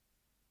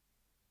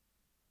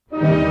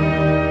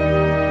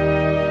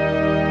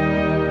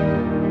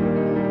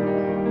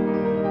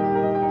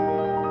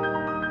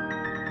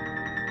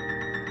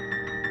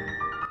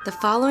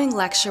following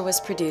lecture was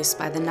produced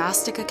by the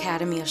Gnostic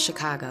Academy of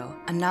Chicago,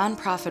 a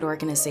nonprofit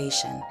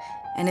organization,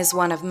 and is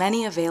one of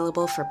many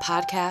available for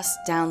podcast,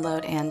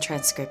 download, and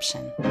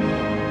transcription.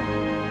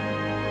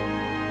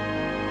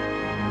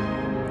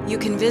 You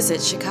can visit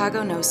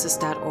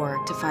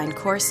chicagognosis.org to find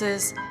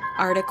courses,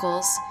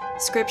 articles,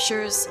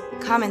 scriptures,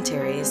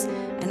 commentaries,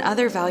 and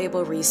other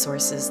valuable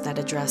resources that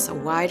address a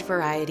wide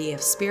variety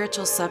of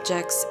spiritual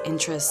subjects,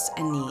 interests,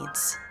 and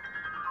needs.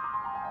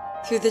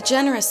 Through the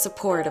generous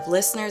support of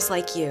listeners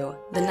like you,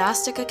 the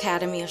Gnostic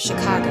Academy of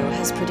Chicago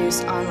has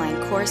produced online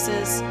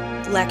courses,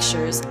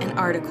 lectures, and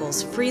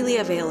articles freely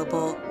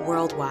available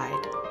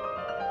worldwide.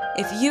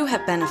 If you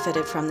have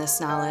benefited from this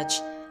knowledge,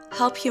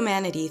 help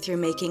humanity through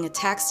making a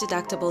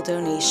tax-deductible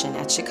donation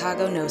at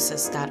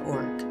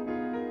chicagognosis.org.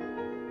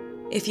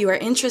 If you are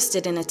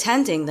interested in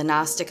attending the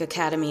Gnostic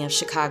Academy of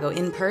Chicago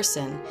in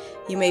person,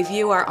 you may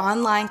view our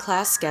online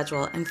class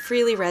schedule and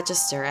freely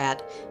register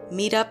at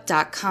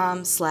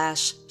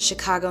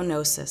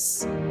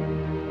meetup.com/chicagognosis.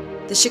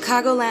 The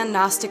Chicagoland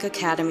Gnostic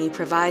Academy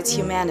provides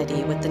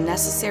humanity with the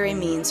necessary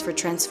means for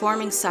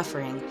transforming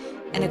suffering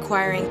and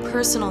acquiring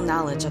personal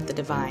knowledge of the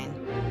divine.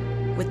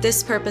 With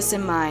this purpose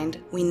in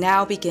mind, we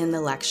now begin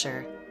the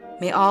lecture.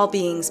 May all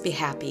beings be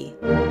happy.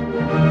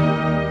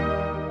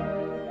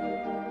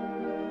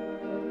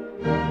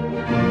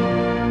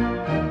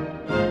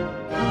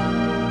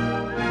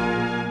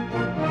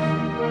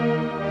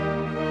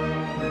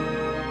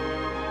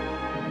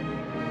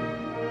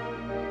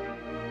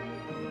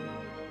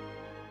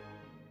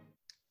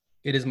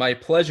 It is my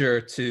pleasure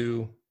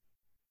to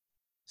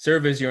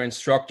serve as your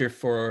instructor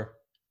for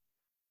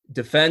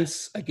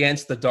Defense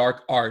Against the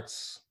Dark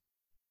Arts.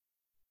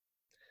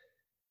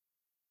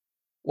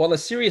 While a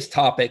serious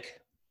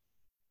topic,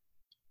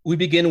 we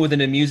begin with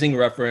an amusing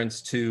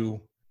reference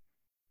to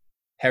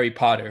Harry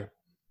Potter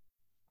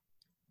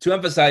to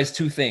emphasize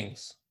two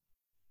things.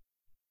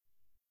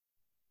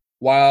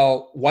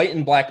 While white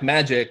and black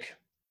magic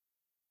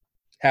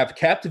have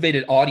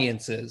captivated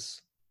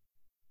audiences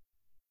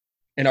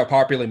in our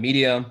popular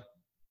media,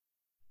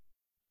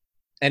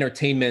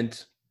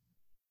 entertainment,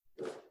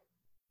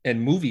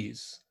 and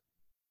movies,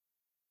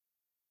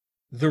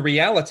 the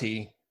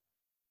reality,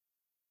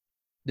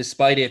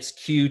 despite its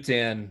cute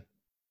and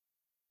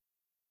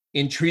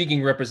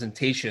intriguing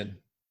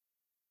representation,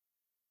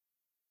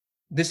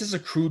 this is a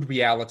crude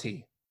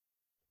reality.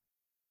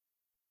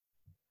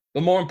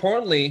 But more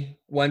importantly,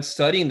 when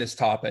studying this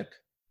topic,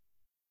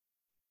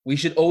 we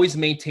should always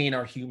maintain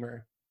our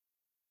humor.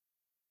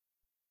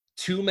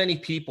 Too many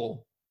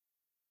people,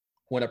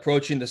 when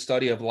approaching the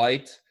study of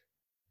light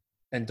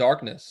and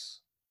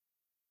darkness,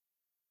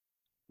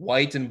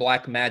 white and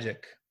black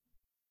magic,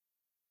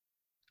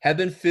 have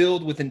been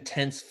filled with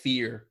intense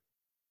fear,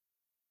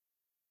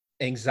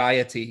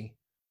 anxiety,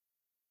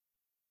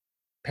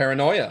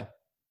 paranoia,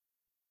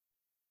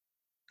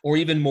 or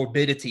even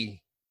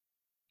morbidity,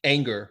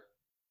 anger,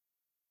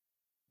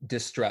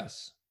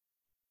 distress.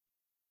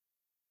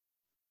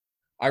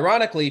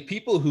 Ironically,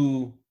 people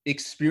who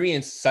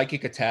experience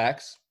psychic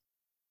attacks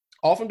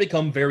often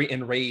become very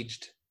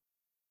enraged,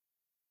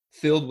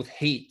 filled with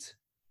hate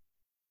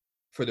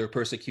for their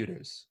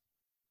persecutors.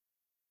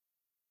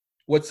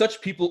 What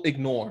such people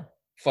ignore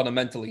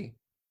fundamentally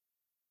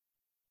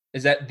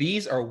is that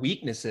these are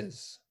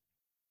weaknesses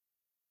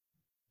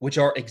which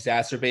are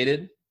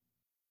exacerbated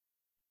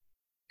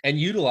and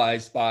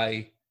utilized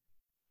by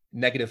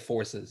negative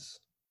forces.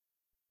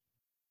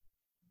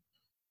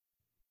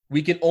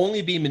 We can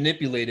only be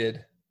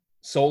manipulated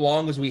so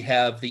long as we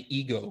have the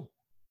ego,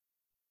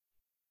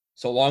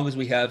 so long as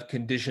we have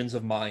conditions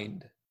of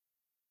mind.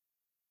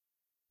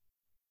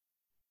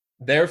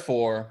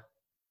 Therefore,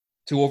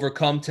 to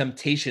overcome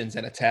temptations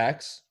and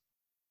attacks,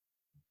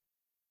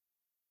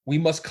 we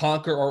must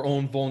conquer our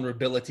own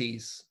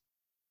vulnerabilities,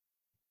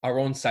 our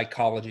own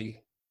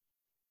psychology.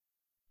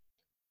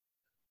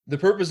 The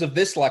purpose of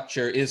this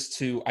lecture is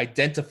to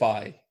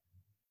identify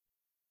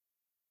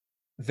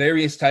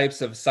various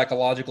types of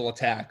psychological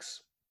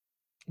attacks,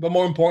 but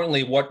more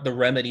importantly, what the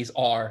remedies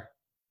are.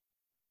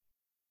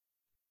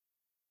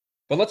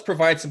 But let's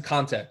provide some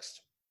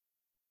context.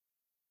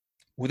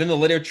 Within the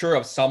literature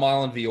of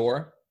Samael and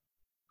Vior,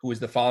 who is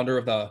the founder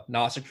of the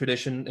Gnostic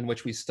tradition in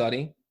which we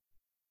study,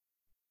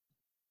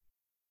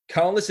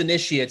 countless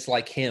initiates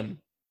like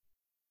him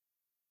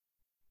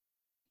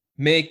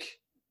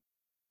make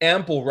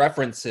ample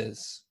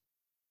references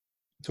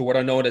to what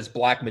are known as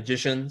black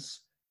magicians,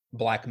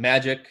 black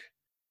magic,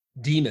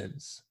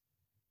 demons,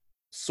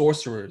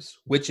 sorcerers,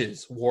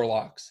 witches,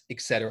 warlocks,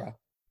 etc.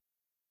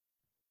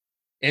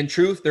 In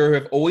truth, there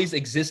have always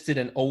existed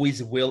and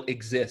always will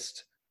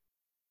exist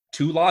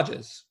two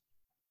lodges,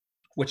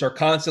 which are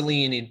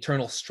constantly in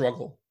internal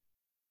struggle: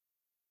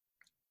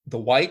 the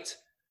white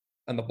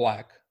and the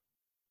black.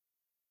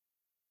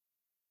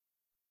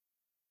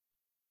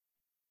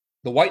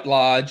 The White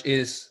Lodge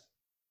is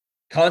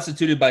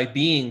constituted by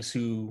beings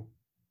who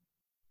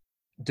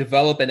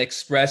develop and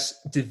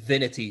express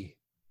divinity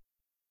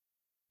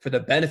for the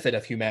benefit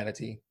of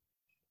humanity.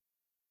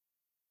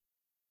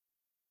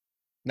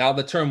 Now,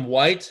 the term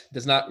white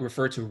does not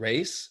refer to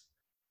race,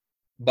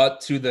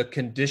 but to the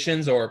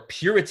conditions or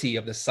purity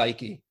of the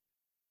psyche.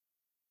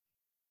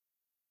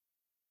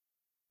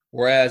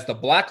 Whereas the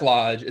Black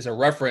Lodge is a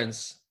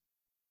reference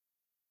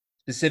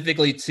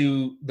specifically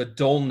to the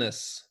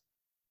dullness,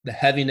 the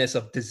heaviness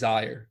of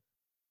desire,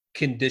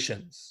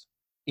 conditions,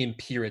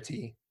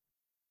 impurity.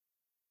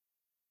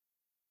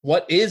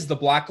 What is the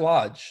Black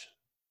Lodge?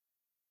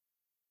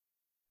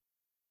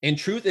 In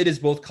truth, it is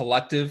both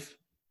collective,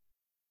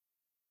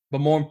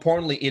 but more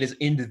importantly, it is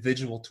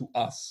individual to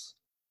us.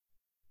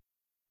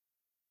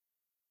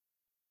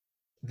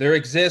 There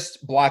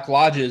exist Black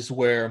Lodges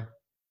where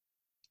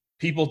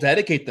people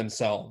dedicate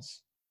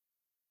themselves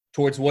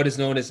towards what is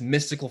known as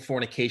mystical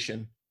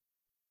fornication,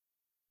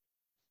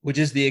 which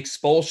is the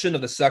expulsion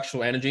of the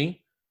sexual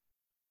energy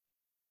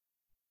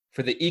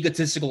for the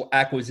egotistical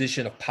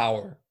acquisition of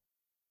power.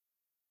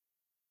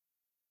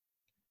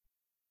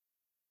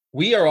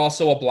 We are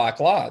also a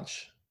Black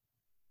Lodge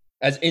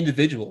as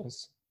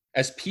individuals,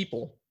 as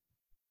people.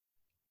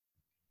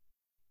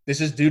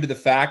 This is due to the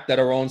fact that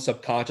our own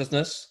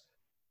subconsciousness,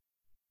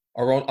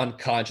 our own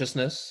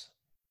unconsciousness,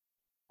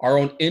 our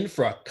own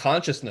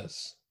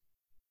infra-consciousness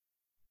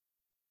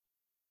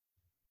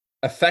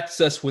affects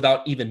us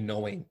without even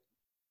knowing.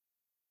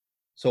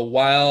 So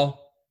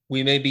while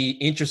we may be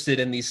interested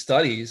in these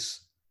studies,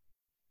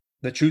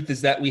 the truth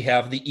is that we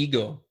have the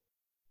ego.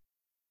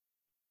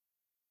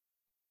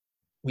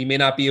 We may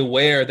not be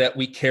aware that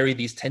we carry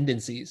these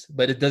tendencies,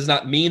 but it does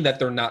not mean that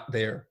they're not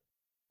there.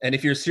 And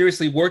if you're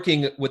seriously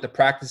working with the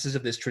practices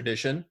of this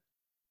tradition,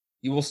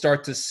 you will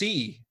start to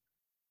see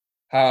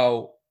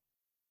how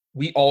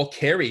we all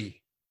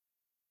carry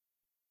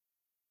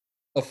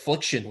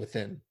affliction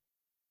within,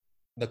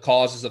 the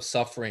causes of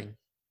suffering,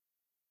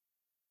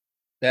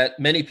 that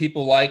many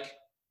people like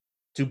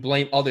to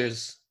blame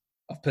others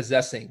of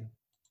possessing.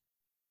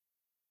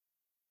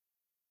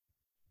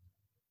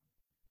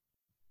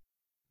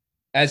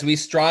 As we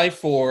strive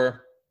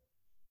for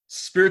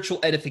spiritual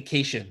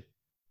edification,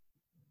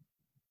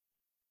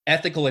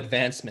 ethical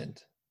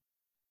advancement,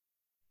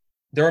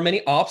 there are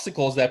many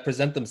obstacles that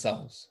present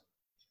themselves.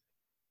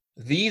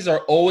 These are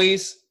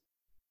always,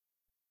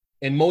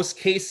 in most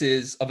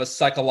cases, of a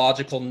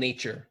psychological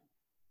nature.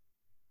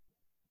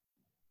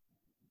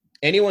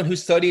 Anyone who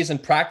studies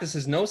and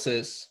practices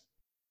gnosis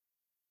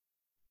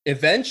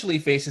eventually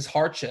faces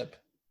hardship.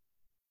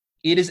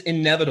 It is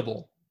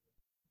inevitable.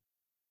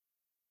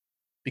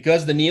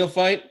 Because the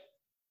neophyte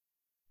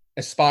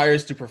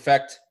aspires to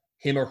perfect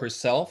him or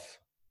herself,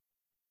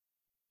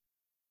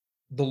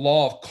 the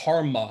law of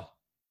karma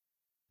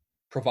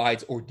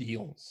provides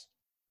ordeals.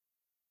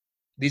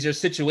 These are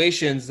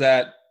situations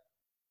that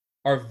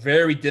are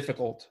very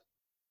difficult,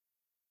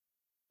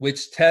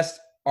 which test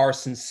our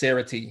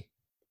sincerity,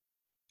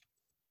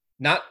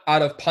 not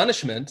out of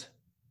punishment,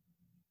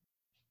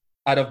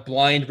 out of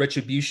blind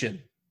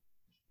retribution,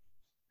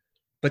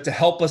 but to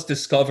help us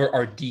discover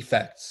our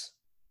defects.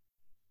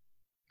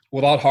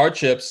 Without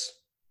hardships,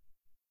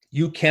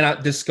 you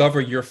cannot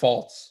discover your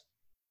faults,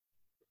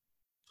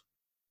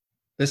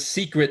 the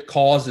secret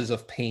causes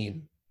of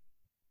pain.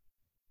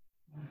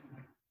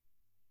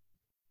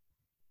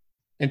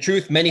 In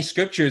truth, many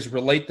scriptures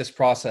relate this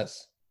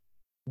process.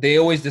 They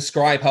always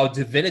describe how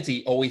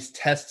divinity always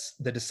tests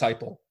the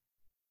disciple.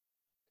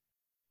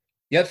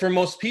 Yet for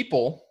most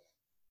people,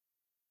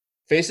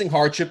 facing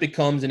hardship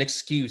becomes an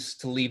excuse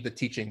to leave the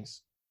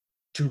teachings,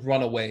 to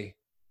run away.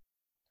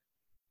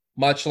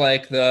 Much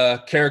like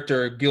the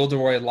character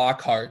Gilderoy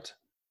Lockhart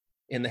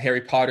in the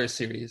Harry Potter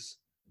series.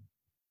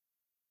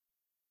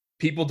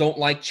 People don't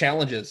like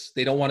challenges.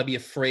 They don't want to be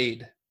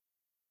afraid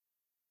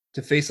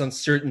to face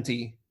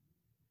uncertainty,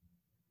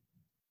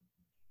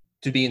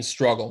 to be in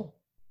struggle.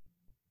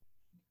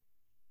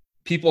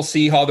 People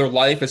see how their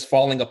life is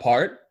falling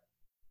apart.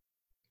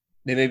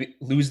 They may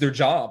lose their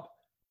job,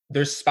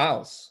 their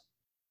spouse,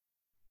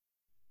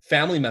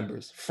 family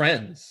members,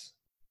 friends.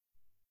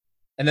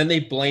 And then they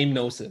blame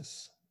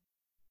gnosis.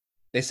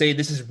 They say,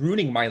 this is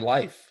ruining my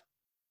life.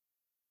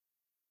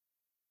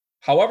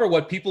 However,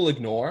 what people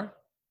ignore,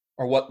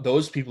 or what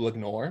those people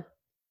ignore,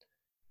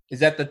 is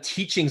that the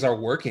teachings are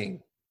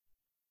working.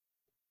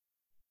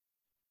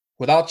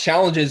 Without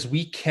challenges,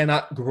 we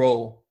cannot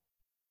grow.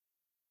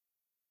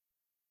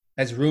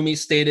 As Rumi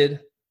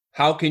stated,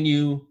 how can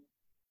you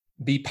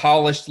be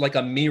polished like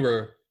a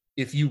mirror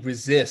if you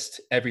resist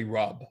every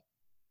rub?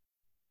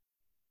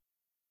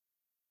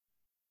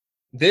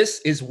 This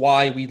is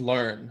why we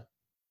learn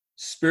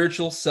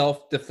spiritual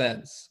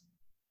self-defense.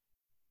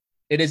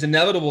 It is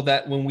inevitable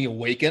that when we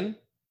awaken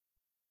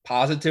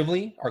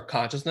positively our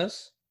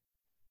consciousness,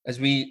 as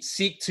we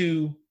seek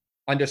to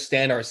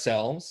understand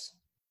ourselves,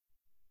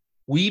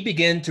 we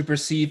begin to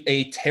perceive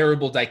a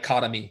terrible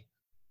dichotomy.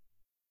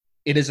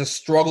 It is a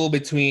struggle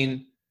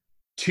between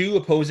two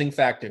opposing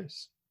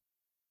factors: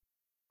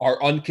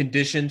 our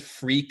unconditioned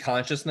free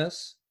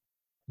consciousness,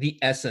 the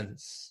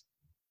essence,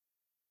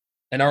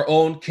 and our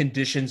own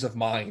conditions of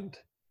mind,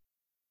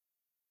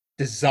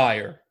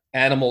 desire,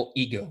 animal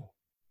ego,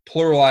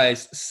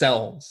 pluralized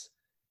selves,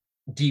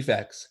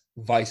 defects,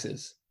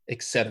 vices,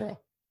 etc.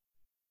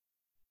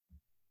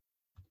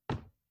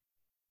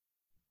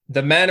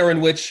 The manner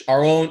in which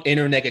our own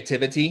inner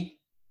negativity,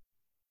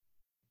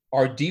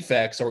 our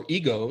defects or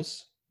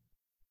egos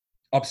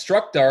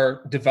obstruct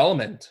our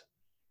development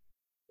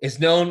is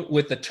known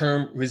with the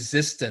term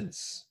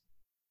resistance.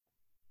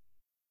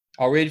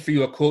 I'll read for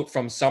you a quote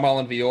from Samael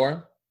and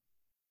Vior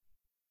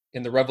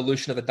in The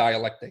Revolution of the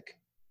Dialectic.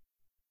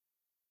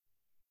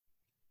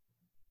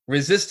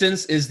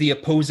 Resistance is the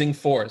opposing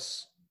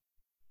force.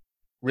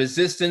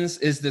 Resistance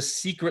is the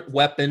secret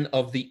weapon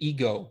of the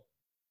ego.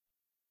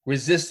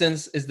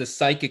 Resistance is the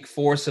psychic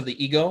force of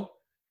the ego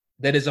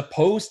that is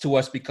opposed to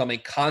us becoming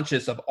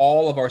conscious of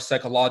all of our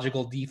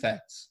psychological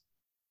defects.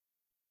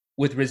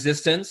 With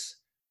resistance,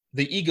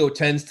 the ego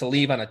tends to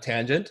leave on a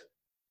tangent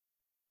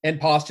and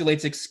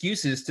postulates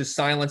excuses to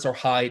silence or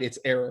hide its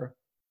error.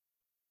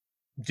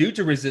 Due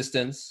to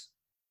resistance,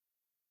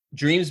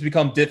 dreams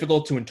become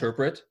difficult to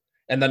interpret,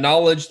 and the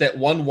knowledge that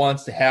one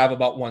wants to have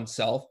about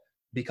oneself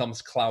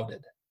becomes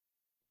clouded.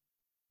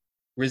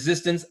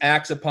 Resistance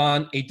acts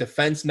upon a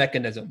defense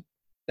mechanism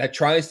that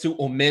tries to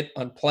omit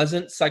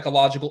unpleasant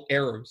psychological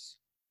errors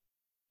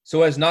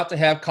so as not to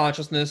have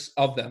consciousness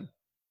of them.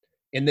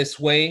 In this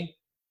way,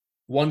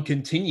 one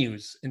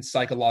continues in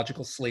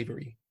psychological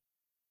slavery.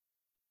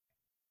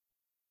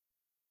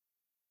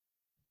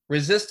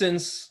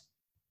 Resistance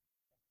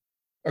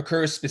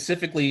occurs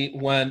specifically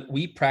when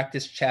we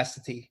practice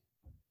chastity.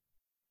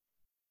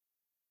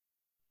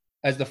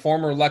 As the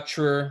former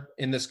lecturer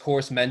in this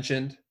course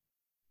mentioned,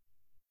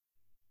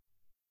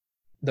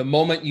 the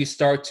moment you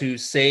start to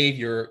save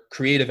your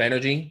creative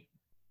energy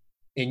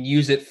and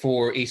use it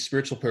for a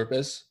spiritual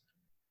purpose,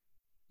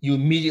 you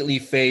immediately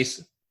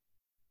face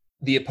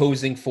the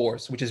opposing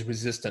force, which is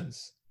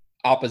resistance,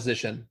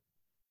 opposition.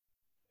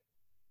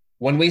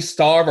 When we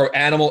starve our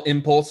animal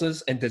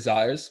impulses and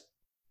desires,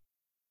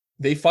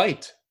 they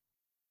fight.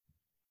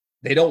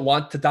 They don't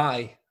want to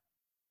die.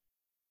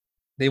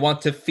 They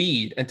want to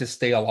feed and to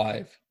stay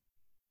alive.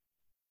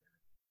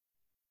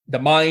 The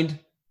mind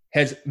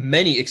has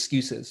many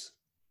excuses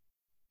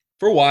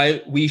for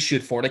why we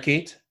should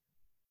fornicate,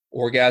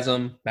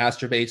 orgasm,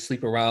 masturbate,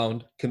 sleep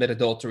around, commit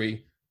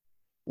adultery,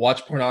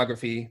 watch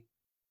pornography,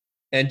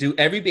 and do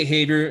every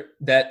behavior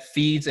that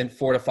feeds and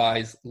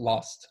fortifies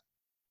lust.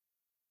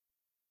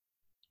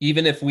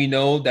 Even if we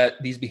know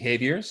that these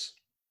behaviors,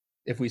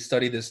 if we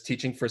study this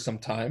teaching for some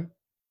time,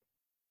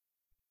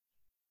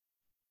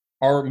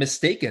 are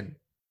mistaken,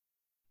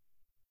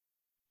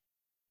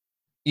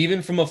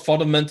 even from a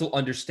fundamental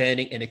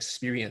understanding and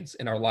experience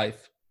in our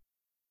life.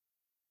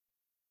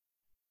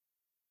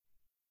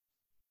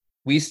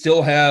 We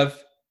still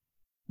have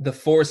the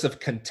force of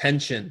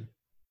contention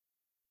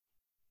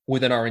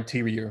within our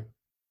interior,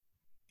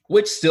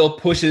 which still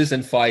pushes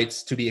and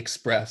fights to be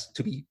expressed,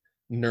 to be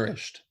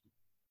nourished,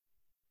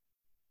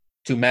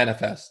 to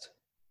manifest.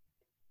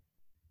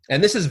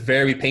 And this is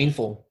very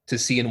painful to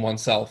see in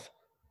oneself.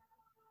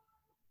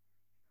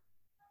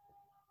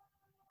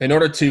 In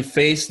order to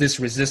face this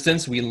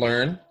resistance, we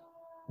learn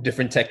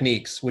different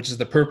techniques, which is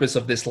the purpose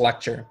of this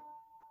lecture.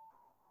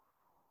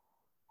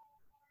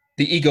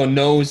 The ego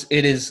knows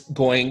it is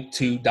going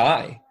to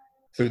die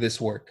through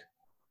this work.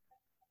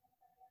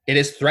 It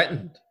is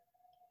threatened.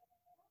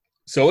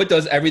 So it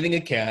does everything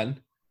it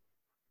can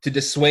to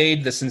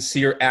dissuade the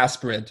sincere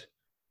aspirant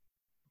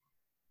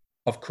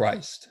of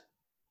Christ.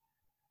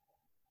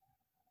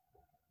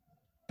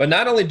 But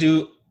not only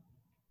do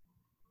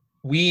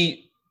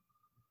we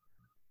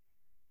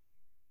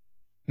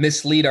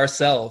mislead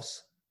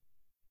ourselves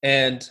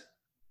and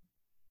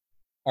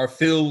are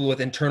filled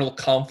with internal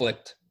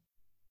conflict,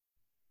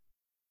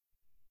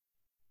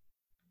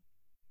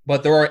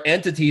 but there are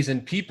entities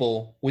and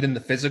people within the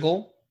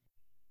physical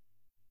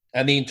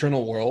and the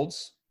internal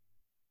worlds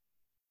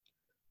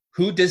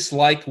who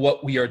dislike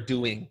what we are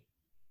doing.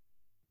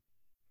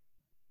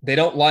 They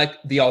don't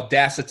like the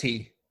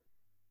audacity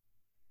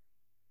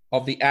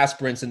of the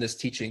aspirants in this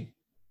teaching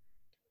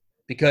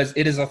because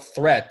it is a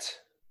threat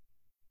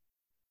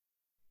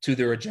to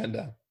their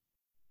agenda.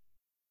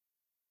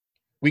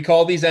 We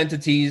call these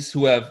entities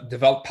who have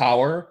developed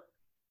power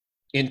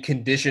in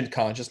conditioned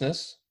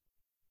consciousness,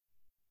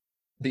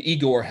 the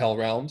ego or hell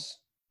realms,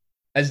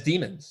 as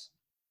demons.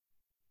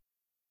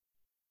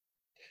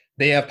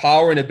 They have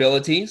power and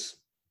abilities,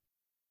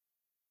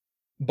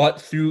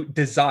 but through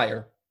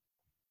desire.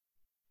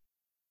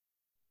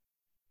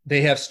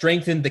 They have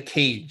strengthened the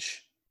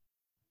cage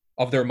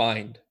of their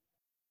mind.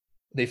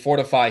 They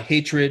fortify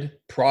hatred,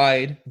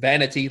 pride,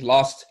 vanity,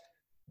 lust,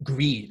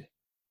 greed.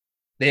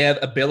 They have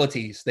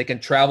abilities. They can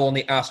travel in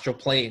the astral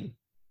plane.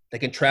 They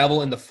can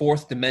travel in the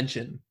fourth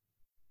dimension.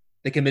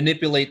 They can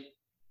manipulate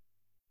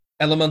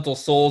elemental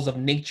souls of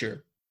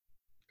nature.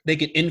 They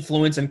can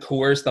influence and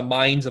coerce the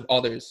minds of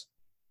others.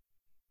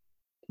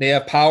 They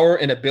have power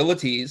and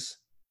abilities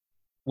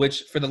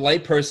which for the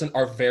layperson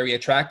are very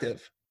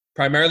attractive,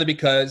 primarily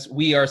because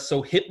we are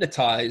so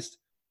hypnotized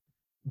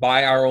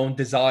by our own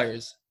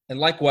desires. And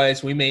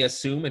likewise, we may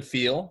assume and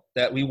feel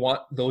that we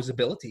want those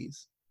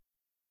abilities.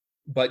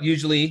 But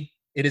usually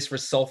It is for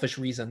selfish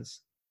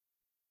reasons.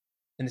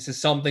 And this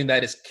is something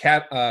that is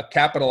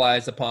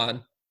capitalized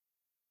upon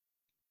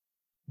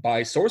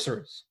by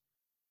sorcerers.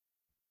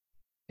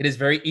 It is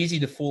very easy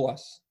to fool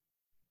us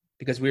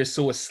because we are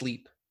so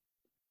asleep.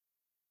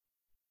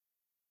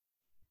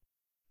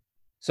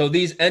 So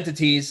these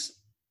entities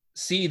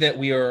see that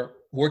we are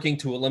working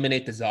to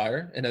eliminate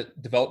desire and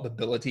develop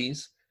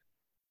abilities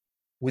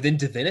within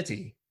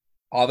divinity.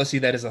 Obviously,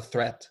 that is a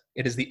threat.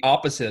 It is the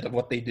opposite of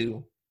what they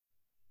do.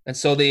 And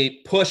so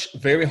they push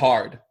very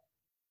hard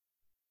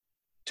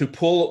to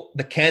pull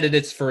the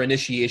candidates for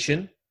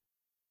initiation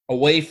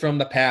away from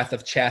the path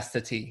of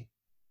chastity.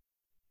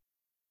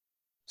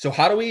 So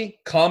how do we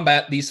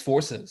combat these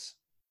forces?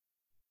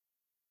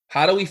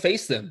 How do we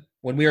face them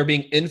when we are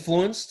being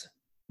influenced,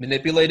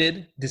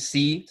 manipulated,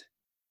 deceived,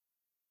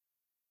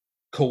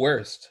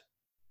 coerced?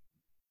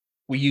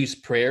 We use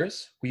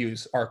prayers. We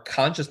use our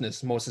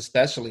consciousness, most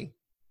especially.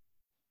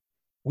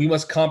 We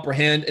must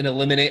comprehend and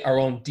eliminate our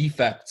own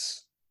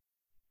defects.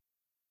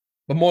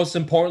 But most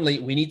importantly,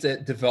 we need to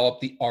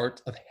develop the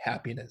art of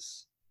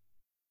happiness.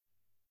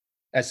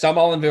 As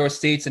Samael Aun Weor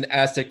states in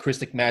Aztec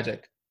Christic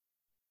Magic,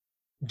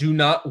 do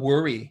not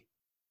worry.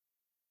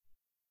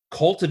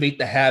 Cultivate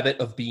the habit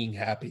of being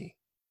happy.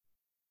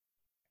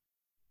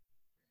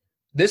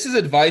 This is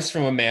advice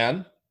from a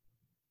man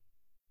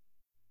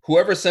who,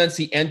 ever since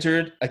he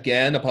entered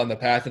again upon the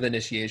path of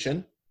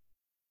initiation,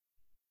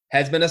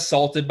 has been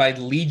assaulted by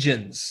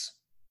legions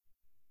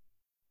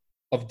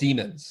of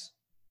demons,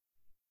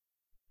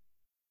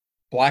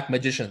 black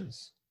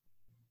magicians.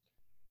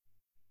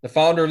 The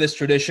founder of this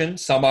tradition,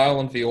 Samael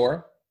Aun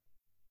Weor,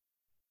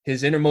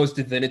 his innermost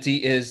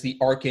divinity is the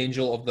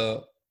archangel of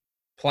the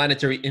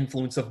planetary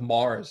influence of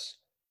Mars.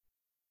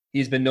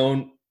 He's been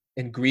known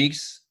in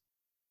Greeks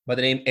by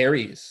the name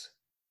Ares,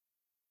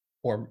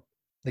 or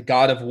the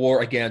god of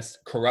war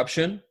against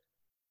corruption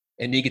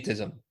and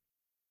egotism.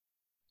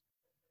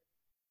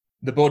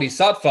 The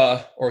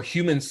bodhisattva, or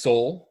human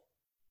soul,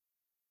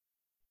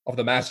 of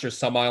the master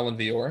Samael Aun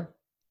Weor,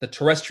 the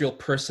terrestrial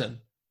person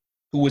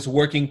who was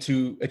working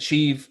to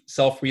achieve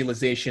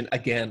self-realization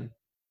again.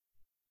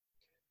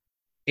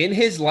 In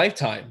his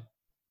lifetime,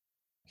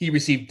 he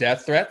received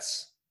death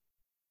threats,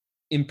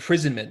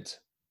 imprisonment,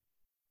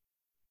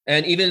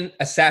 and even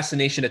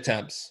assassination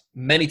attempts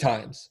many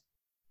times.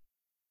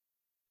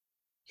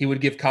 He would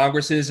give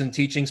congresses and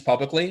teachings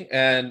publicly,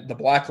 and the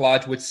Black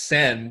Lodge would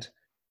send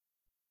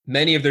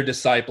many of their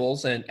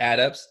disciples and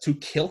adepts to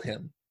kill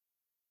him.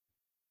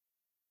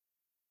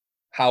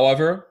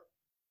 However,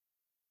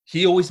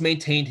 he always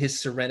maintained his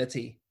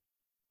serenity,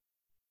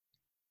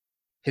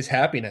 his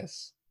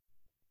happiness,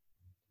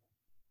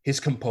 his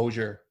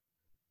composure,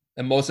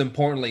 and most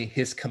importantly,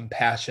 his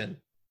compassion.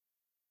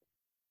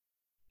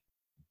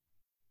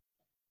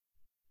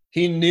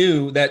 He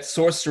knew that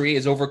sorcery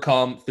is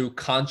overcome through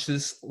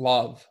conscious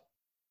love,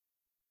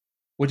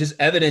 which is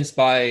evidenced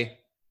by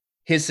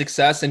his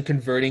success in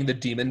converting the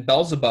demon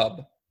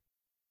Beelzebub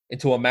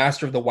into a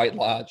master of the White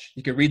Lodge.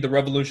 You can read The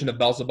Revolution of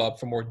Beelzebub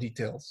for more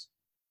details.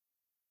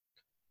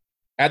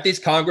 At these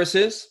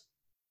congresses,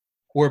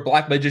 where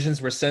black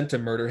magicians were sent to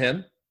murder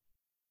him,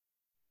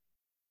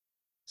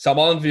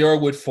 Samael Aun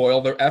Weor would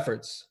foil their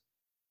efforts.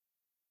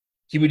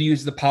 He would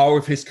use the power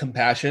of his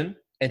compassion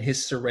and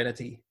his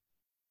serenity.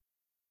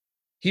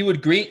 He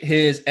would greet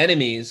his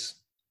enemies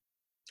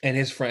and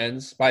his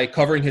friends by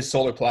covering his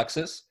solar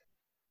plexus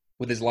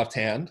with his left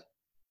hand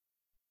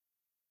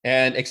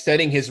and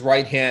extending his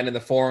right hand in the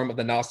form of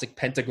the Gnostic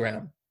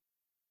pentagram,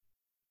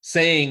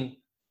 saying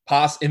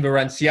paz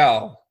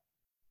inverencial,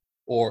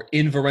 or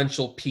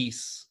inferential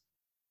peace,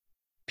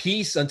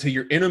 peace unto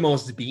your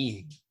innermost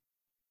being.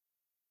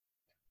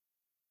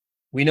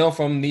 We know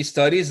from these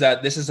studies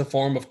that this is a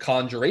form of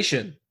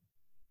conjuration,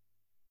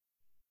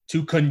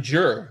 to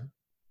conjure,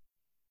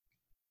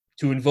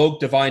 to invoke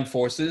divine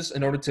forces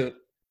in order to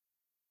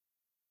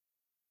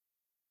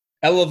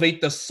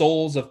elevate the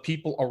souls of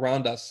people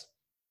around us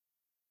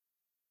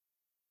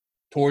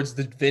towards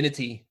the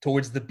divinity,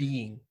 towards the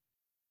being.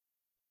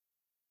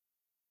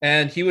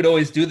 And he would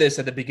always do this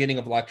at the beginning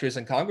of lectures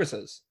and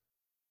congresses,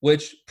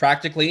 which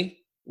practically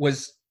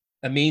was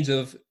a means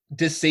of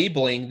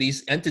disabling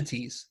these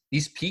entities,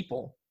 these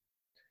people.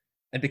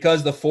 And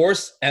because the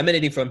force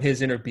emanating from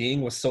his inner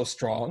being was so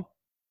strong,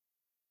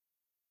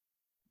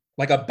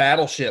 like a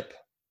battleship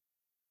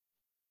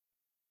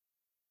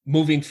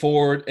moving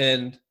forward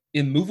and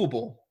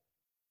immovable,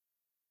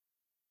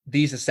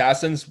 these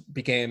assassins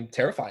became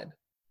terrified.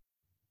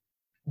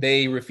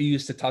 They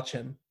refused to touch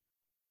him.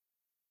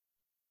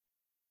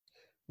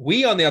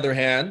 We, on the other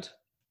hand,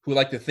 who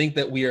like to think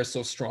that we are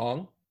so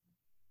strong,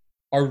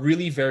 are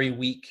really very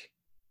weak,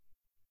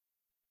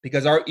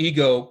 because our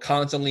ego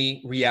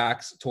constantly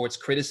reacts towards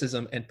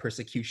criticism and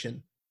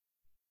persecution.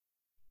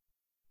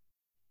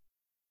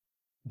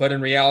 But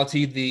in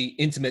reality, the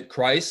intimate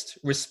Christ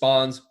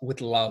responds with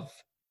love.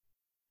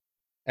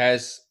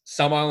 As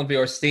Samael Aun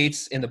Weor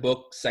states in the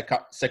book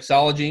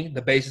Sexology,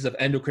 the basis of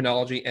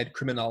endocrinology and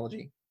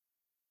criminology,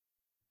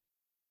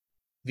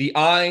 the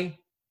I,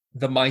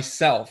 the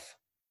myself,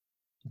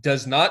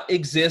 does not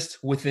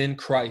exist within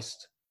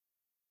Christ.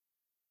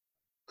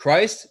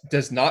 Christ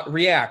does not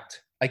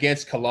react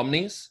against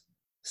calumnies,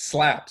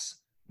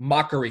 slaps,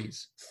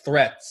 mockeries,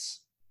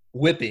 threats,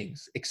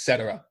 whippings,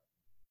 etc.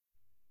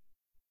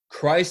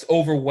 Christ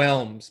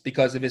overwhelms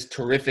because of his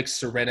terrific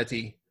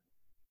serenity.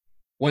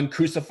 When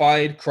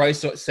crucified,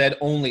 Christ said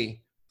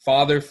only,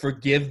 "Father,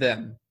 forgive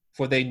them,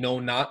 for they know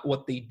not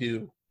what they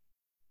do."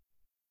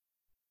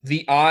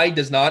 The I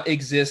does not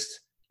exist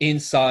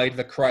inside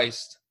the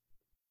Christ.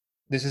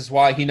 This is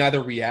why he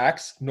neither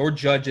reacts nor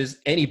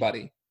judges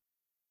anybody.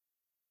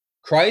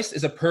 Christ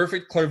is a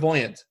perfect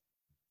clairvoyant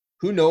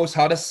who knows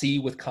how to see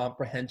with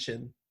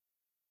comprehension,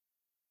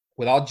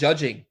 without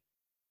judging,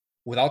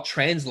 without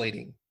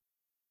translating,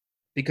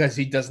 because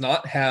he does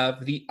not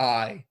have the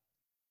I.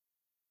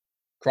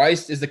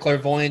 Christ is the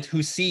clairvoyant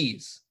who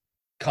sees,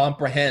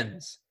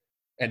 comprehends,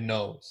 and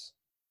knows.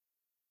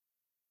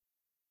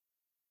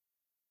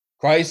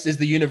 Christ is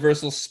the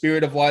universal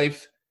spirit of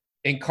life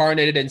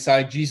incarnated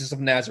inside Jesus of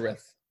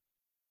Nazareth.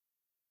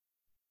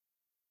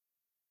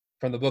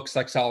 From the book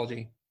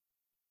Sexology.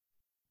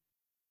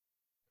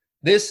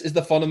 This is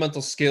the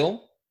fundamental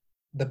skill,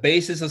 the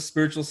basis of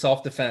spiritual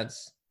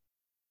self-defense,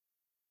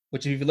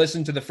 which if you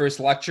listen to the first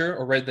lecture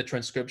or read the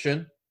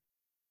transcription,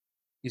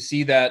 you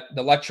see that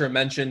the lecturer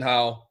mentioned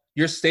how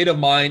your state of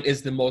mind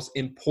is the most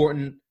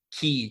important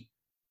key,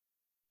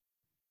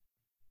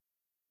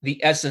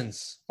 the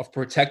essence of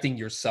protecting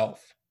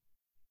yourself.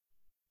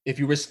 If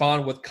you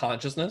respond with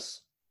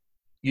consciousness,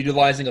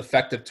 utilizing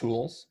effective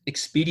tools,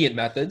 expedient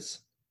methods,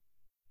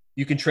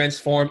 you can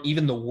transform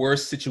even the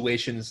worst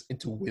situations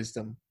into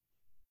wisdom.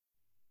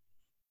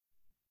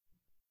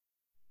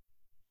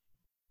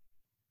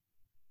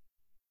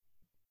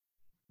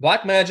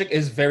 Black magic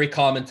is very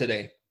common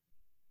today.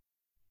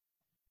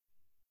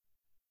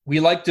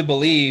 We like to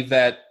believe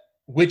that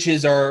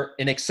witches are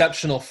an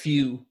exceptional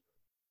few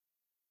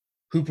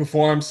who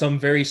perform some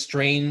very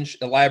strange,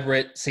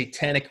 elaborate,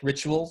 satanic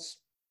rituals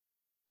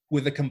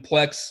with a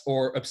complex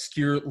or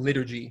obscure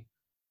liturgy.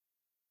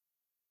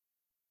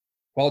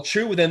 While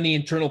true within the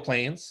internal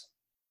planes,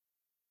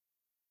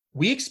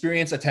 we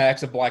experience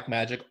attacks of black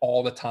magic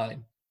all the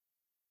time.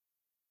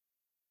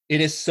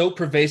 It is so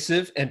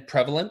pervasive and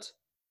prevalent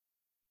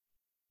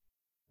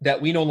that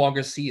we no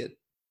longer see it,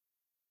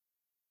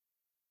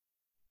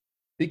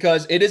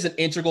 because it is an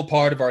integral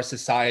part of our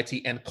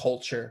society and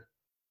culture,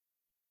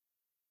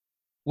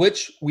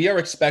 which we are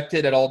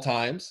expected at all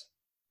times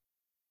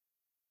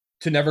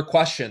to never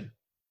question,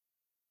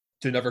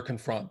 to never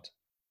confront.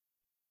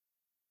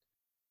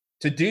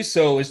 To do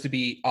so is to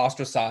be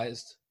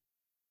ostracized,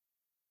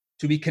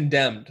 to be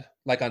condemned,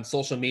 like on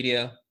social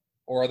media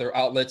or other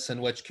outlets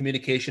in which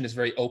communication is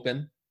very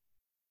open.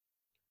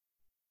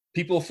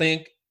 People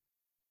think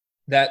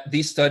that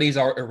these studies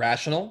are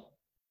irrational,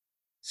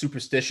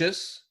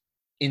 superstitious,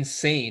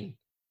 insane,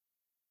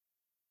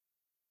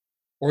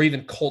 or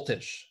even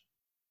cultish.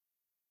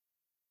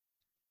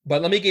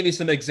 But let me give you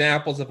some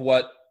examples of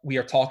what we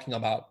are talking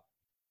about.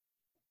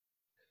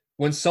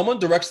 When someone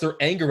directs their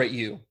anger at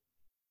you,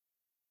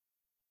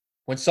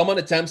 when someone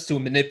attempts to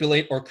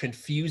manipulate or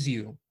confuse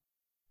you,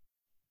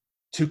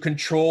 to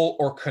control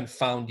or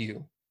confound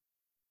you,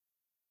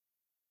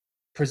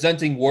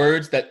 presenting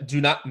words that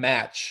do not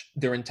match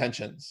their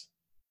intentions,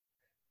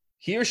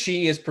 he or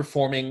she is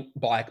performing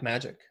black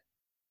magic.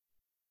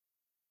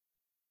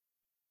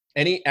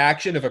 Any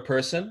action of a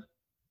person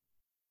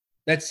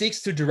that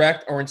seeks to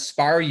direct or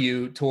inspire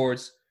you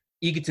towards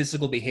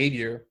egotistical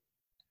behavior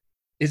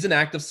is an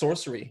act of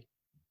sorcery.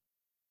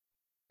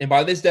 And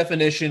by this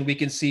definition, we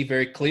can see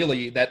very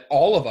clearly that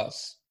all of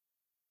us,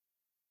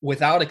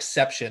 without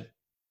exception,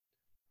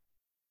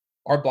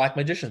 are black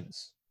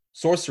magicians,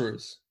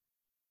 sorcerers,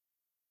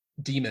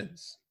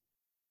 demons.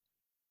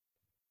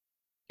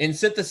 In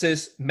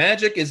synthesis,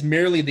 magic is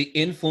merely the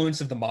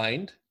influence of the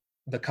mind,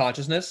 the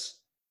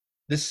consciousness,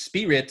 the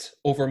spirit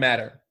over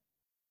matter.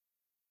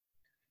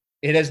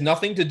 It has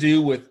nothing to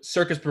do with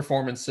circus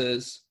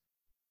performances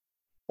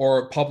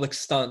or public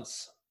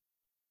stunts,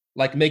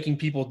 like making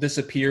people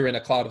disappear in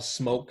a cloud of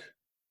smoke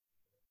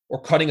or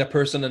cutting a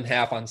person in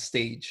half on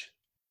stage.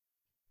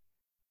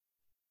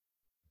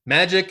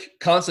 Magic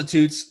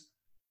constitutes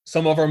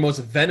some of our most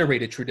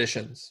venerated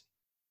traditions.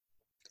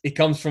 It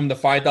comes from the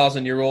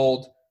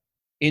 5,000-year-old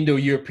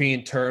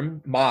Indo-European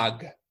term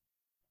mag,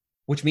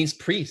 which means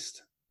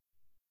priest.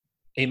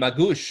 A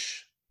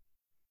magush,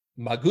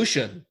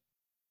 magushan,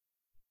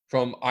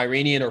 from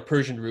Iranian or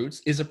Persian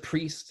roots, is a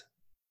priest.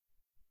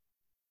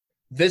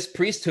 This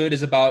priesthood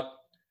is about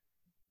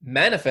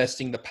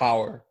manifesting the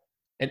power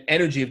and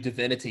energy of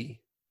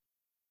divinity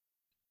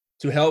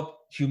to help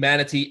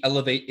humanity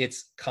elevate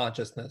its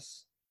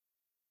consciousness.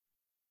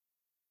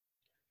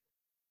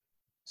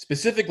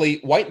 Specifically,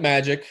 white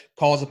magic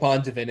calls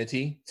upon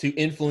divinity to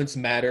influence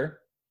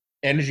matter,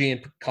 energy,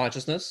 and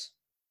consciousness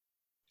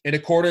in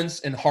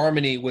accordance and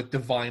harmony with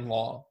divine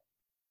law.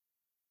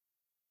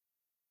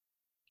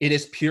 It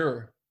is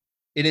pure.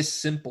 It is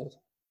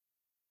simple.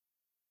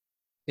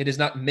 It is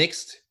not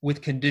mixed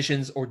with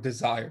conditions or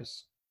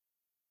desires.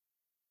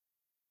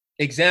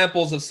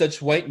 Examples of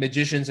such white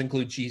magicians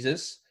include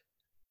Jesus,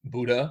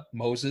 Buddha,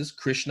 Moses,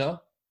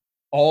 Krishna,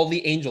 all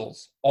the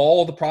angels,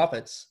 all the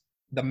prophets,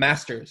 the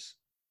masters,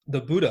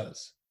 the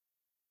Buddhas,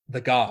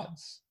 the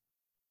gods.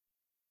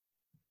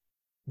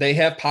 They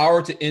have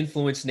power to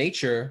influence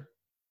nature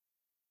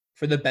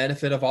for the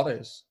benefit of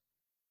others,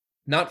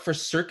 not for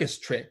circus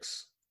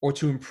tricks or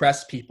to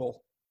impress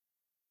people,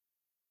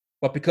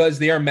 but because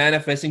they are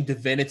manifesting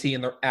divinity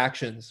in their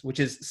actions, which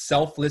is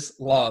selfless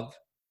love,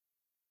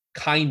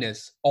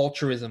 kindness,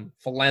 altruism,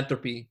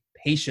 philanthropy,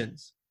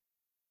 patience,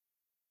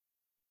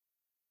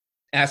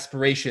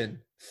 aspiration,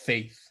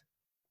 faith.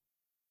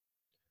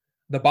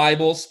 The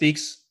Bible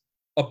speaks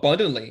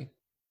abundantly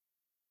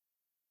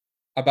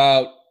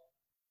about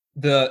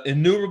the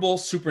innumerable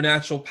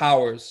supernatural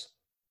powers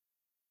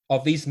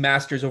of these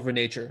masters over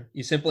nature.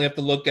 You simply have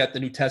to look at the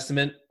New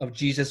Testament of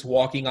Jesus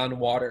walking on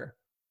water,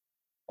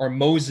 or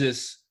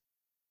Moses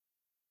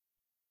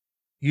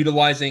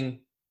utilizing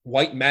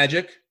white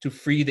magic to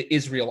free the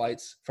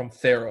Israelites from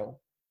Pharaoh.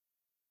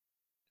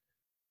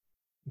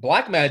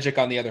 Black magic,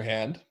 on the other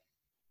hand,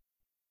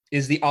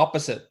 is the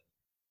opposite.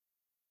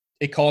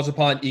 It calls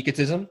upon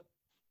egotism,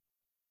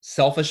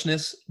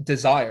 selfishness,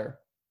 desire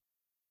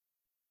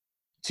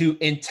to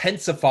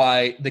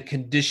intensify the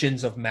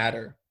conditions of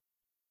matter,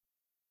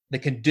 the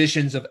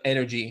conditions of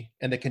energy,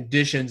 and the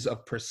conditions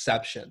of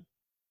perception.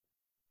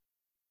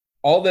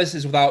 All this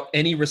is without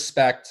any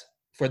respect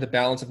for the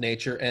balance of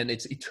nature and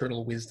its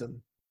eternal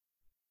wisdom.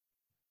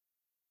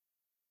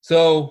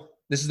 So,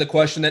 this is the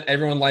question that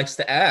everyone likes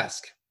to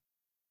ask.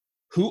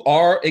 Who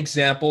are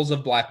examples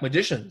of black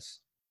magicians?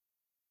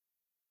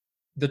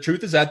 The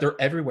truth is that they're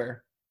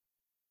everywhere.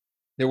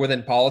 They're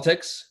within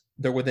politics,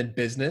 they're within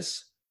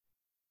business,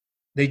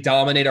 they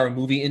dominate our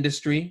movie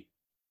industry,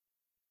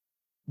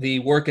 they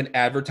work in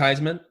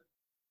advertisement,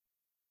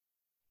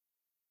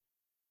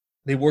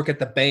 they work at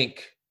the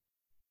bank,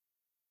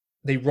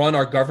 they run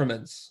our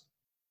governments.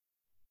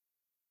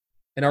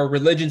 And our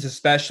religions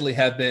especially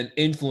have been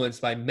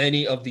influenced by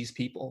many of these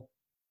people.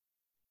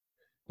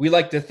 We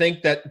like to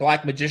think that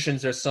black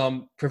magicians are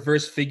some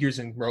perverse figures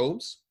in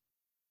robes,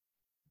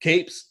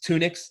 capes,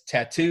 tunics,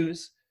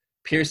 tattoos,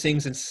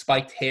 piercings, and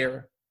spiked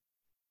hair.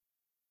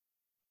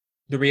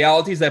 The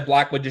reality is that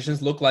black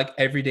magicians look like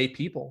everyday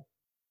people.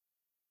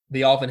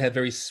 They often have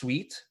very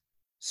sweet,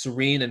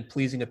 serene, and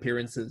pleasing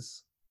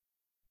appearances.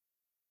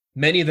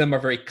 Many of them are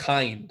very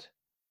kind,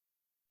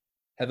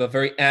 have a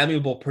very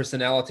amiable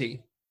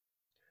personality.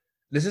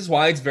 This is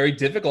why it's very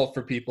difficult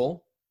for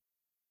people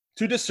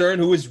to discern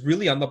who is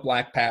really on the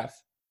black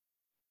path.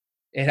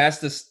 It has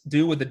to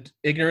do with the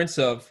ignorance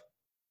of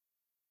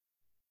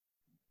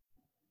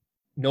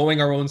knowing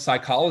our own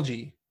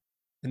psychology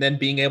and then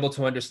being able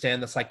to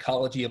understand the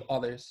psychology of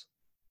others.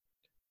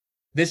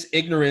 This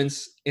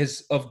ignorance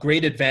is of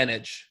great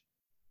advantage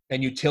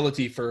and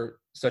utility for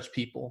such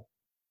people,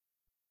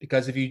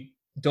 because if you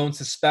don't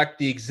suspect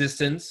the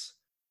existence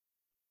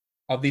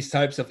of these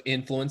types of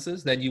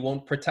influences, then you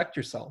won't protect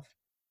yourself.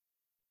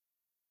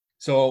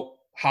 So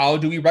how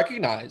do we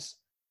recognize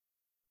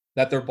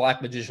that they're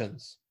black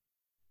magicians?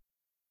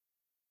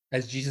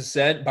 As Jesus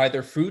said, by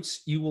their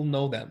fruits you will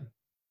know them.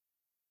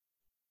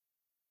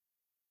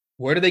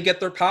 Where do they get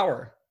their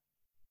power?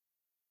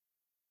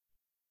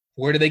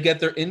 Where do they get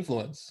their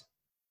influence?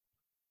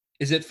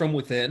 Is it from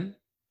within,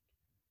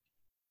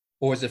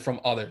 or is it from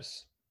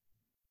others?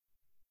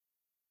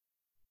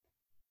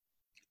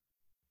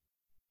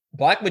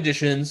 Black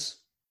magicians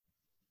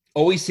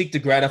always seek to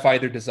gratify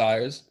their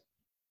desires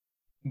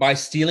by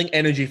stealing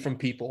energy from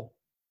people,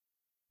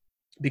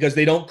 because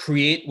they don't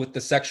create with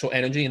the sexual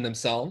energy in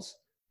themselves.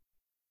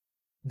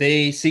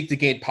 They seek to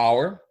gain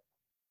power.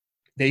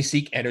 They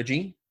seek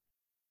energy.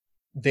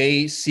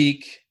 They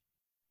seek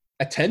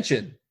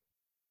attention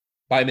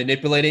by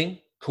manipulating,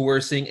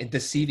 coercing, and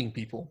deceiving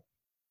people.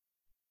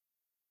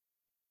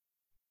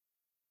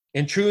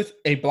 In truth,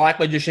 a black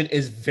magician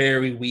is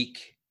very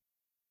weak,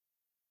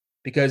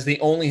 because they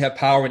only have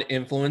power and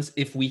influence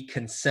if we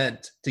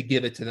consent to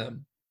give it to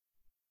them.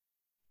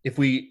 If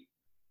we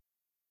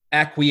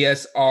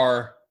acquiesce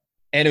our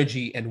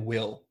energy and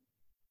will.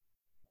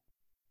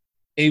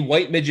 A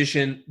white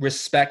magician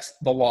respects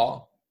the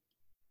law,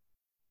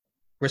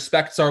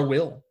 respects our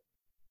will,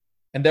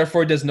 and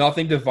therefore does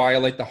nothing to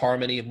violate the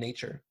harmony of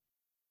nature.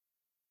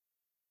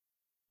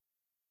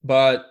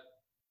 But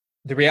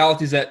the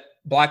reality is that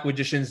black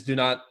magicians do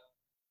not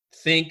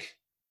think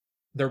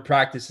their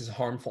practice is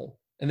harmful.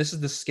 And this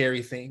is the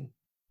scary thing.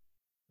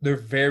 They're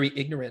very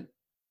ignorant.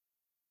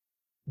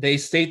 They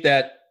state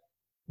that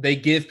they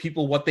give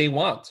people what they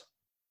want.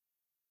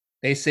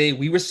 They say,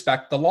 we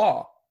respect the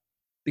law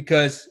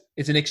because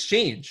it's an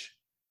exchange.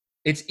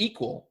 It's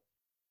equal.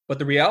 But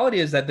the reality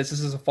is that this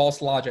is a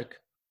false logic.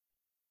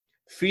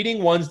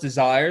 Feeding one's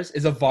desires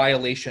is a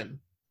violation,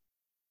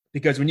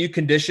 because when you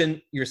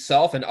condition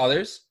yourself and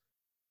others,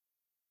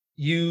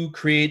 you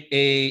create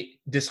a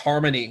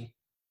disharmony,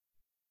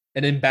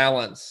 an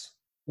imbalance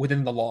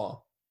within the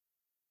law.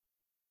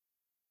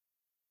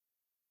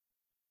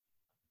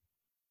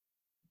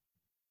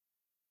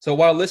 So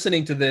while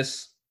listening to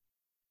this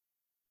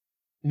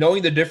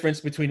Knowing the difference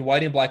between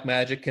white and black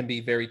magic can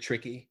be very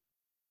tricky.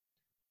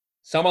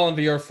 Samal and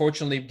VR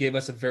fortunately gave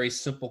us a very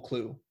simple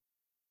clue,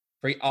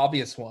 very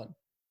obvious one,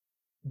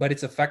 but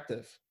it's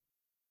effective.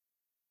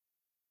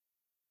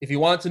 If you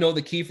want to know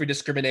the key for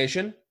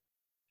discrimination,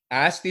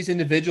 ask these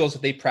individuals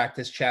if they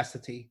practice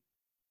chastity,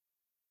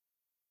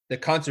 the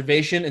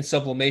conservation and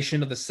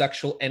sublimation of the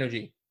sexual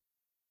energy.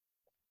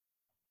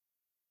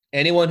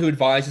 Anyone who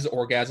advises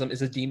orgasm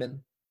is a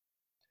demon.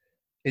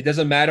 It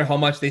doesn't matter how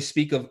much they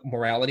speak of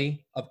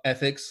morality, of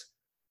ethics,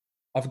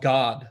 of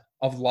God,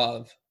 of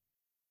love.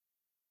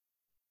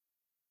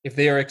 If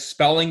they are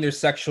expelling their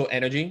sexual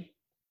energy,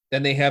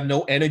 then they have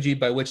no energy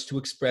by which to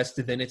express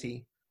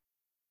divinity.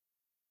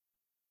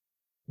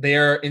 They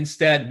are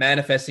instead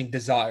manifesting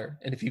desire.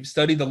 And if you've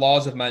studied the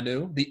laws of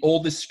Manu, the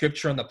oldest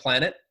scripture on the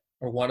planet,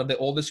 or one of the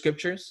oldest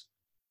scriptures,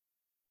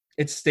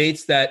 it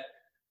states that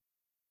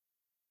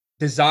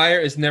desire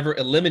is never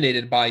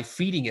eliminated by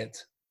feeding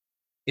it.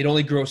 It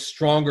only grows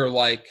stronger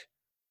like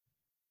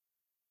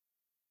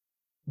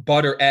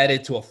butter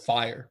added to a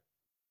fire.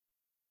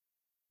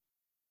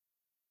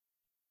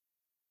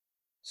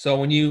 So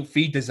when you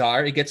feed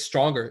desire, it gets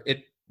stronger.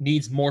 It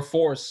needs more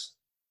force,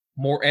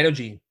 more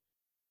energy,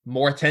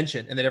 more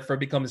attention, and therefore it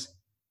becomes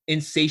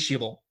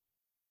insatiable.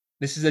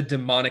 This is a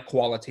demonic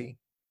quality.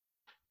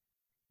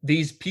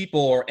 These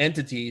people or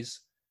entities,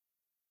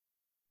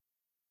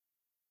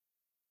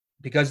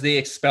 because they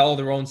expel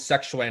their own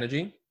sexual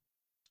energy,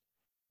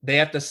 they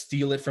have to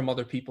steal it from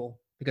other people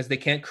because they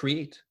can't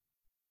create.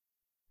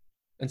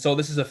 And so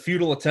this is a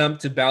futile attempt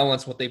to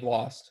balance what they've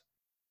lost.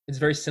 It's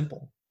very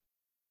simple.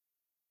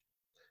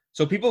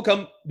 So people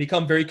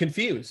become very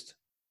confused.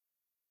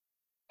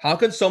 How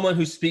can someone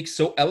who speaks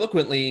so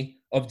eloquently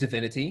of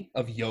divinity,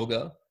 of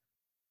yoga,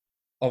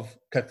 of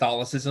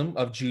Catholicism,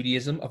 of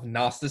Judaism, of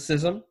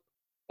Gnosticism,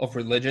 of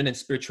religion and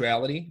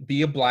spirituality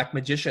be a black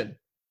magician?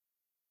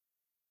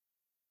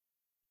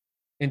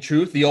 In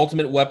truth, the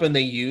ultimate weapon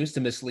they use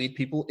to mislead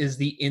people is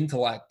the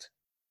intellect.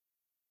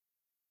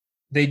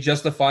 They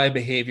justify a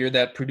behavior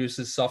that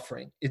produces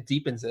suffering. It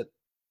deepens it.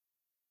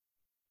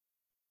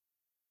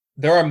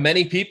 There are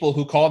many people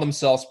who call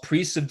themselves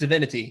priests of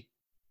divinity,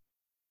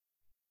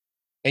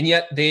 and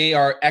yet they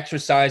are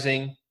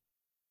exercising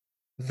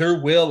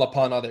their will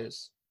upon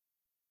others.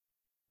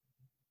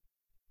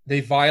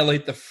 They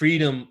violate the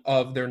freedom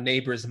of their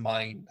neighbor's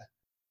mind.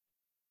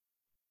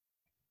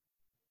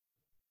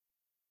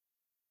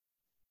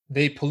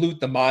 They pollute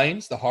the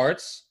minds, the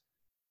hearts,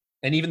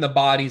 and even the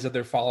bodies of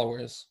their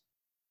followers.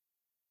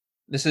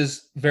 This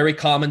is very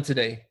common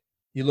today.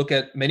 You look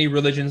at many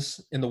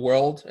religions in the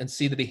world and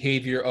see the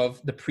behavior of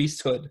the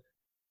priesthood.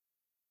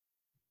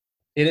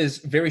 It is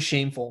very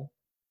shameful.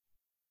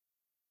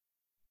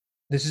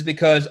 This is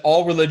because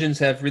all religions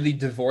have really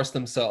divorced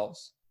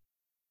themselves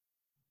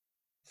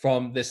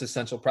from this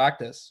essential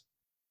practice,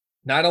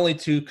 not only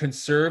to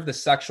conserve the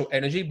sexual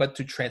energy, but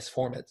to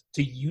transform it,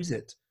 to use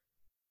it,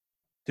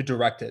 to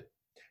direct it.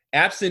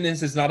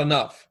 Abstinence is not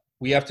enough.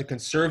 We have to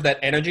conserve that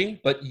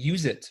energy, but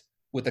use it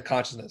with the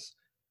consciousness.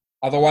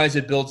 Otherwise,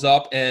 it builds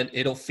up and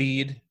it'll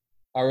feed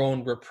our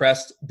own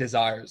repressed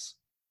desires.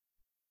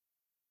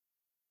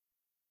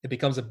 It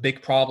becomes a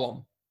big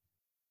problem,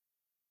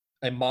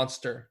 a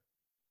monster,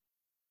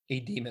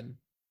 a demon.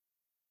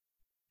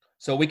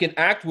 So we can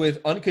act with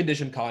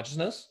unconditioned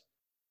consciousness,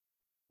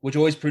 which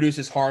always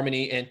produces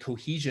harmony and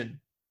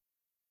cohesion.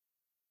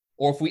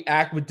 Or if we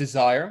act with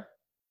desire,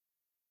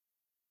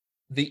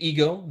 the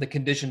ego, the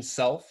conditioned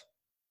self,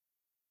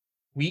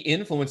 we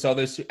influence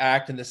others to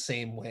act in the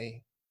same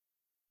way.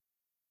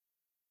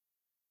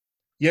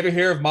 You ever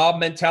hear of mob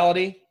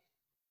mentality?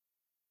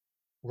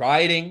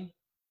 Rioting,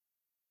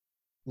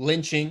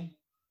 lynching.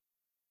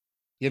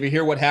 You ever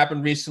hear what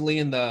happened recently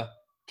in the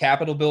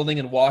Capitol building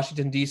in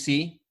Washington,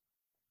 D.C.?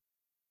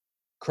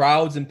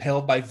 Crowds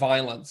impelled by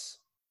violence.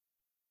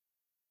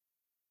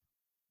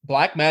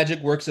 Black magic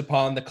works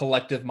upon the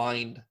collective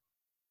mind.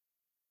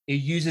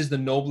 It uses the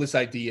noblest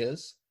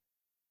ideas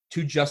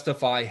to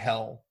justify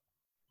hell.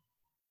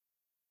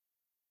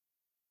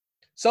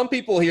 Some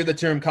people hear the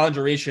term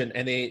conjuration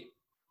and they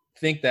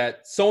think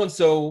that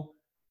so-and-so,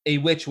 a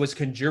witch, was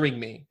conjuring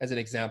me, as an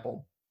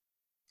example.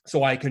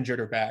 So I conjured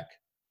her back.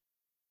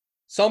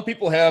 Some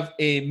people have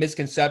a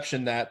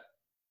misconception that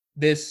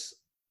this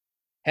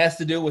has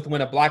to do with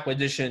when a black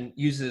magician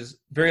uses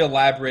very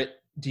elaborate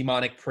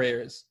demonic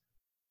prayers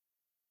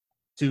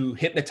to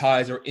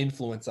hypnotize or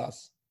influence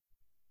us.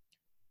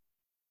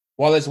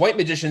 While as white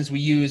magicians, we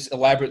use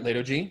elaborate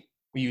liturgy,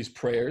 we use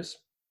prayers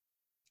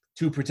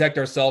to protect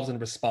ourselves in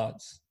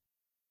response.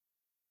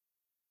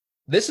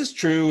 This is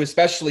true,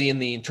 especially in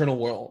the internal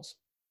worlds.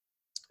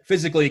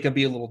 Physically, it can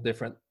be a little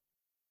different.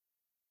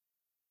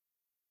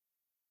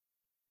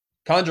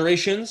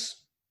 Conjurations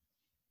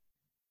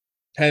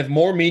have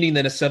more meaning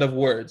than a set of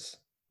words,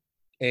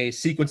 a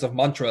sequence of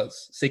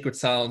mantras, sacred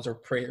sounds, or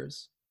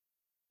prayers.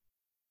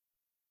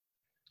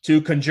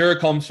 To conjure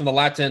comes from the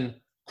Latin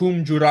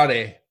cum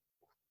jurare,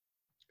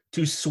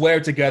 to swear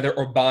together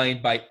or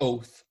bind by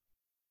oath.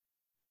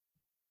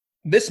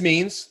 This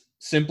means,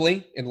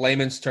 simply, in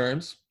layman's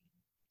terms,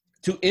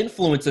 to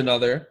influence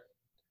another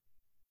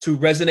to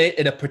resonate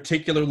at a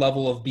particular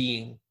level of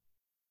being,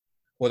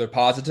 whether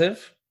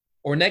positive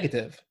or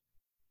negative,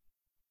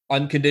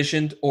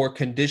 unconditioned or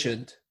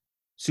conditioned,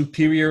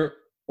 superior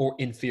or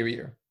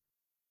inferior.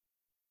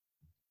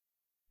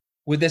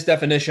 With this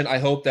definition, I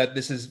hope that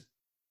this is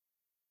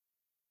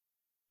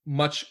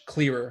much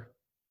clearer,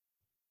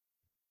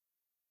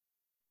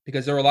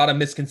 because there are a lot of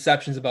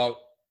misconceptions about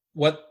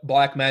what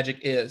black magic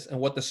is and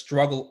what the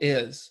struggle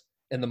is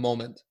in the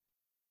moment.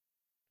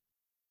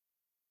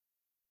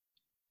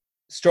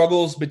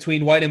 Struggles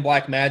between white and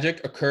black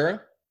magic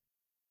occur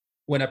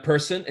when a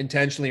person,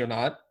 intentionally or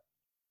not,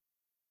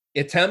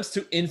 attempts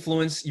to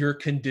influence your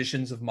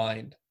conditions of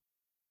mind,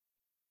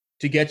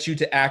 to get you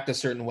to act a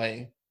certain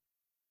way,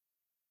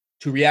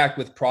 to react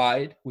with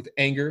pride, with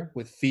anger,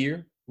 with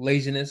fear,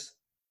 laziness,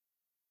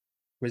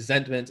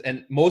 resentment,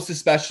 and most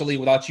especially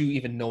without you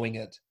even knowing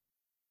it.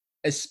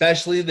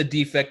 Especially the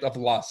defect of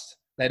lust.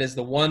 That is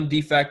the one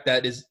defect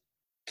that is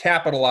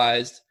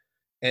capitalized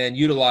and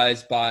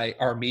utilized by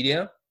our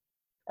media,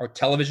 our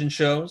television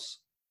shows,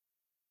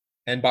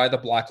 and by the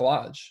Black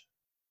Lodge.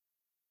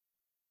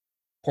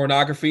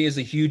 Pornography is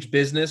a huge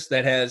business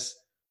that has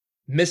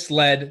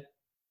misled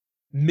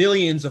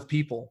millions of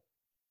people.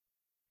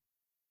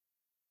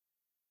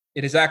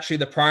 It is actually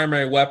the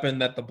primary weapon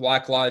that the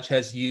Black Lodge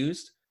has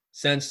used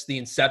since the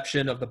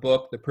inception of the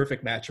book, The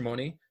Perfect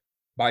Matrimony,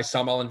 by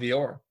Samal and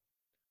Vior.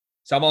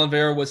 Samal and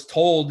Vior was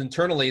told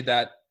internally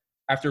that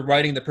after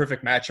writing The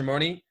Perfect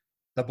Matrimony,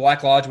 the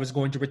Black Lodge was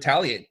going to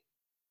retaliate.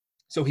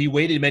 So he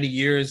waited many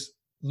years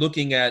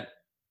looking at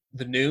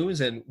the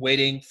news and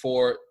waiting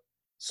for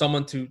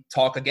someone to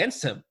talk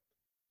against him.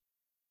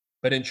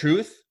 But in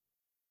truth,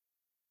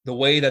 the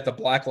way that the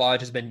Black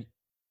Lodge has been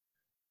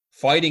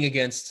fighting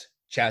against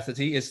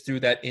chastity is through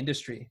that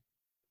industry,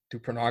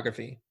 through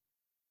pornography.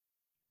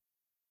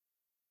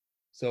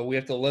 So we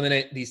have to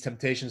eliminate these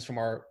temptations from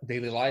our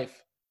daily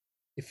life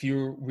if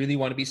you really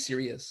want to be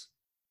serious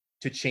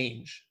to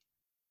change.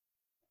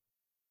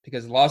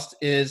 Because lust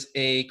is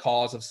a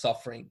cause of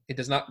suffering. It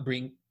does not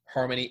bring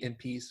harmony and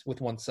peace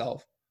with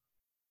oneself.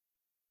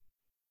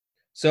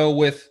 So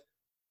with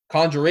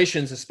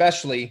conjurations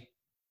especially,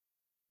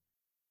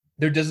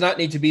 there does not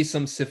need to be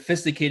some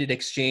sophisticated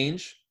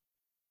exchange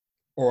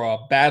or a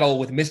battle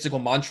with mystical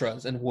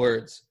mantras and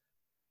words,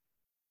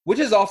 which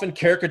is often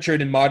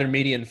caricatured in modern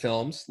media and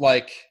films,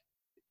 like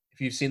if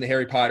you've seen the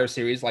Harry Potter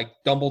series, like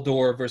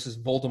Dumbledore versus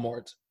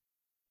Voldemort,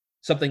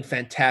 something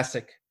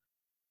fantastic.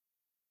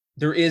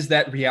 There is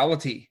that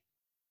reality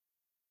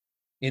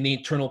in the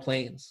eternal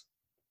planes.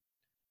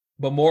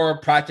 But more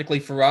practically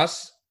for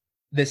us,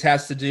 this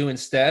has to do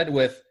instead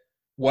with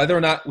whether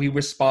or not we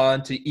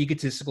respond to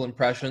egotistical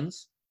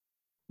impressions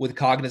with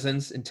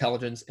cognizance,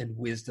 intelligence, and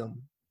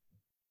wisdom.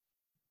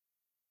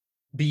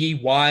 Be ye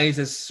wise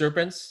as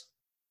serpents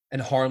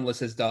and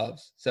harmless as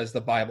doves, says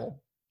the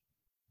Bible.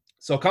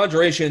 So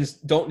conjurations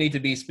don't need to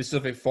be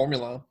specific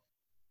formula.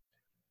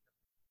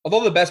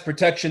 Although the best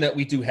protection that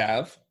we do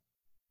have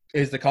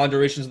is the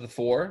conjurations of the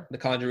 4, the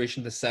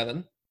conjuration of the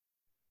 7,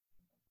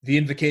 the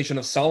invocation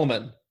of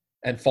Solomon,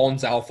 and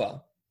Fons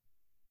Alpha.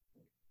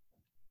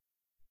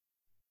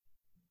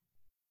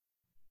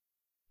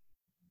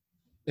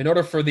 In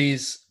order for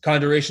these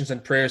conjurations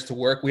and prayers to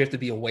work, we have to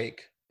be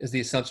awake, is the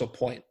essential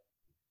point.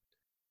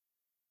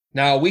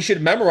 Now, we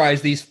should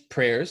memorize these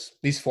prayers,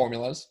 these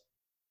formulas,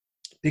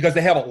 because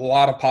they have a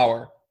lot of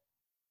power.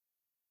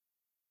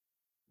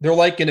 They're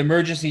like an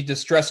emergency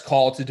distress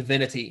call to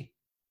divinity.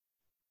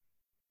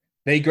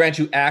 They grant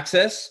you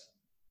access,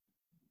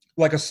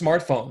 like a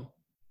smartphone,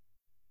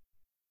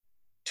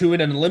 to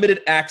an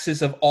unlimited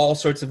access of all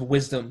sorts of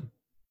wisdom,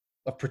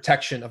 of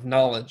protection, of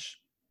knowledge.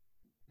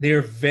 They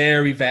are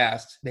very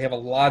vast. They have a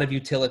lot of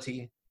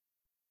utility.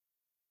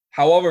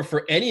 However,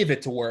 for any of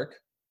it to work,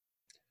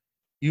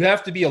 you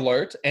have to be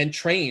alert and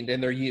trained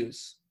in their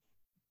use,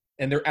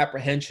 in their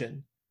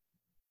apprehension,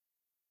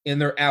 in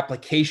their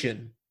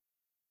application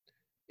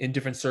in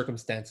different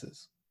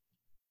circumstances.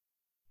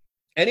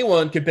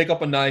 Anyone can pick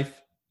up a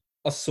knife,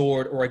 a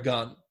sword, or a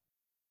gun.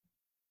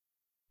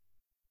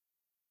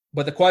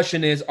 But the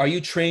question is, are you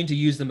trained to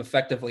use them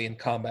effectively in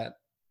combat?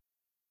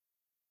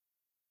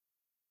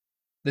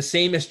 The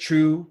same is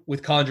true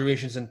with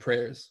conjurations and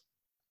prayers.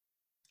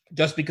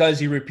 Just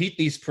because you repeat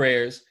these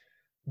prayers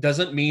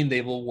doesn't mean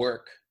they will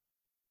work.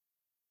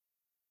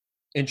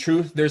 In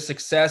truth, their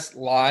success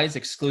lies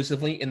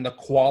exclusively in the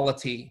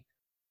quality,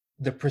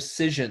 the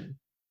precision,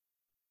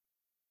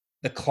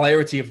 the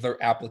clarity of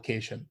their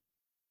application.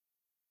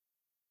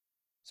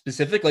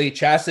 Specifically,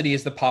 chastity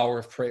is the power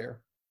of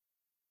prayer.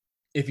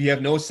 If you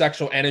have no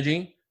sexual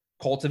energy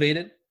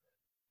cultivated,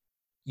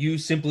 you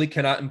simply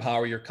cannot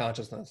empower your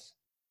consciousness.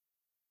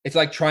 It's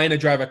like trying to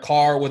drive a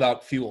car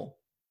without fuel.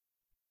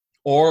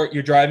 Or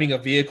you're driving a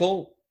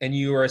vehicle and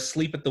you are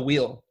asleep at the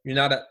wheel. You're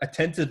not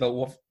attentive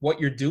of what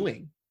you're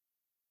doing.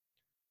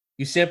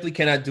 You simply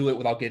cannot do it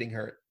without getting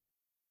hurt.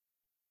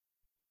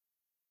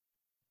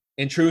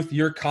 In truth,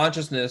 your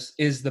consciousness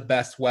is the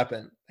best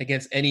weapon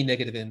against any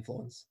negative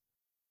influence.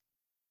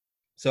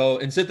 So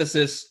in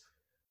synthesis,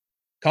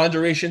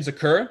 Conjurations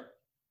occur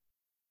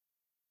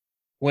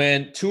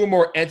when two or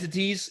more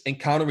entities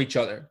encounter each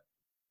other.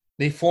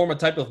 They form a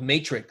type of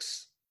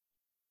matrix,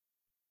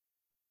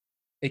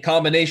 a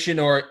combination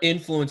or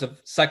influence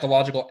of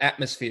psychological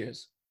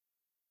atmospheres,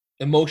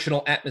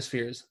 emotional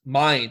atmospheres,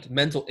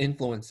 mental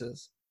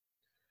influences,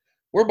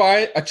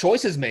 whereby a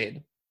choice is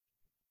made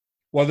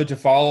whether to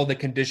follow the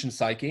conditioned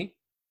psyche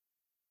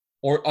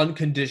or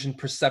unconditioned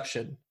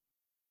perception.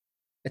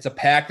 It's a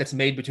pact that's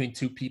made between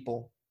two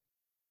people.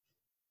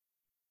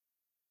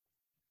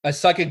 A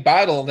psychic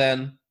battle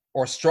then,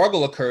 or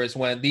struggle, occurs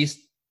when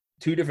these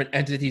two different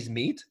entities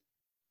meet.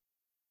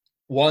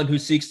 One who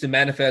seeks to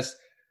manifest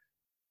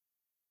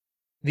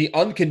the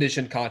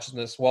unconditioned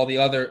consciousness, while the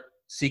other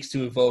seeks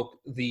to evoke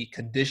the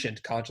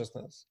conditioned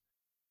consciousness.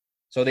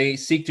 So they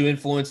seek to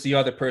influence the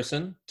other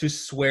person to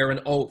swear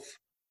an oath,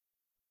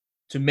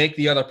 to make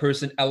the other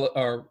person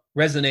or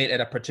resonate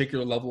at a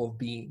particular level of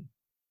being.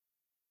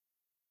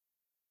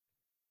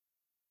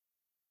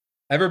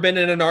 Ever been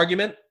in an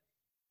argument?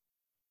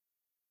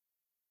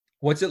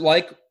 What's it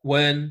like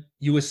when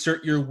you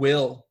assert your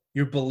will,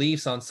 your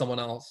beliefs on someone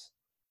else?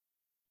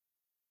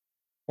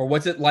 Or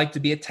what's it like to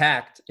be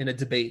attacked in a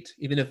debate,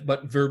 even if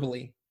but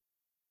verbally?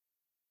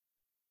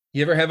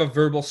 You ever have a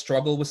verbal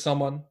struggle with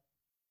someone?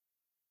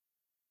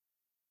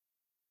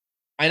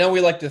 I know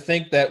we like to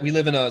think that we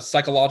live in a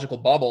psychological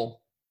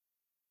bubble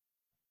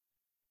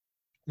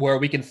where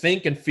we can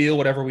think and feel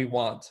whatever we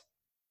want,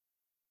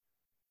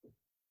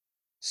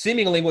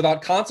 seemingly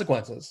without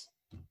consequences,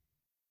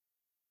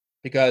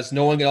 because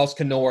no one else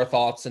can know our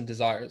thoughts and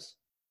desires.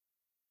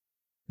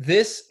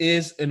 This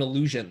is an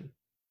illusion,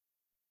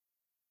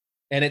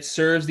 and it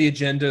serves the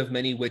agenda of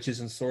many witches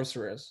and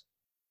sorcerers,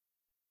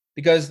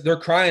 because their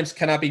crimes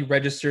cannot be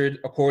registered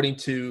according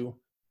to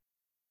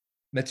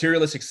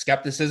materialistic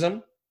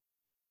skepticism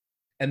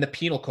and the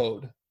penal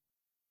code.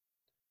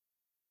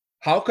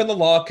 How can the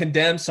law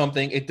condemn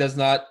something it does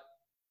not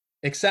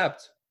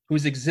accept,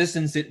 whose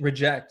existence it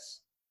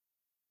rejects?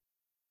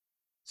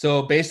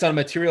 So, based on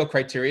material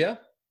criteria,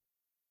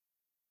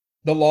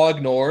 the law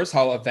ignores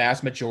how a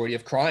vast majority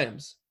of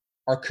crimes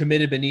are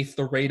committed beneath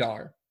the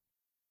radar,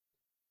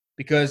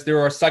 because there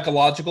are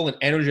psychological and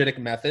energetic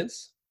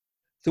methods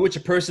through which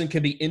a person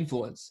can be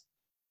influenced,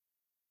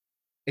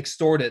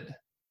 extorted,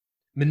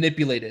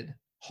 manipulated,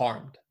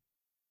 harmed.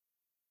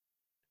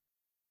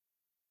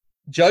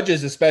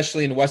 Judges,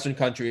 especially in Western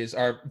countries,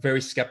 are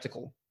very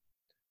skeptical,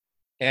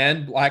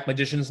 and black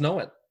magicians know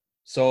it.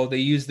 So they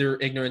use their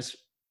ignorance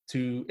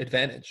to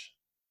advantage.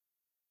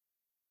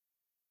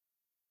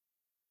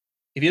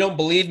 If you don't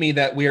believe me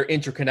that we are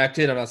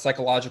interconnected on a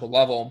psychological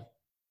level,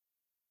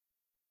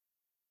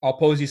 I'll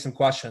pose you some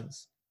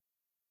questions.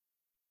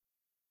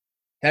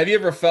 Have you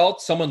ever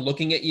felt someone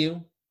looking at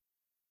you,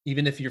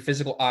 even if your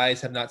physical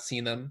eyes have not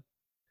seen them?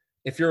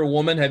 If you're a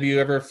woman, have you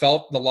ever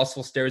felt the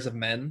lustful stares of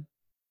men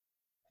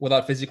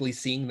without physically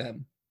seeing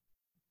them?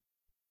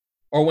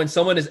 Or when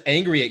someone is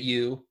angry at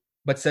you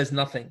but says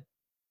nothing,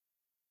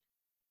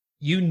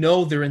 you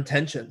know their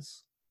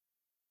intentions,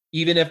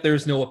 even if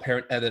there's no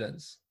apparent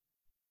evidence.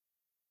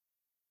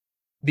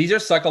 These are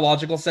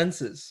psychological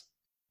senses,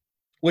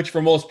 which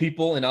for most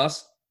people and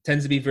us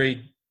tends to be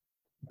very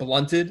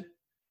blunted,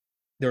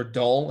 they're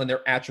dull, and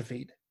they're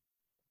atrophied.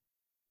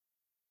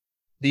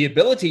 The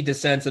ability to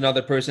sense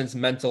another person's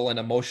mental and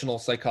emotional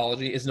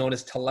psychology is known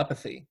as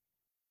telepathy,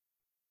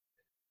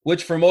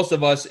 which for most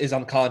of us is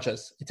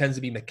unconscious. It tends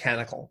to be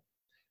mechanical.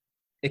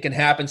 It can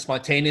happen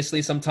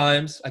spontaneously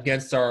sometimes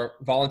against our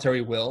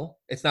voluntary will.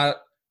 It's not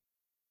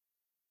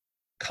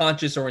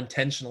conscious or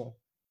intentional,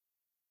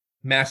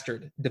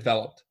 mastered,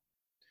 developed.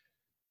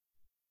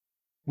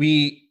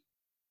 We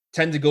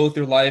tend to go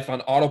through life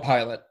on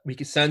autopilot. We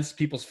can sense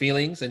people's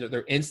feelings and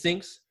their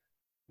instincts,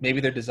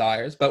 maybe their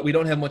desires, but we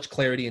don't have much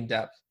clarity and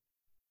depth.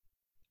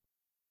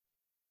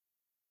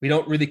 We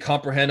don't really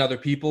comprehend other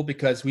people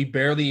because we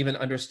barely even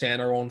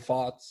understand our own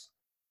thoughts,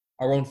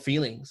 our own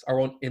feelings, our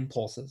own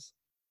impulses.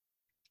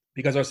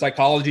 Because our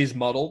psychology is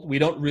muddled, we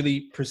don't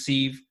really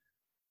perceive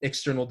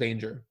external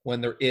danger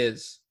when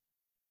it's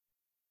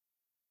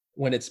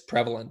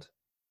prevalent.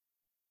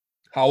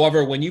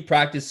 However, when you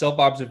practice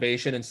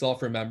self-observation and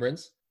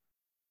self-remembrance,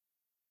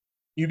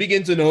 you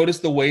begin to notice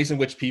the ways in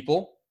which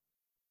people,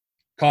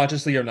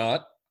 consciously or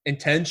not,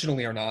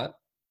 intentionally or not,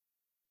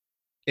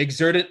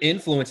 exert an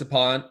influence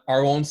upon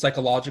our own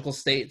psychological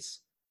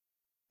states,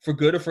 for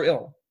good or for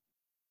ill.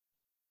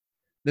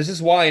 This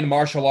is why in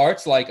martial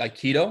arts like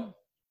Aikido,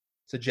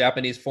 it's a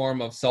Japanese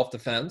form of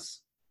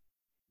self-defense,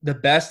 the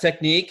best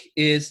technique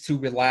is to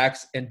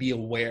relax and be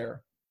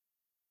aware.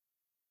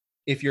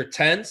 If you're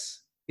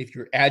tense, if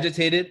you're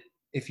agitated,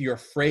 if you're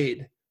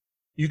afraid,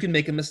 you can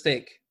make a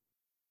mistake.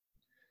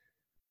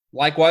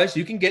 Likewise,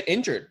 you can get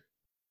injured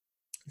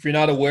if you're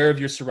not aware of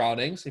your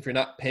surroundings, if you're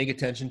not paying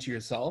attention to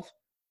yourself,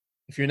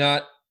 if you're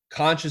not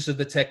conscious of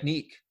the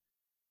technique,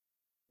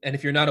 and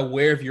if you're not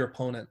aware of your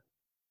opponent.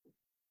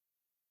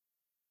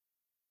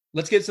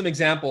 Let's get some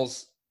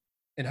examples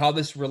and how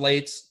this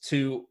relates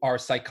to our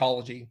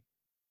psychology.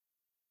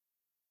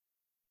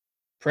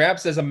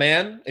 Perhaps as a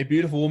man, a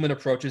beautiful woman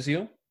approaches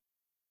you,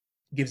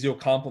 gives you a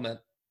compliment.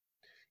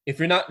 If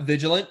you're not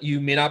vigilant,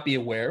 you may not be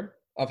aware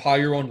of how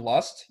your own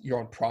lust, your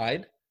own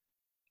pride,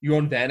 your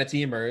own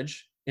vanity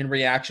emerge in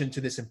reaction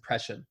to this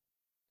impression.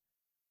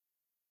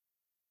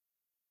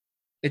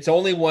 It's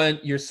only when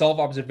your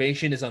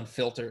self-observation is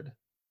unfiltered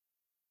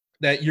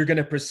that you're going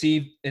to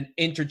perceive an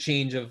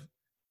interchange of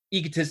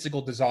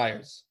egotistical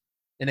desires,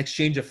 an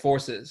exchange of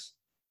forces,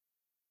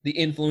 the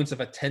influence of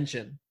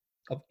attention,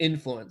 of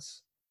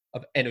influence,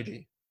 of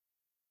energy.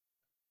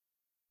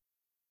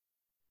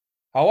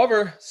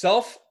 However,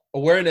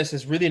 self-awareness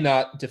is really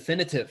not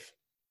definitive.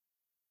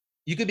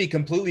 You could be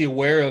completely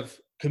aware of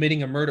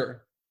committing a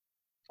murder.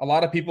 A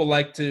lot of people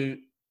like to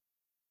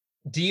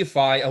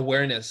deify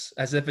awareness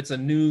as if it's a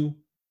new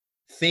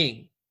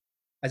thing,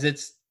 as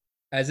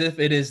if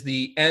it is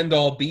the end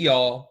all be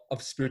all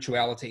of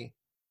spirituality.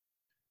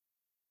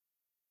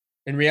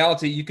 In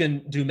reality, you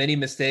can do many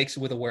mistakes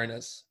with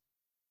awareness,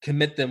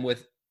 commit them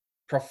with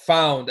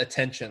profound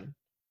attention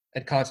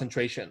and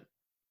concentration.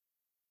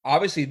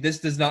 Obviously, this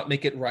does not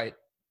make it right.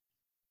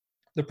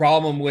 The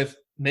problem with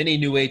many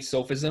New Age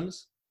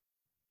sophisms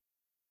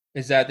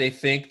is that they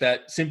think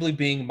that simply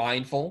being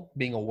mindful,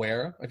 being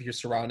aware of your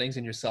surroundings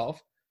and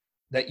yourself,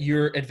 that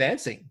you're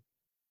advancing.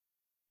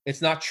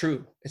 It's not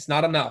true. It's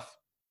not enough.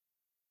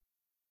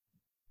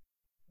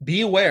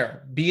 Be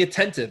aware, be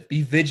attentive,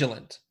 be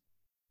vigilant.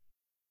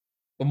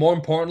 But more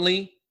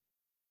importantly,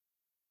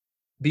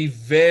 be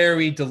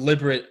very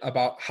deliberate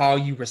about how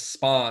you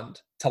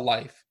respond to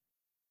life.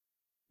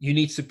 You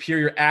need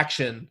superior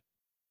action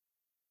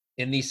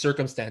in these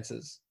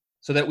circumstances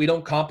so that we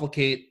don't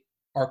complicate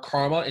our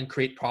karma and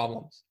create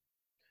problems.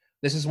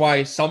 This is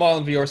why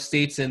Samal Vior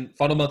states in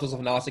Fundamentals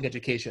of Gnostic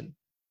Education,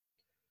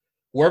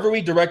 wherever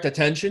we direct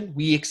attention,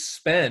 we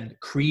expend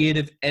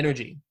creative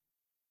energy.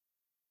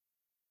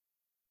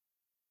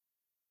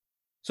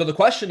 So the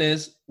question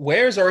is,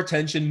 where is our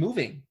attention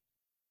moving?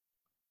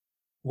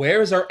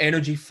 Where is our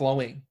energy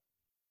flowing?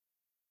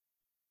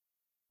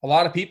 A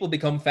lot of people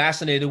become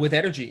fascinated with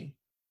energy.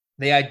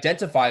 They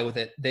identify with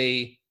it.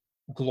 They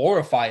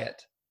glorify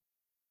it,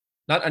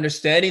 not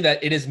understanding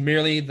that it is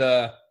merely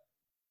the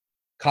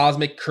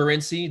cosmic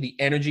currency, the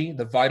energy,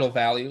 the vital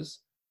values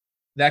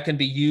that can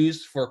be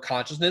used for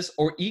consciousness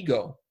or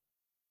ego.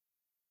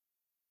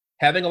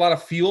 Having a lot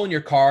of fuel in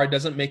your car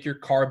doesn't make your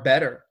car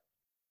better.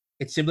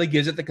 It simply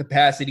gives it the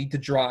capacity to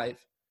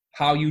drive.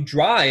 How you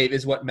drive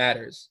is what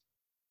matters.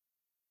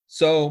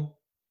 So,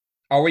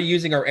 are we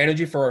using our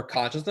energy for our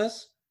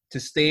consciousness to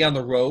stay on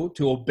the road,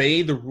 to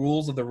obey the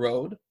rules of the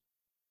road?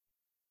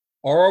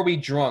 Or are we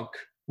drunk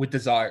with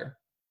desire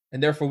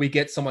and therefore we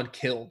get someone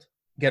killed,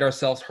 get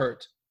ourselves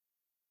hurt?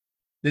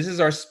 This is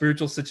our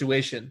spiritual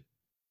situation,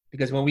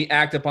 because when we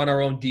act upon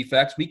our own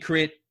defects, we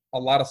create a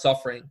lot of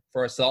suffering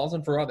for ourselves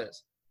and for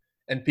others.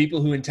 And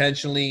people who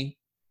intentionally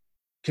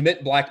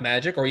commit black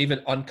magic or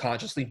even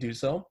unconsciously do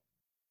so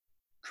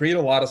create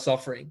a lot of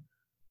suffering.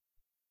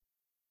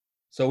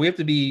 So we have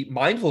to be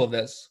mindful of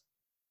this.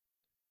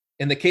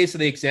 In the case of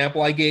the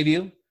example I gave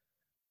you,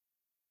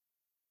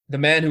 the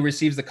man who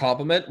receives the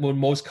compliment will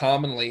most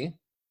commonly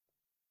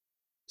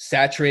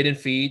saturate and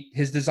feed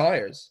his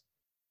desires,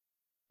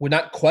 would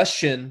not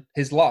question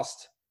his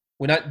lust,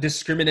 would not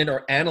discriminate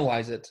or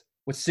analyze it,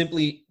 would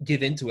simply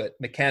give into it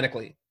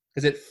mechanically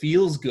because it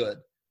feels good.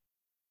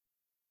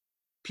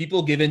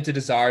 People give into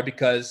desire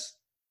because,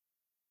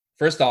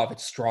 first off,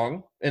 it's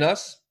strong in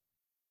us,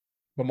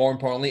 but more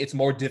importantly, it's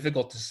more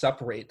difficult to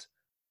separate.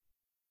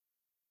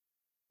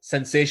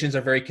 Sensations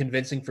are very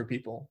convincing for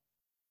people,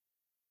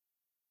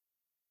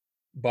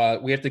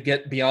 but we have to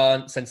get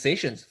beyond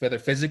sensations, whether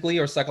physically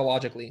or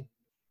psychologically.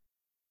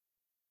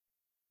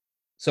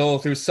 So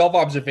through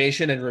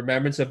self-observation and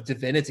remembrance of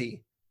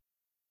divinity,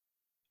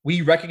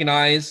 we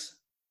recognize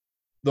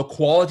the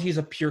qualities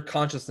of pure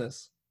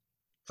consciousness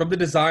from the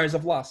desires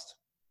of lust,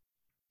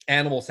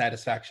 animal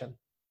satisfaction.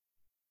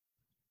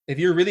 If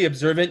you're really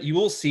observant, you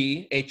will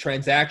see a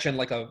transaction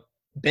like a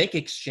bank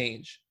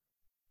exchange.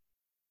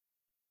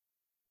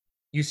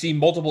 You see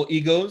multiple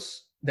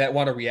egos that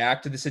want to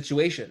react to the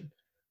situation.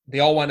 They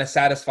all want to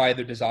satisfy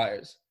their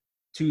desires,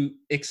 to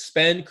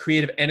expend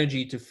creative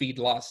energy to feed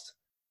lust.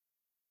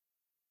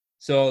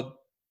 So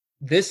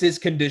this is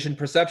conditioned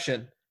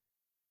perception.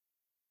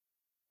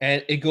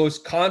 And it goes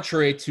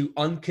contrary to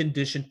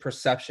unconditioned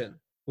perception,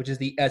 which is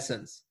the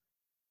essence.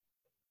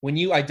 When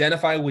you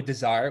identify with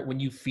desire, when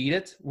you feed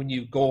it, when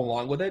you go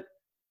along with it,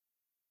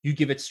 you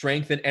give it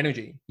strength and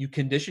energy. You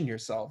condition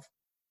yourself.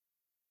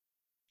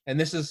 And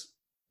this is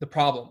the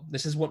problem.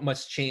 This is what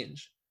must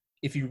change.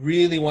 If you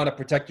really want to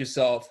protect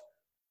yourself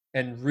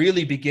and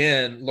really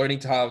begin learning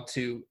how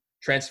to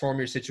transform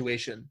your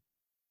situation.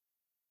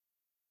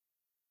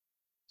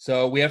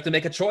 So we have to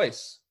make a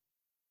choice.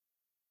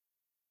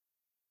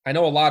 I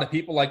know a lot of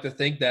people like to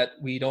think that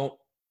we don't,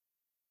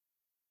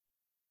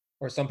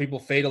 or some people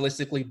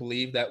fatalistically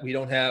believe that we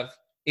don't have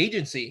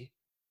agency.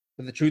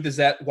 But the truth is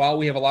that while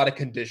we have a lot of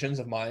conditions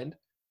of mind,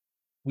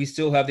 we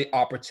still have the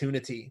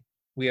opportunity.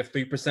 We have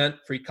 3%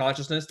 free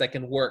consciousness that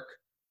can work.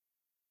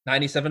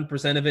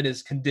 97% of it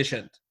is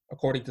conditioned,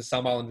 according to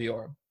Samal and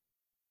Vior.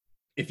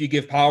 If you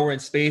give power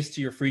and space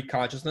to your free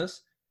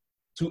consciousness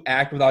to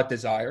act without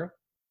desire,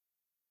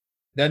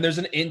 then there's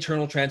an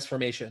internal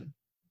transformation.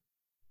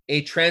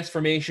 A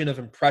transformation of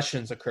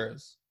impressions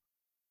occurs.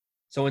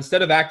 So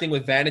instead of acting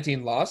with vanity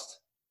and lust,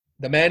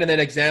 the man in that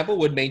example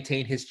would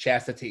maintain his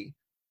chastity,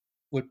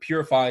 would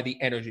purify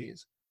the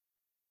energies,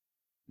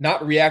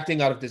 not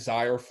reacting out of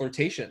desire or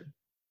flirtation,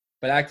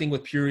 but acting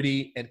with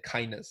purity and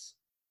kindness,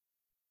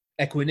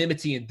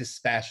 equanimity and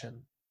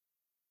dispassion.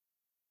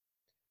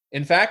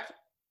 In fact,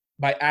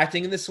 by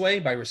acting in this way,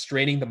 by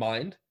restraining the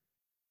mind,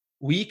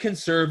 we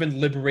conserve and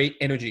liberate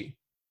energy.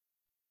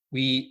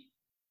 We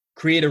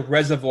create a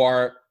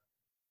reservoir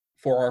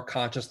for our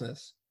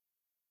consciousness.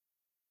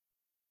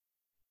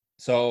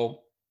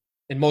 So,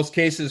 in most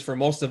cases, for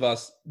most of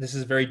us, this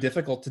is very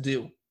difficult to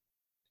do.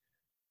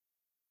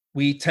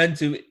 We tend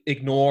to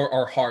ignore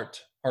our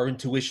heart, our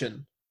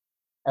intuition,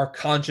 our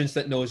conscience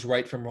that knows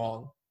right from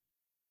wrong.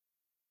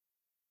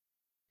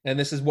 And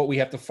this is what we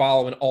have to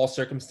follow in all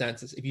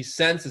circumstances. If you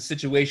sense a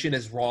situation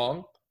is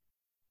wrong,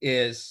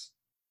 is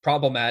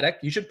problematic,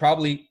 you should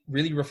probably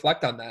really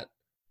reflect on that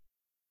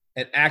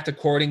and act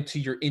according to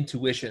your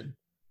intuition.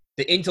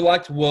 The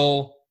intellect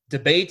will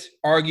debate,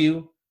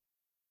 argue,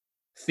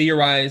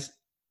 theorize,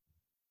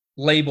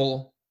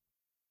 label,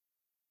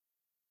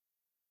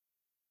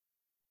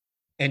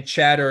 and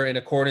chatter in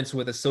accordance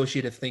with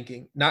associative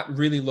thinking, not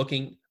really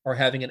looking or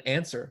having an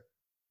answer.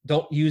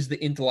 Don't use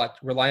the intellect.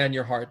 Rely on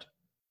your heart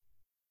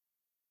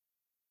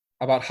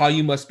about how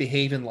you must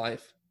behave in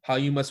life, how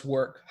you must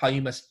work, how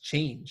you must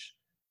change,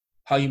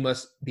 how you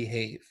must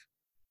behave.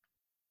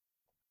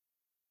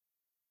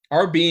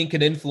 Our being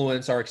can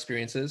influence our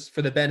experiences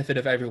for the benefit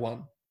of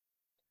everyone.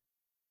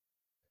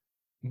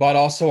 But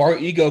also our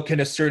ego can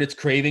assert its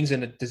cravings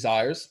and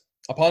desires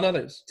upon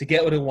others to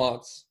get what it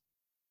wants.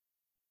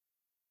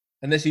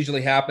 And this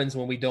usually happens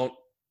when we don't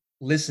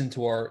listen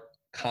to our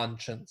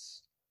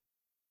conscience.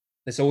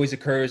 This always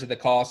occurs at the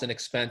cost and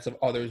expense of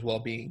others'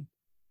 well-being.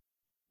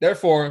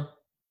 Therefore,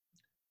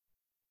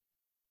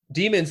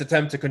 demons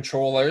attempt to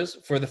control others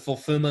for the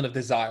fulfillment of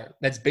desire.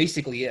 That's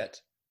basically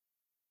it.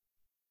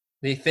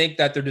 They think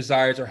that their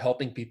desires are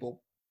helping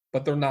people,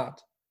 but they're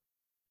not.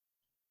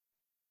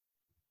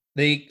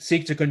 They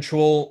seek to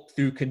control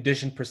through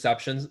conditioned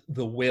perceptions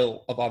the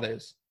will of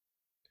others.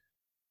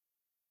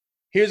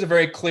 Here's a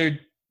very clear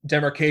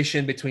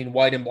demarcation between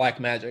white and black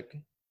magic.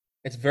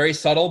 It's very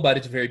subtle, but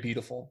it's very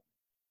beautiful.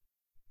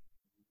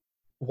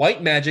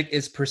 White magic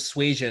is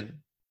persuasion.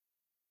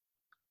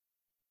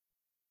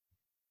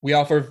 We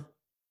offer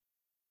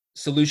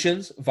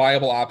solutions,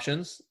 viable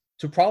options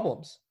to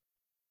problems,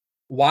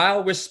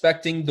 while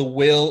respecting the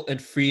will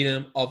and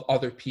freedom of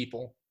other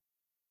people.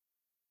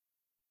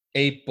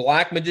 A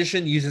black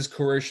magician uses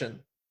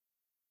coercion.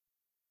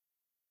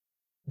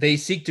 They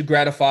seek to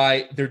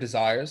gratify their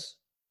desires,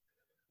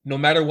 no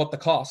matter what the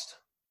cost.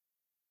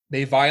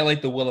 They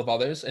violate the will of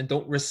others and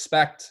don't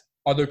respect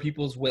other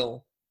people's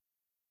will.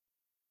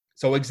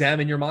 So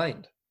examine your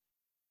mind.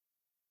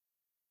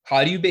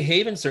 How do you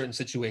behave in certain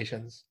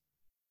situations?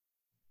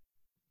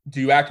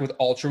 Do you act with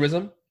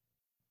altruism?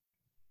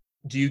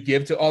 Do you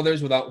give to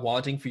others without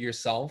wanting for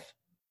yourself?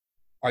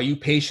 Are you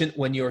patient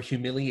when you're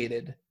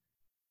humiliated?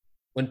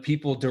 When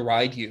people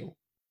deride you?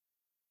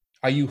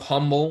 Are you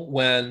humble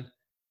when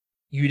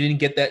you didn't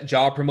get that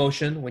job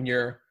promotion, when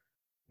your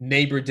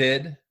neighbor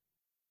did?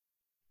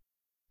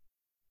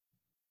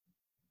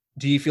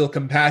 Do you feel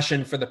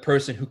compassion for the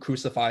person who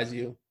crucifies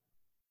you?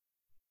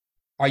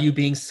 Are you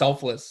being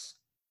selfless?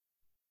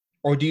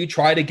 Or do you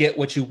try to get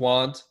what you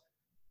want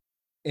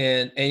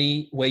in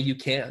any way you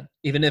can,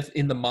 even if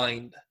in the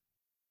mind?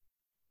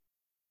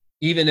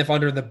 Even if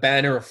under the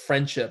banner of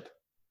friendship,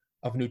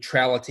 of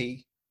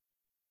neutrality,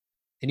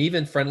 and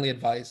even friendly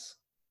advice.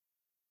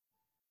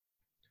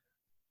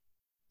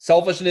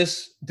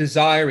 Selfishness,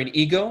 desire, and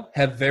ego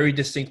have very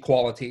distinct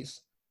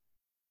qualities.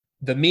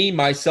 The me,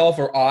 myself,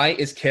 or I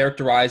is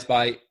characterized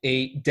by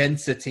a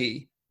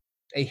density,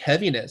 a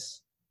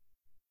heaviness.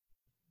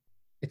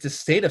 It's a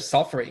state of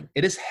suffering.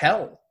 It is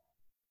hell.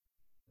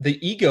 The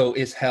ego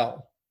is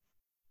hell.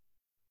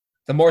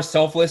 The more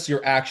selfless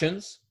your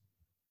actions,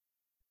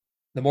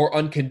 the more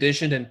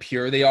unconditioned and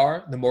pure they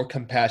are, the more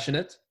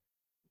compassionate,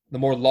 the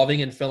more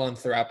loving and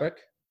philanthropic,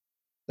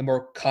 the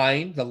more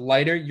kind, the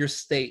lighter your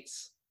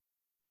states.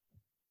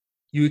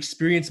 You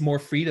experience more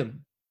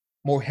freedom,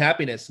 more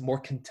happiness, more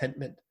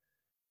contentment.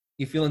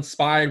 You feel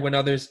inspired when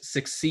others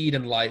succeed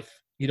in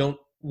life. You don't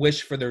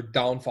wish for their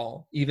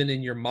downfall, even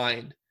in your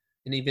mind.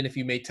 And even if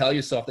you may tell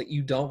yourself that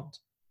you don't.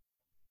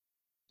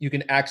 You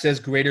can access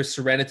greater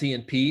serenity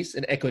and peace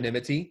and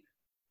equanimity,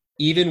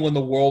 even when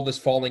the world is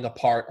falling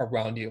apart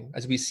around you,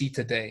 as we see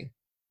today.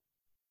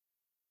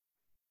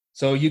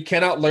 So you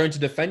cannot learn to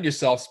defend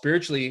yourself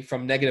spiritually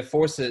from negative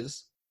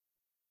forces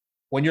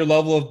when your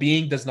level of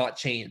being does not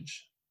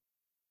change.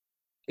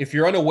 If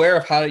you're unaware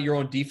of how your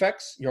own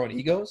defects, your own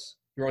egos,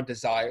 your own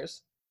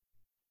desires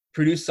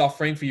produce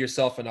suffering for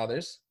yourself and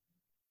others,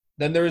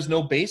 then there is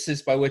no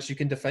basis by which you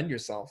can defend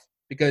yourself,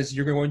 because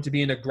you're going to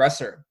be an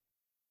aggressor.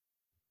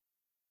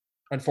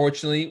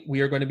 Unfortunately,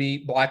 we are going to be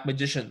black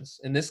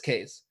magicians. In this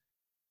case,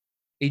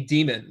 a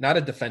demon, not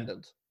a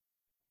defendant.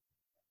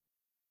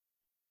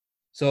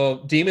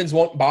 So demons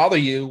won't bother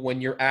you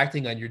when you're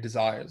acting on your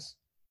desires.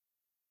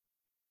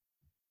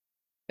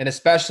 And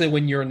especially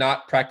when you're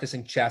not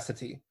practicing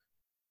chastity.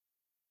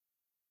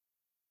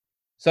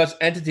 Such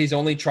entities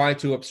only try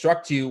to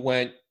obstruct you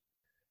when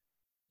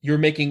you're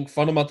making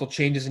fundamental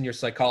changes in your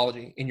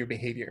psychology, in your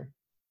behavior.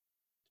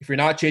 If you're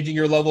not changing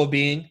your level of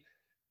being,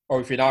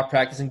 or if you're not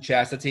practicing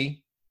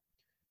chastity,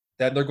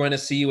 then they're going to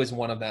see you as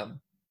one of them.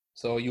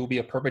 So you'll be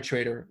a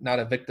perpetrator, not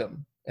a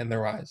victim in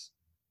their eyes.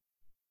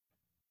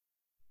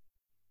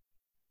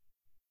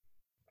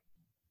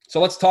 So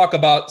let's talk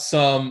about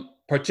some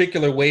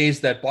particular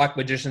ways that black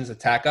magicians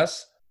attack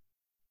us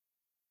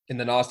in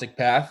the Gnostic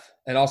path,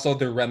 and also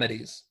their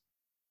remedies.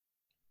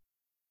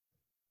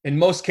 In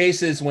most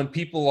cases, when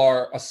people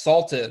are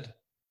assaulted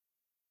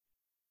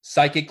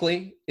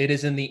psychically, it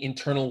is in the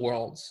internal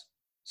worlds.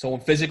 So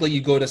when physically you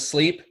go to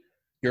sleep,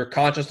 your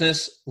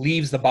consciousness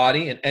leaves the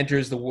body and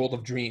enters the world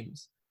of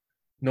dreams,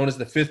 known as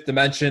the fifth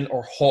dimension,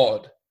 or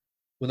Hod,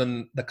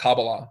 within the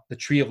Kabbalah, the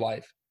tree of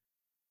life.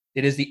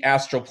 It is the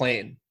astral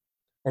plane,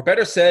 or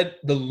better said,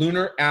 the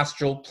lunar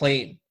astral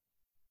plane,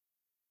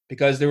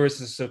 because there is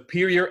a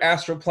superior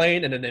astral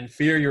plane and an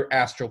inferior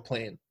astral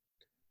plane.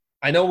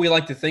 I know we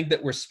like to think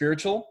that we're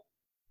spiritual,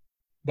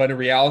 but in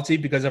reality,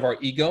 because of our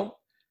ego,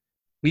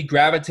 we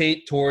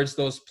gravitate towards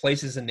those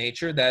places in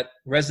nature that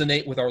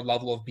resonate with our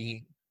level of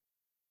being.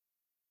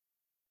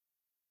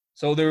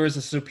 So there is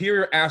a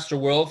superior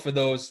astral world for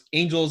those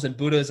angels and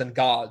Buddhas and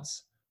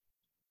gods,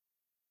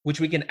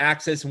 which we can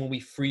access when we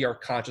free our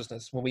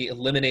consciousness, when we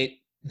eliminate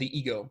the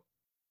ego.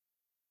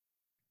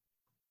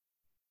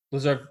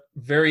 Those are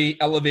very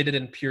elevated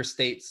and pure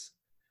states.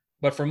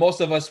 But for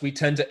most of us, we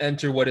tend to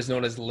enter what is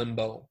known as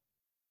limbo.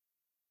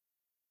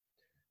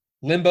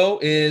 Limbo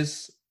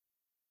is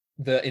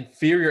the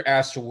inferior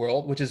astral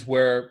world, which is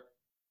where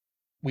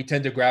we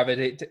tend to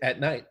gravitate at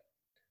night.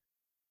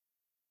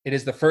 It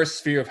is the first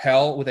sphere of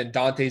hell within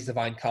Dante's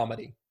Divine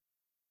Comedy.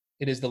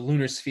 It is the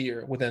lunar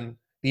sphere within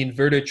the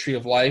inverted tree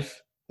of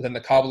life, within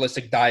the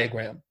Kabbalistic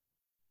diagram.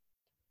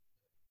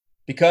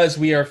 Because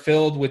we are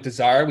filled with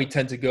desire, we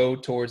tend to go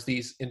towards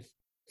these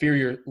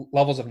inferior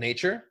levels of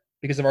nature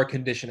because of our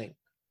conditioning.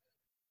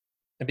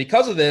 And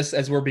because of this,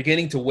 as we're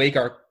beginning to wake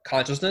our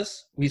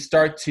consciousness, we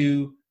start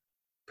to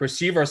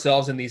perceive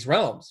ourselves in these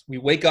realms. We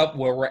wake up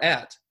where we're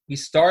at. We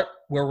start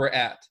where we're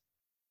at.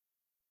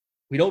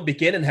 We don't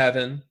begin in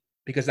heaven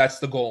because that's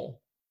the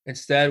goal.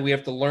 Instead, we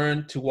have to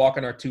learn to walk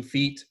on our 2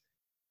 feet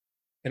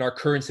in our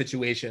current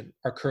situation,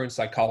 our current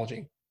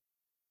psychology.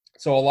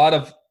 So a lot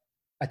of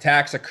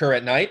attacks occur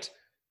at night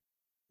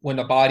when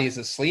the body is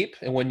asleep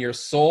and when your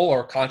soul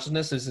or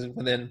consciousness is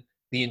within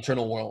the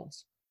internal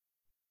worlds.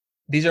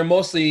 These are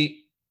mostly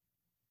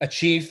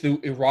achieved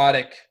through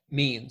erotic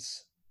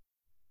means.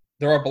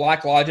 There are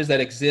black lodges that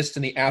exist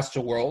in the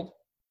astral world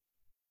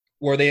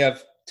where they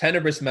have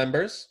tenebrous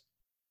members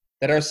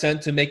that are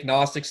sent to make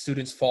Gnostic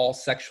students fall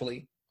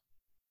sexually.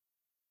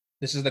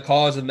 This is the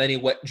cause of many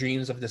wet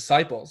dreams of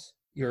disciples.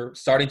 You're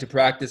starting to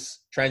practice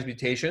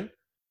transmutation,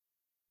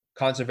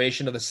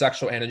 conservation of the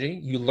sexual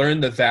energy. You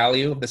learn the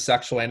value of the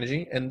sexual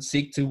energy and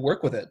seek to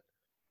work with it.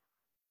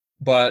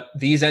 But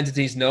these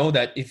entities know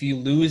that if you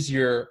lose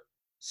your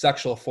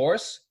sexual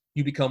force,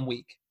 you become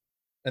weak.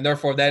 And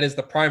therefore, that is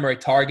the primary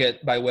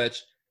target by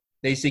which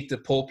they seek to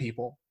pull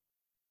people,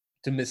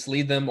 to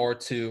mislead them or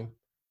to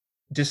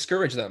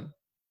discourage them.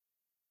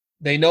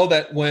 They know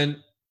that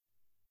when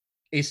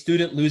a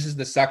student loses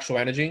the sexual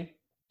energy,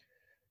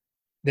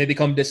 they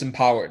become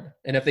disempowered.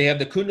 And if they have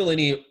the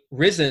Kundalini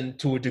risen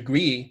to a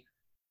degree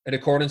in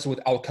accordance with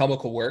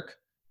alchemical work,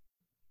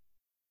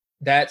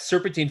 that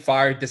serpentine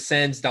fire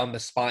descends down the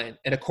spine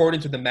in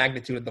accordance with the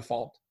magnitude of the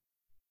fault.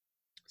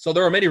 So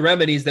there are many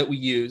remedies that we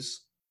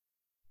use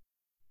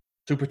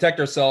to protect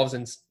ourselves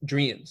in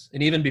dreams,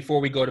 and even before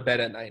we go to bed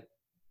at night.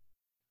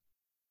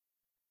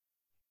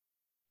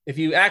 If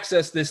you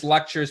access this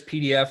lecture's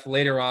PDF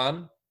later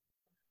on,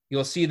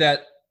 you'll see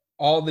that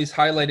all these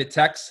highlighted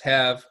texts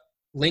have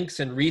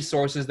links and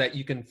resources that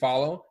you can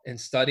follow and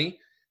study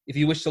if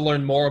you wish to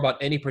learn more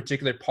about any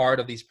particular part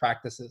of these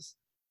practices.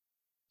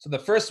 So the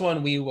first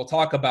one we will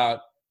talk about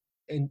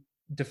in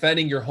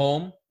defending your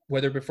home,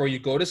 whether before you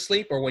go to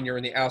sleep or when you're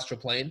in the astral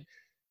plane,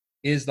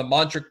 is the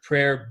mantric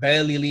prayer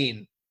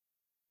Be'elilin.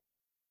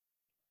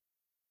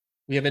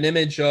 We have an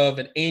image of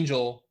an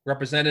angel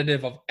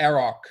representative of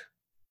Erok,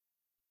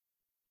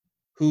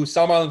 who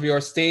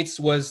Salman states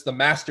was the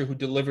master who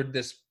delivered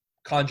this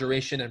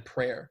conjuration and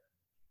prayer.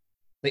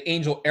 The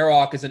angel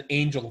Erok is an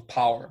angel of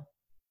power.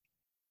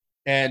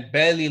 And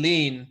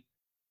Be'elilin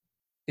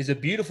is a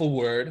beautiful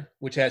word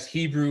which has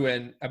Hebrew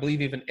and I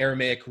believe even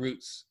Aramaic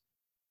roots.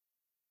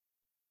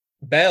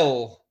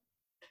 Bel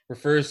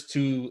refers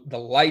to the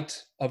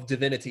light of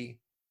divinity.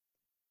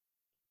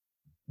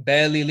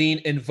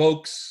 Be'elilin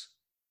invokes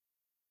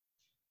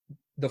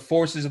the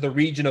forces of the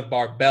region of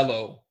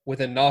Barbello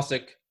within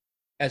Gnostic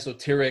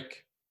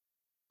esoteric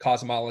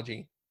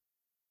cosmology.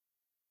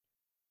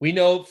 We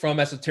know from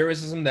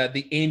esotericism that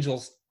the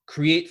angels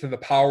create through the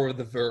power of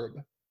the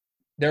verb.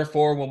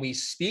 Therefore, when we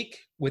speak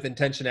with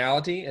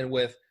intentionality and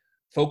with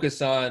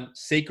focus on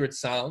sacred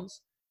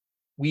sounds,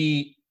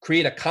 we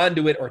create a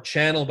conduit or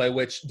channel by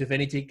which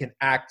divinity can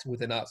act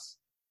within us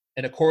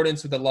in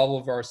accordance with the level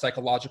of our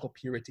psychological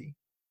purity,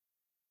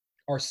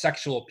 our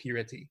sexual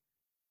purity.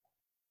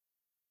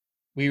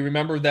 We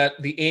remember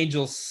that the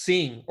angels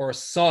sing or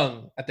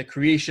sung at the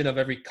creation of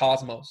every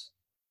cosmos.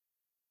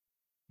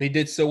 They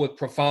did so with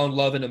profound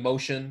love and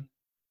emotion,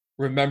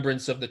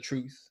 remembrance of the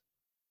truth,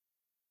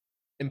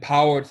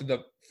 empowered through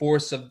the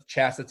force of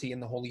chastity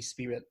and the Holy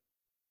Spirit.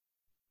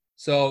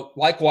 So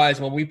likewise,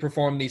 when we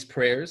perform these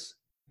prayers,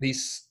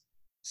 these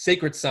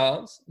sacred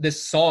sounds,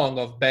 this song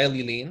of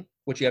Balilin,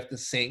 which you have to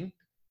sing,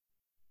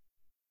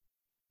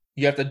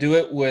 you have to do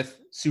it with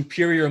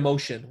superior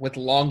emotion, with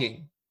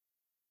longing,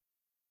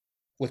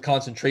 with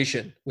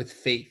concentration, with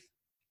faith,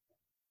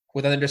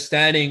 with an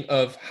understanding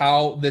of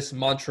how this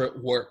mantra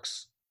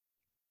works.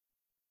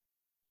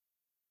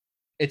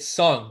 It's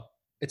sung,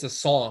 it's a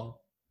song.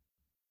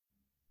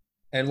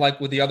 And like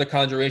with the other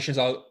conjurations,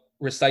 I'll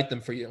recite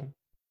them for you,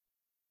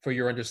 for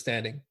your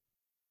understanding.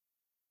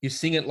 You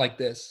sing it like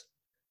this.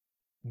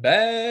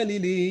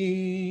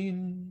 Balilin,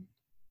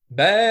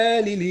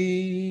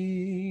 Balilin,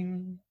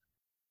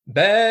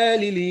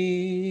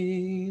 Balilin,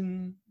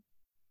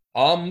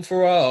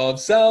 Amphora of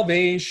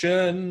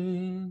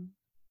salvation,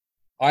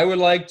 I would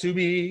like to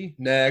be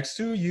next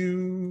to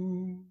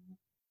you.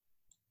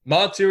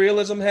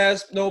 Materialism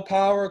has no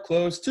power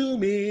close to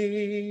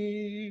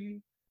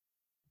me.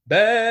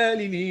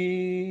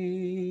 Balilin,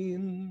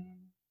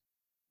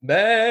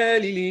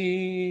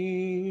 Balilin,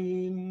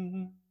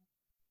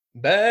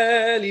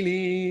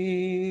 Balilin.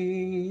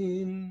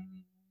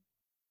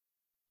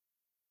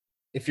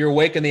 If you're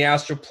awake in the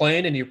astral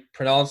plane and you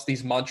pronounce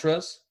these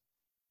mantras,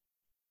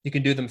 you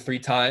can do them 3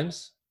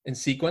 times in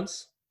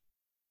sequence.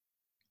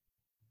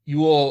 You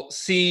will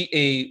see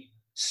a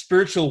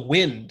spiritual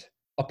wind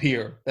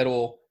appear that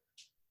will,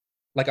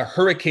 like a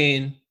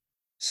hurricane,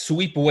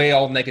 sweep away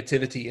all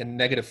negativity and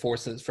negative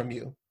forces from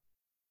you.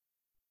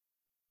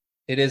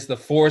 It is the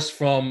force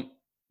from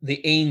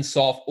the Ein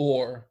Sof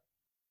Or,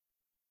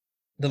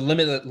 the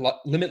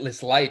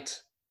limitless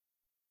light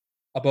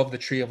above the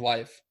tree of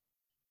life.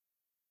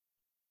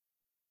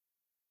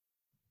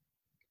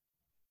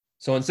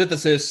 So in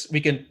synthesis, we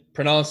can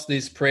pronounce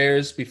these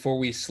prayers before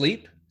we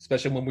sleep,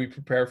 especially when we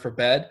prepare for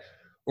bed,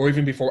 or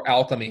even before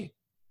alchemy.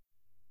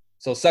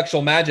 So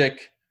sexual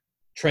magic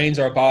trains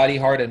our body,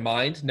 heart, and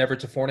mind never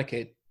to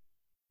fornicate.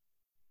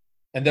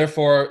 And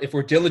therefore, if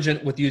we're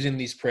diligent with using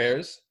these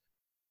prayers,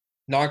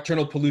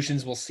 nocturnal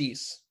pollutions will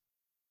cease.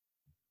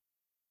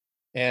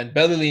 And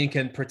Balilin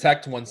can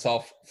protect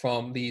oneself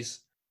from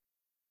these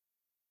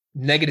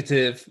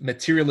negative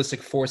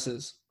materialistic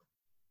forces.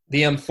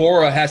 The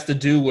amphora has to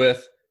do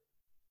with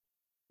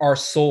our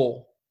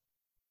soul,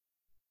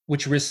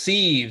 which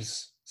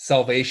receives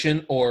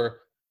salvation or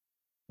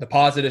the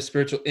positive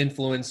spiritual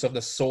influence of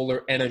the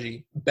solar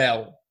energy,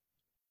 Bel.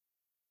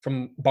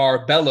 From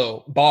bar,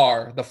 bellow,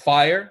 bar, the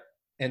fire,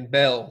 and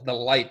bel, the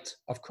light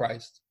of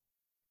Christ.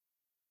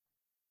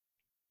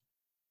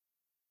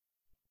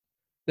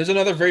 There's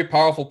another very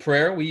powerful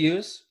prayer we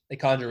use, a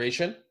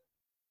conjuration.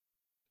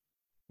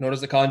 Notice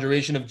the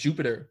conjuration of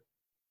Jupiter.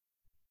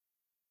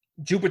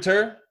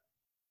 Jupiter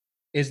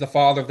is the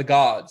father of the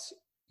gods.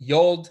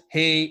 Yod,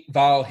 He,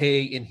 Vav,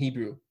 He in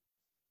Hebrew.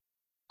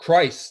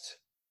 Christ,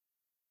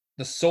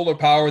 the solar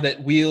power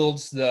that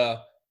wields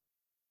the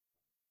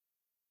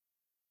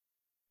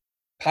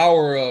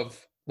power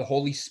of the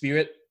Holy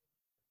Spirit,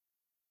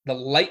 the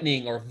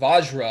lightning or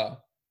Vajra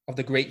of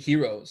the great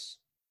heroes,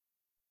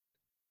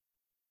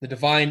 the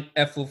divine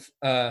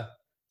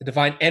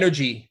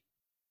energy,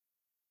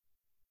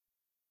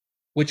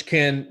 which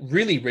can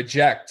really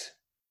reject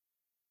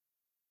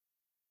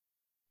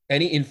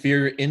any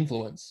inferior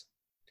influence.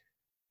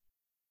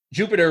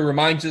 Jupiter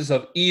reminds us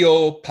of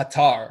Io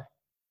Patar,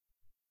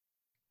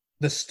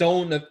 the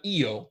stone of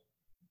Io.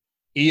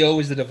 Io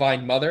is the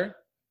divine mother,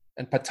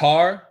 and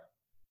Patar,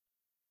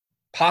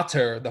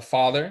 Pater, the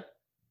father,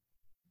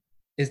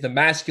 is the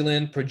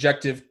masculine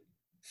projective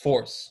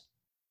force.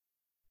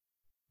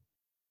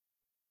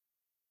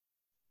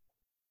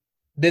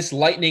 This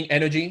lightning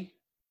energy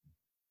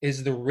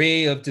is the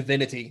ray of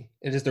divinity.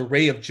 It is the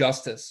ray of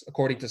justice,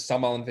 according to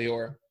Samal and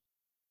Veor.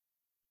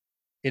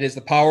 It is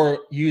the power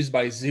used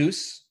by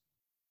Zeus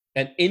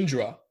and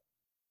Indra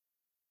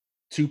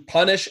to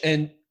punish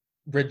and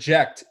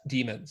reject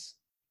demons.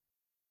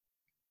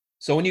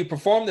 So when you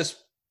perform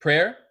this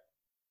prayer,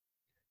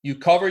 you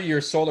cover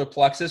your solar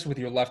plexus with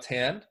your left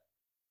hand,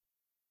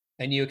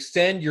 and you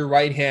extend your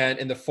right hand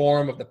in the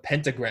form of the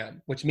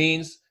pentagram, which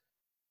means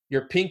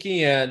your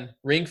pinky and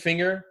ring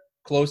finger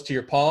close to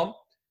your palm,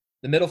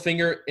 the middle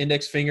finger,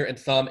 index finger, and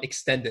thumb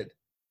extended.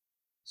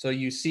 So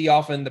you see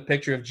often the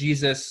picture of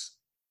Jesus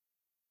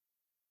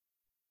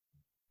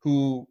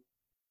who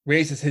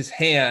raises his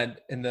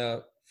hand in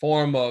the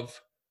form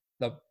of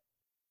the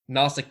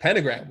Gnostic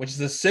pentagram, which is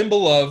a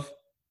symbol of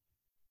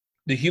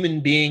the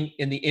human being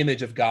in the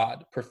image of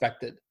God,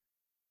 perfected.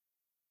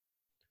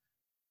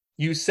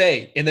 You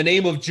say, in the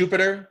name of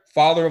Jupiter,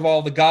 father of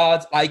all the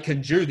gods, I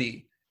conjure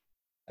thee.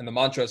 And the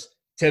mantras,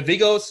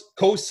 Tevigos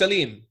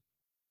Kosalim.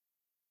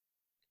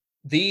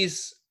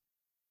 These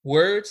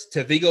words,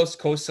 Tevigos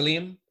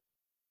Kosalim,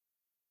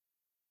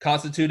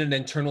 constitute an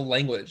internal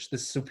language, the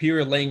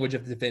superior language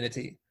of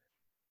divinity.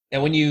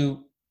 And when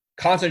you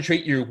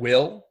concentrate your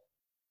will,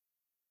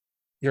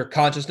 your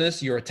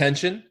consciousness, your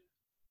attention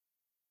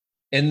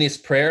in this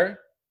prayer,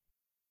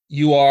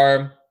 you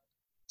are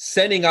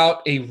sending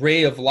out a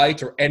ray of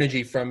light or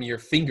energy from your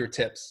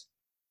fingertips.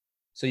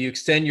 So you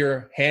extend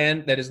your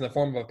hand that is in the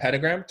form of a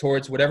pentagram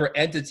towards whatever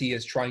entity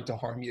is trying to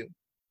harm you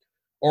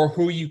or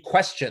who you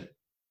question.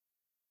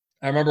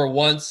 I remember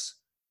once,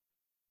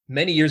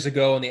 many years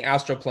ago in the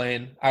astral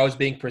plane, I was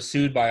being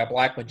pursued by a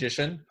black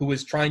magician who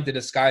was trying to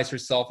disguise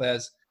herself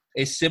as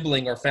a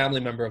sibling or family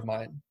member of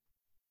mine.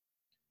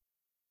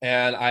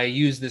 And I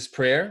used this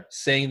prayer,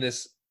 saying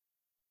this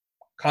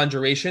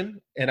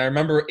conjuration, and I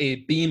remember a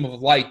beam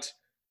of light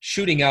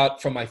shooting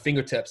out from my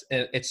fingertips,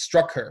 and it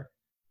struck her.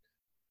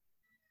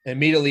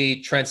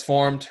 Immediately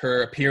transformed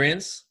her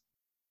appearance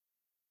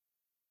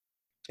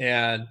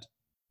and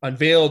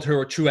unveiled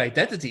her true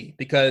identity,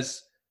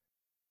 because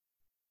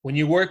when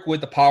you work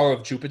with the power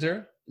of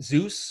Jupiter,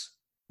 Zeus,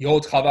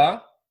 Yod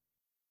Chava,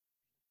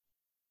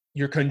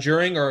 you're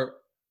conjuring or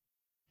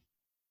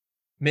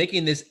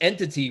making this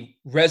entity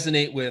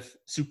resonate with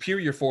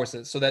superior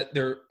forces so that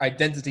their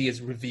identity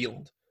is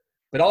revealed.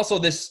 But also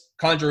this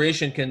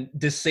conjuration can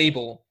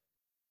disable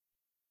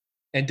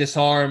and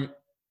disarm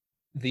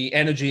the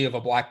energy of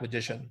a black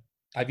magician.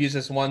 I've used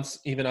this once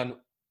even on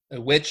a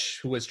witch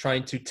who was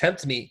trying to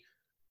tempt me.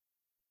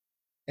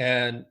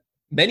 And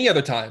many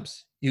other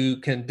times you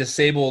can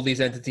disable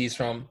these entities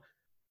from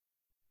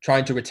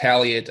trying to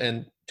retaliate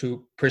and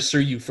to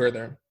pursue you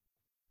further.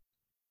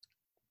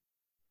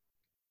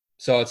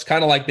 So it's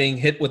kind of like being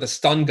hit with a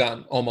stun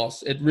gun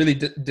almost. It really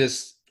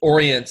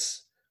disorients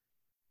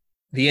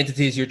the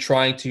entities you're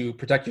trying to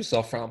protect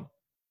yourself from.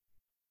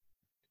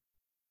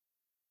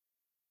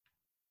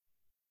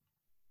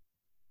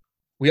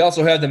 We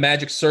also have the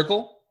magic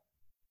circle.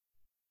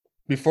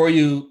 Before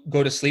you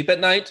go to sleep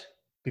at night,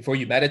 before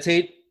you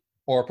meditate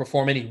or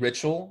perform any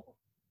ritual,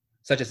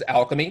 such as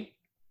alchemy,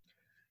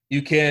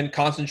 you can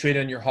concentrate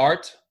on your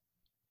heart,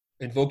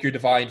 invoke your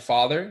divine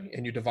father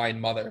and your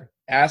divine mother.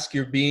 Ask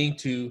your being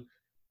to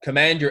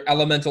command your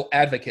elemental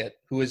advocate,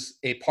 who is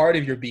a part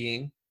of your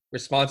being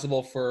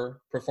responsible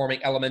for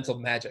performing elemental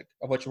magic,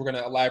 of which we're going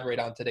to elaborate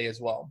on today as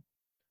well.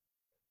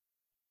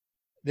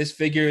 This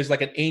figure is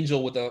like an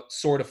angel with a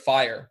sword of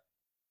fire.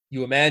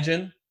 You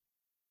imagine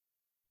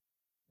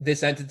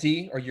this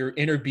entity or your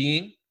inner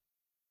being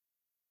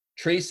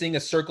tracing a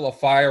circle of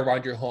fire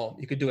around your home.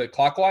 You could do it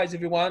clockwise if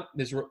you want.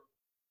 There's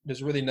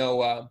really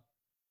no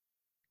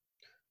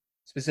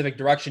specific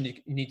direction you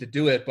need to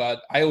do it,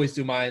 but I always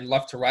do mine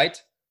left to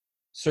right,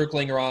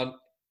 circling around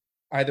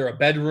either a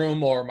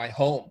bedroom or my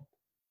home.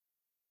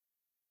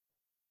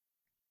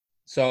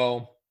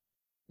 So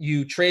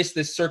you trace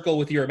this circle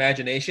with your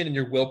imagination and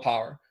your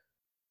willpower,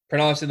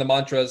 pronouncing the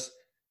mantras,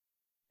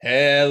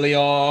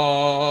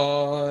 Helion,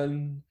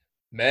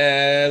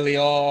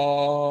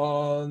 Melion,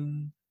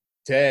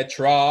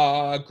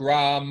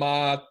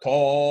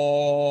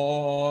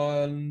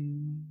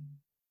 Tetragrammaton.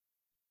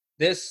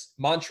 This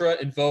mantra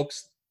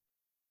invokes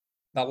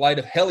the light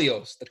of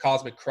Helios, the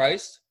cosmic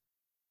Christ,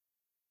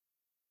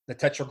 the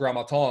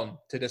Tetragrammaton,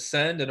 to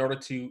descend in order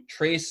to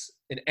trace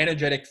an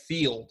energetic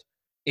field,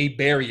 a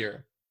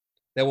barrier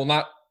that will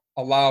not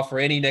allow for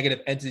any negative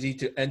entity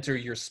to enter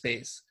your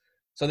space.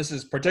 So this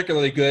is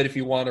particularly good if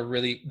you want to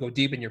really go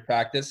deep in your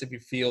practice, if you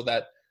feel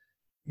that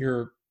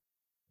you're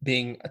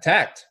being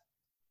attacked.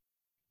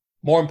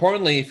 More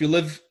importantly, if you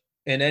live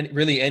in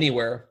really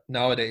anywhere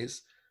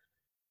nowadays,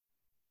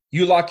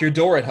 you lock your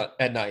door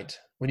at night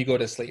when you go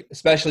to sleep,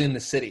 especially in the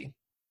city.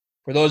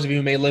 For those of you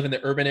who may live in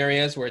the urban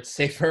areas where it's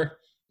safer,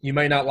 you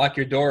might not lock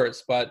your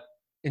doors, but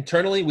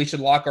internally we should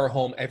lock our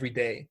home every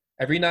day,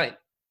 every night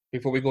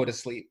before we go to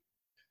sleep.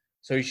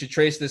 So you should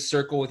trace this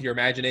circle with your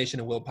imagination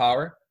and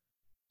willpower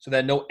so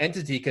that no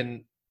entity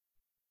can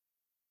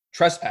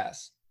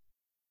trespass.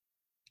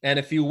 And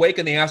if you wake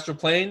in the astral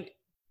plane,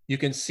 you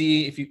can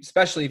see,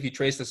 especially if you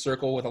trace the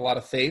circle with a lot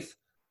of faith,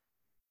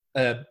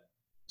 a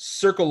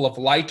circle of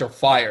light or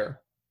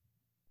fire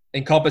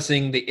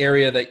encompassing the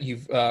area that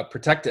you've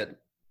protected.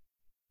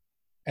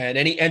 And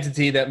any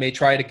entity that may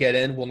try to get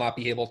in will not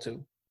be able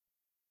to,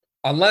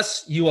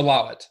 unless you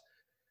allow it.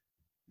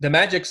 The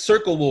magic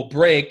circle will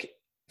break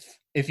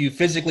if you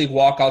physically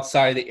walk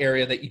outside the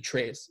area that you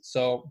trace.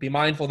 So be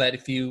mindful that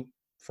if you,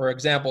 for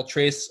example,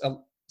 trace a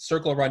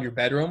circle around your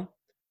bedroom,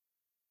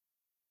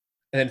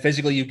 and then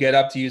physically you get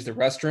up to use the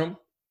restroom,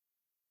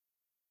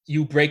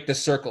 you break the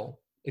circle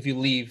if you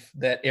leave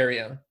that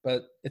area.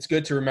 But it's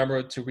good to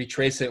remember to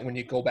retrace it when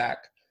you go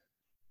back.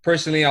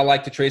 Personally, I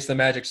like to trace the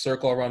magic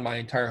circle around my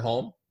entire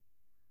home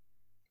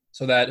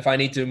so that if I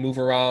need to move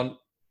around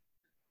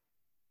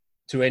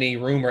to any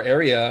room or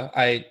area,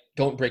 I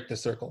don't break the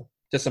circle.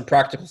 Just some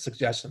practical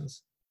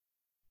suggestions.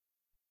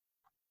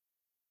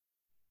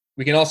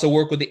 We can also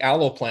work with the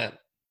aloe plant.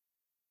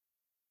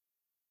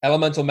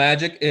 Elemental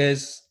magic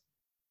is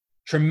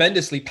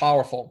tremendously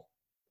powerful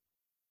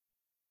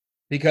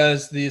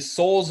because the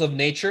souls of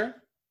nature,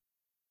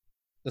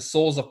 the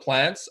souls of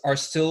plants, are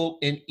still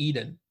in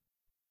Eden.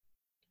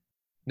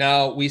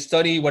 Now, we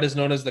study what is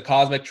known as the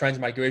cosmic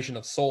transmigration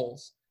of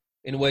souls,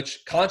 in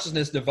which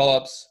consciousness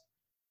develops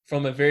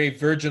from a very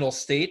virginal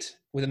state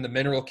within the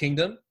mineral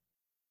kingdom,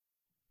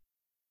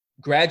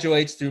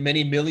 graduates through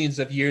many millions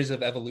of years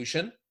of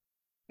evolution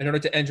in order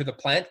to enter the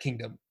plant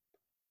kingdom.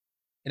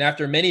 And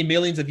after many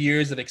millions of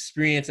years of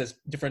experience as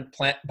different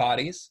plant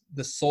bodies,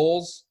 the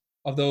souls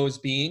of those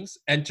beings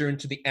enter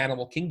into the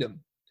animal kingdom,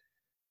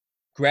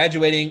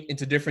 graduating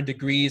into different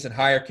degrees and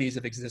hierarchies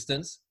of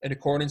existence in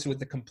accordance with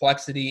the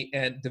complexity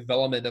and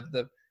development of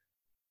the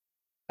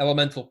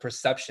elemental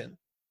perception.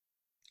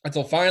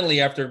 Until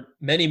finally, after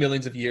many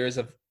millions of years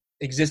of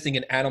existing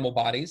in animal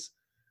bodies,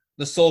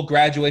 the soul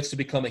graduates to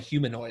become a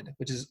humanoid,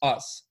 which is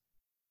us.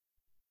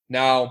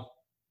 Now,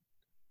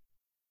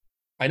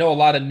 I know a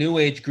lot of New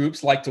Age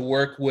groups like to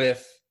work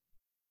with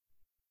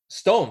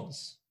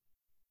stones,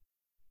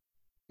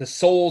 the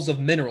souls of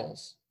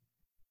minerals.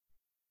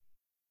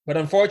 But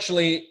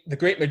unfortunately, the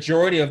great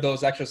majority of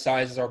those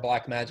exercises are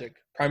black magic,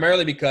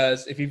 primarily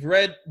because if you've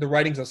read the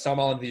writings of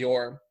Samael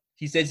Vior,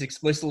 he states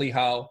explicitly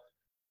how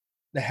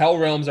the hell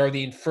realms are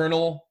the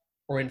infernal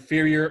or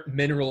inferior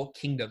mineral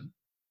kingdom.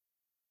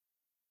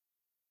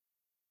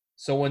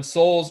 So when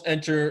souls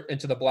enter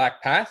into the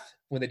black path,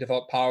 when they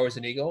develop powers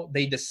and ego,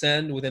 they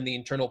descend within the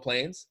internal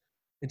planes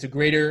into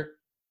greater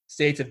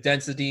states of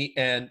density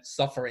and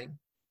suffering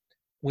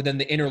within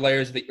the inner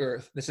layers of the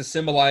earth. This is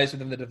symbolized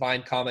within the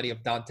Divine Comedy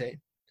of Dante.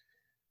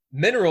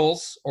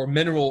 Minerals or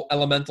mineral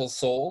elemental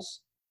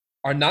souls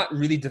are not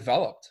really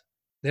developed.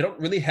 They don't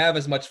really have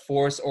as much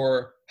force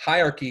or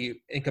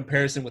hierarchy in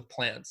comparison with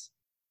plants.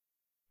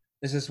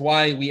 This is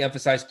why we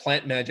emphasize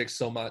plant magic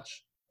so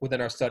much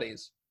within our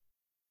studies.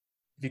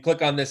 If you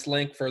click on this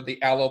link for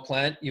the aloe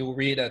plant, you will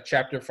read a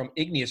chapter from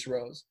Igneous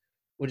Rose,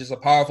 which is a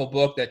powerful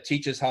book that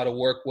teaches how to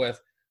work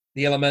with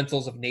the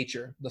elementals of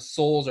nature, the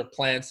souls or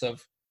plants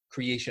of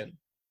creation.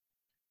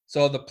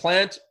 So the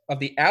plant of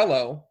the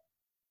aloe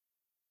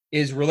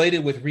is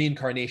related with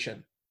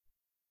reincarnation,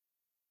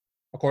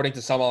 according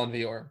to Samael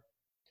Vior.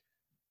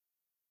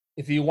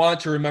 If you want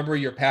to remember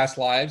your past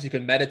lives, you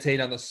can meditate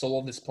on the soul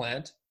of this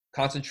plant,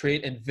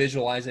 concentrate and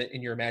visualize it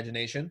in your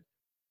imagination,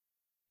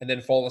 and then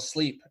fall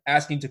asleep,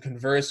 asking to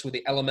converse with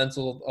the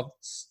elemental of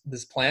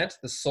this plant,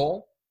 the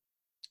soul,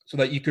 so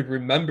that you could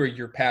remember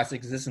your past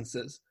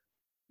existences,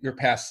 your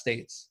past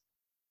states.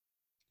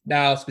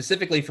 Now,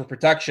 specifically for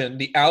protection,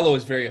 the aloe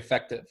is very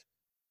effective.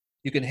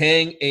 You can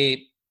hang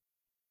a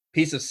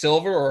piece of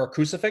silver or a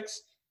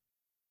crucifix.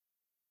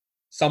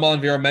 Samael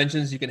Vior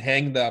mentions you can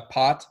hang the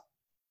pot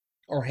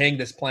or hang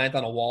this plant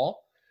on a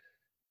wall.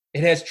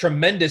 It has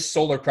tremendous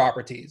solar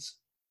properties.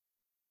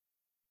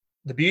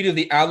 The beauty of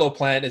the aloe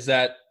plant is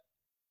that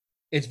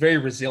it's very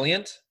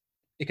resilient.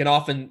 It can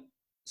often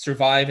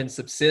survive and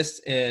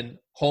subsist in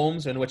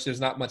homes in which there's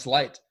not much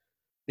light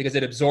because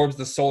it absorbs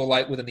the solar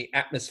light within the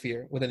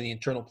atmosphere, within the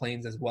internal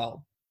planes as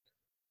well.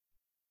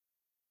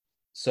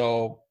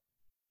 So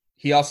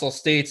he also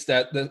states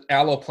that the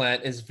aloe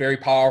plant is very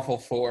powerful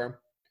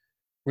for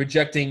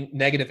rejecting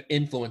negative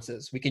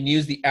influences. We can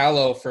use the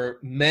aloe for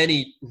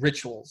many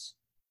rituals,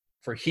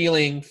 for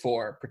healing,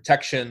 for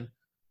protection,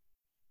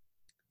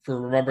 for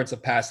remembrance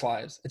of past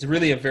lives. It's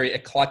really a very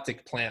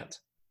eclectic plant.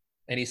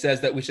 And he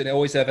says that we should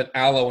always have an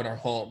aloe in our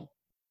home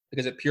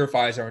because it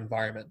purifies our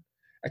environment,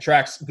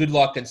 attracts good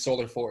luck and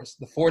solar force,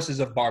 the forces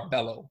of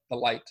Barbello, the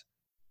light.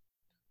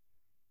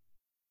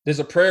 There's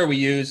a prayer we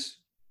use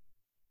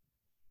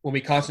when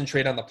we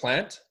concentrate on the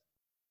plant,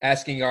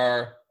 asking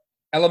our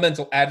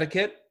elemental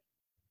advocate,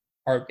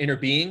 our inner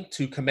being,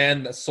 to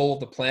command the soul of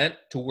the plant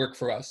to work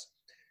for us.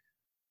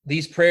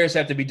 These prayers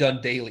have to be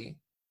done daily,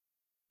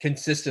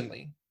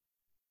 consistently.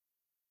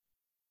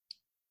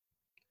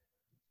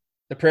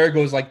 The prayer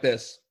goes like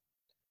this: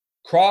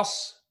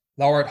 Cross,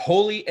 thou art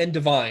holy and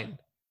divine.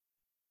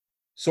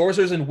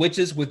 Sorcerers and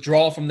witches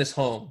withdraw from this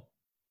home.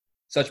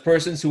 Such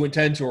persons who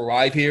intend to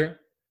arrive here,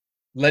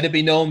 let it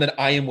be known that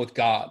I am with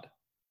God.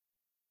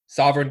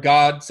 Sovereign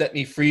God, set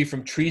me free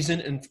from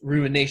treason and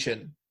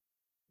ruination.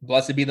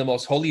 Blessed be the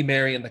most holy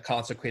Mary and the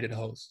consecrated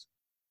host.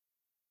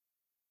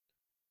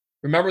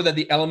 Remember that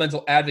the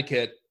elemental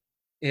advocate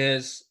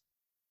is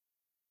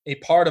a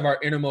part of our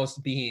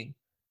innermost being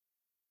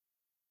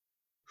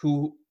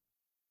who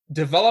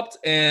developed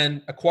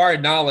and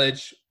acquired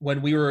knowledge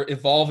when we were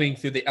evolving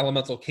through the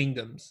elemental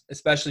kingdoms,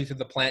 especially through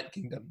the plant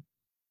kingdom.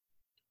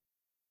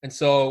 And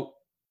so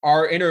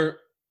our inner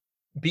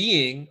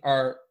being,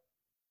 our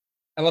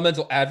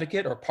elemental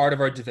advocate or part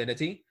of our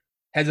divinity,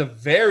 has a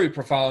very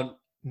profound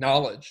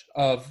knowledge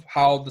of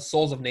how the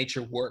souls of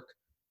nature work.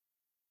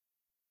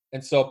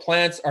 And so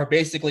plants are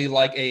basically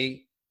like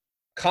a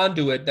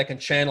conduit that can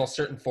channel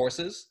certain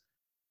forces.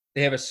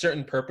 They have a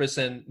certain purpose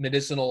and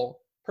medicinal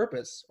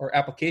purpose or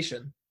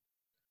application.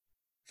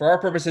 For our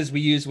purposes,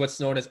 we use what's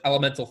known as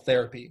elemental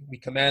therapy. We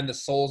command the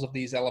souls of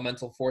these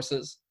elemental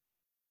forces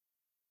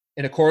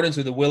in accordance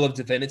with the will of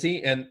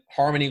divinity and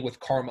harmony with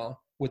karma,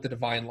 with the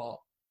divine law.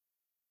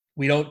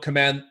 We don't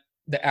command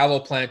the aloe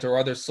plant or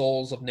other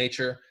souls of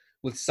nature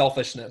with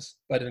selfishness,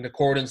 but in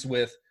accordance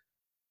with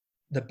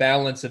the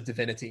balance of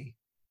divinity.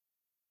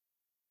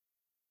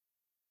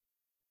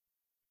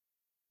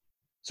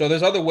 So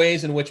there's other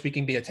ways in which we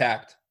can be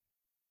attacked.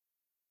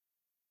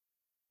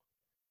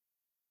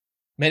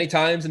 Many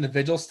times in the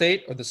vigil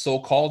state, or the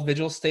so-called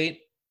vigil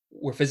state,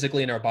 we're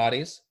physically in our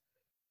bodies.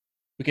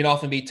 We can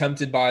often be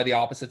tempted by the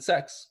opposite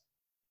sex,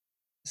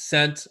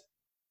 sent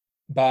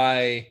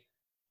by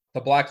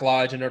the Black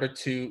Lodge in order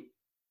to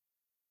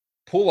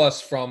pull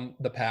us from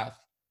the path.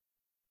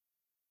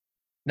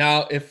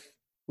 Now, if,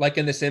 like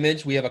in this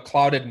image, we have a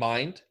clouded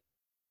mind,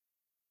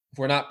 if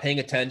we're not paying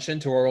attention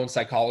to our own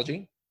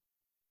psychology,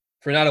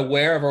 if we're not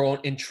aware of our own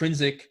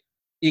intrinsic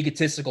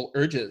egotistical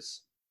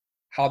urges,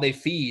 how they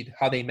feed,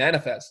 how they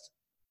manifest,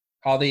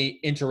 how they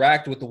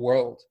interact with the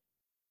world,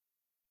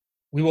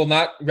 we will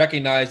not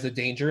recognize the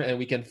danger and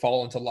we can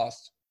fall into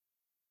lust.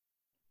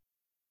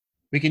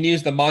 We can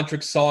use the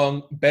mantric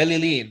song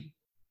Belilin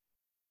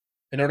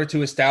in order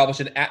to establish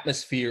an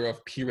atmosphere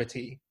of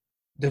purity,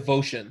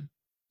 devotion,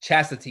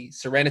 chastity,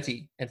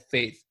 serenity, and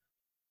faith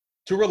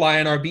to rely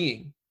on our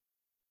being.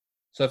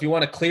 So if you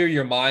want to clear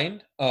your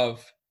mind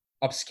of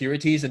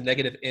obscurities and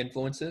negative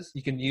influences,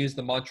 you can use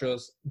the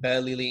mantras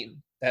Belilin,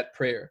 that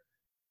prayer.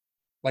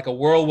 Like a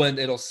whirlwind,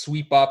 it'll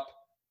sweep up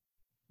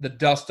the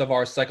dust of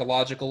our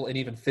psychological and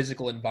even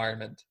physical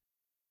environment.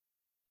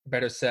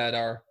 Better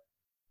said,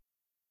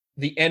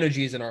 the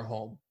energies in our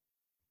home.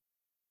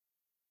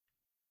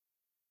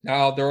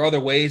 Now, there are other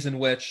ways in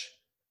which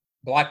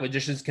black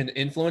magicians can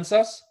influence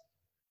us.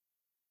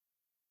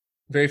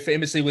 Very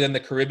famously within the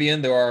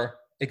Caribbean, there are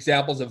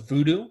examples of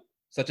voodoo,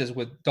 such as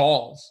with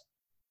dolls,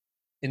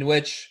 in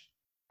which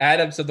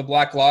adepts of the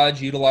Black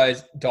Lodge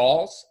utilize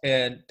dolls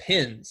and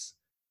pins,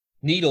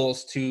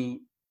 needles to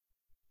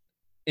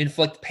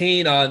inflict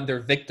pain on their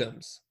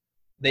victims.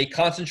 They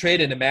concentrate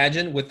and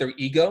imagine with their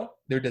ego,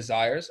 their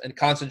desires, and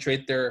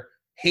concentrate their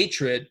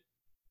hatred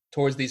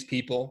towards these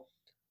people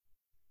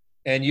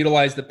and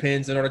utilize the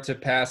pins in order to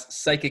pass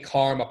psychic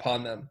harm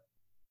upon them.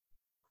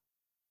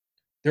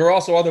 There are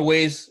also other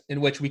ways in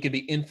which we can be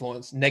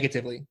influenced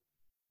negatively.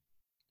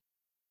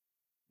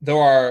 There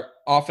are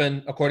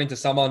often, according to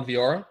Saman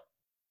Viora,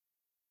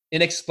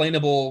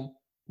 inexplainable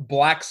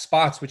black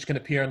spots which can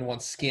appear on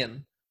one's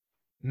skin.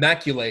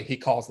 Maculae, he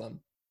calls them,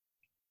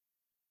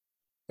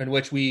 in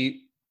which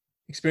we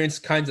experience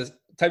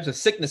types of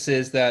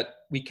sicknesses that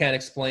we can't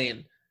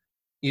explain,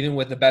 even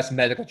with the best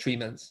medical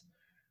treatments.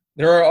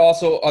 There are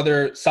also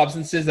other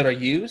substances that are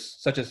used,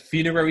 such as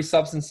funerary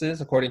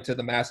substances, according to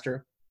the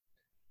master,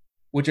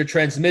 which are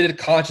transmitted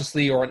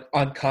consciously or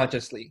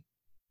unconsciously.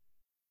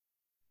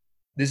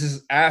 This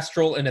is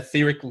astral and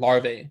etheric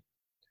larvae,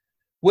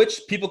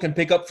 which people can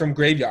pick up from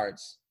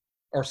graveyards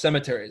or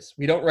cemeteries.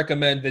 We don't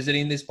recommend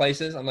visiting these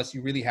places unless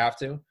you really have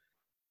to,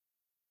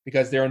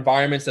 because they're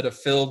environments that are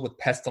filled with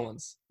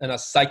pestilence and a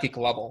psychic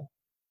level.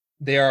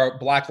 They are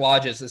black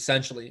lodges,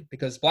 essentially,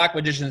 because black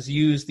magicians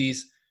use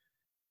these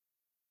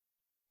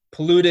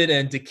polluted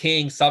and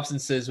decaying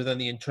substances within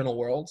the internal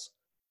worlds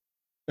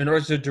in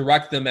order to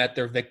direct them at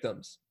their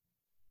victims.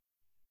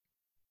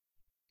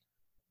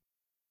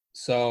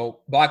 So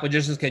black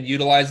magicians can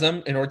utilize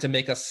them in order to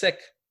make us sick,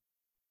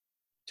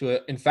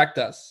 to infect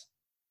us.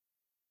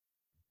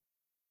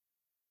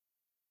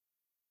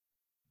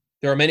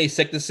 There are many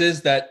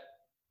sicknesses that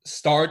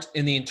start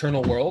in the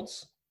internal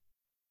worlds,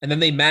 and then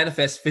they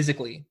manifest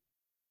physically.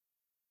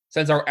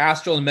 Since our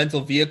astral and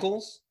mental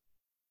vehicles,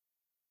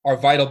 our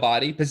vital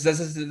body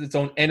possesses its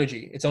own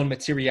energy, its own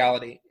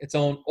materiality, its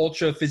own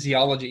ultra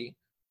physiology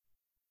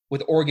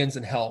with organs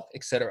and health,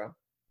 etc.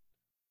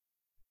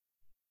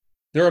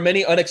 There are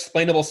many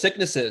unexplainable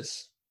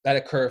sicknesses that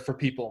occur for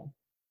people,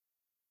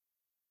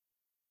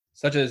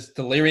 such as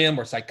delirium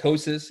or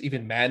psychosis,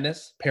 even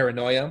madness,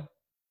 paranoia.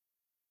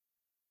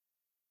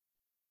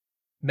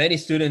 Many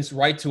students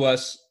write to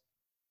us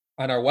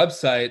on our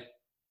website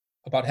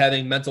about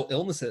having mental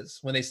illnesses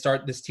when they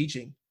start this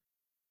teaching.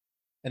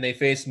 And they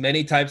face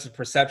many types of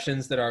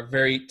perceptions that are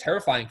very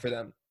terrifying for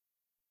them,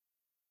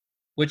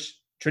 which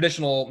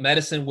traditional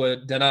medicine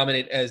would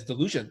denominate as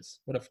delusions.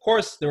 But of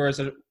course, there is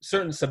a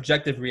certain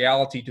subjective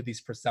reality to these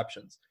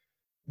perceptions.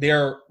 They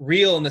are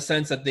real in the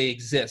sense that they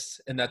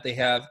exist and that they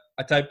have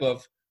a type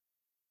of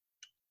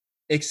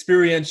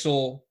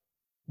experiential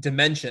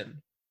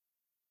dimension,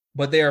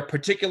 but they are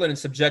particular and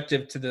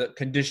subjective to the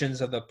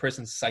conditions of the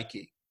person's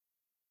psyche.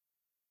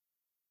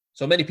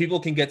 So many people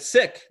can get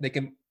sick. They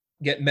can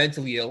get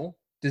mentally ill,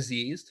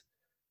 diseased.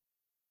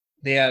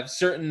 They have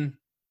certain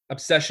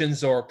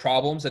obsessions or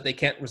problems that they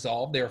can't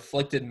resolve. They're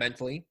afflicted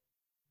mentally.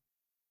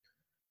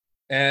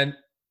 And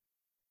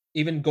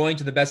even going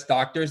to the best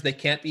doctors, they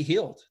can't be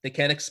healed. They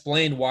can't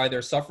explain why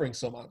they're suffering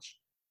so much.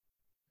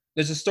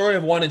 There's a story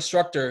of one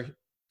instructor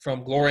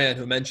from Glorian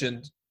who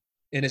mentioned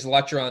in his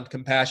lecture on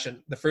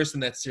compassion, the first in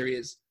that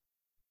series,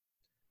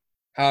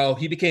 how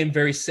he became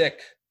very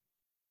sick,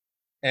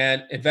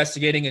 and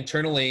investigating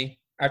internally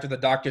after the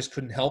doctors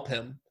couldn't help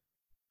him,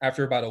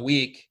 after about a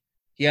week,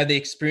 he had the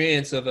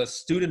experience of a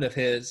student of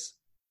his,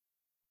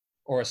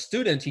 or a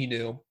student he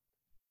knew,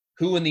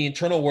 who in the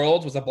internal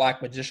world was a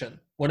black magician,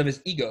 one of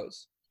his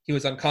egos. He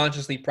was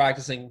unconsciously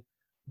practicing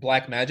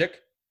black magic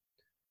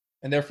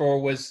and therefore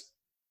was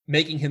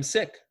making him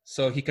sick.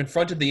 So he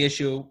confronted the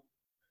issue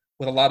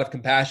with a lot of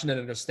compassion and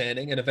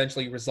understanding and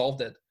eventually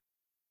resolved it,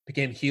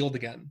 became healed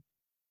again.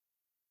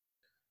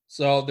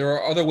 So there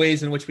are other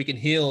ways in which we can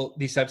heal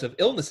these types of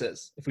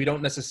illnesses if we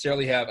don't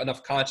necessarily have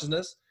enough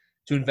consciousness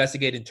to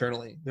investigate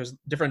internally. There's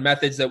different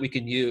methods that we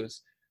can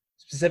use,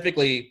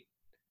 specifically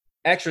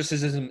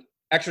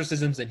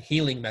exorcisms and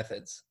healing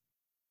methods.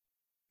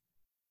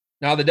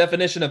 Now, the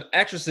definition of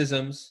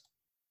exorcisms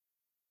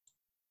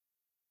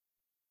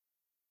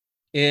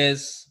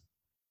is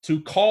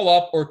to call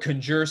up or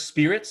conjure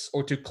spirits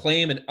or to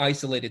claim an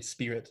isolated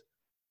spirit,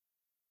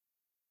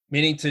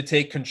 meaning to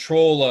take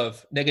control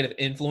of negative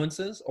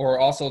influences or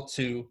also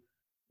to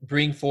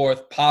bring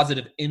forth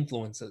positive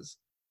influences.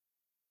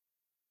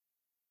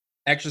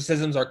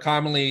 Exorcisms are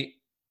commonly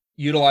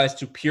utilized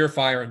to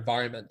purify our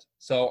environment.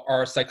 So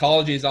our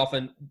psychology is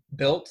often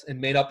built and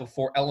made up of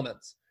 4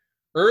 elements: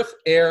 earth,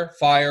 air,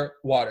 fire,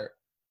 water.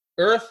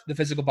 Earth, the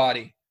physical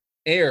body;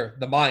 air,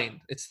 the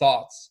mind, its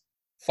thoughts;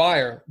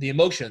 fire, the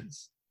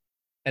emotions;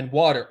 and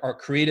water, our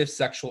creative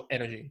sexual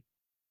energy.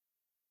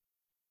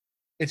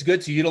 It's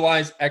good to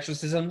utilize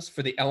exorcisms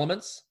for the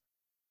elements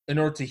in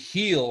order to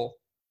heal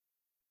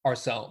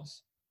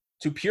ourselves,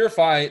 to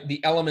purify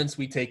the elements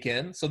we take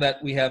in so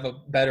that we have a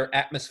better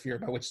atmosphere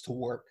by which to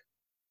work.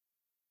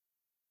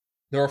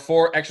 There are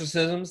 4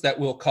 exorcisms that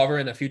we'll cover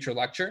in a future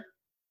lecture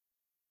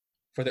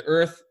for the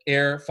earth,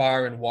 air,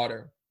 fire, and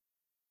water.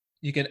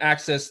 You can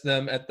access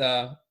them at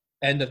the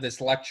end of this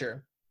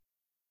lecture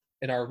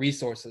in our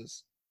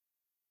resources.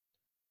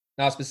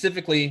 Now,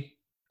 specifically,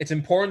 it's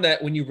important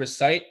that when you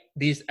recite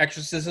these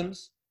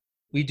exorcisms,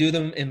 we do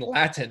them in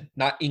Latin,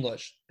 not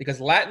English,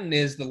 because Latin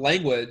is the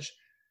language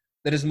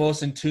that is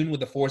most in tune with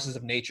the forces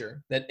of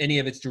nature than any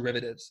of its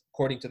derivatives,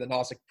 according to the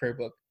Gnostic prayer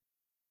book.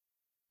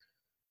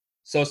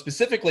 So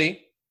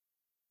specifically,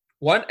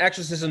 one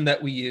exorcism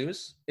that we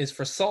use is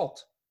for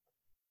salt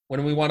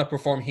when we want to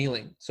perform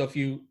healing. So if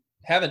you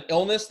have an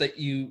illness that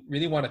you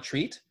really want to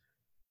treat,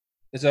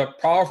 there's a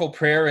powerful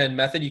prayer and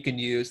method you can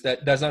use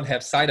that does not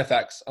have side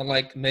effects,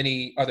 unlike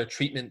many other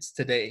treatments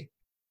today.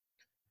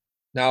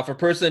 Now, if a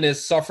person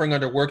is suffering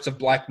under works of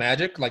black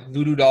magic, like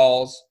voodoo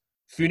dolls,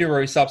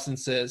 funerary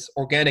substances,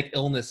 organic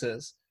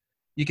illnesses,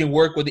 you can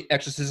work with the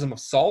exorcism of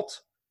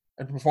salt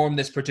and perform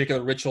this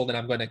particular ritual that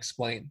I'm going to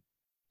explain.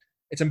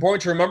 It's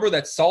important to remember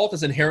that salt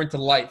is inherent to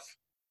life.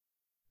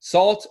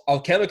 Salt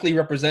alchemically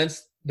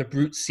represents the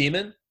brute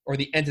semen, or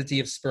the entity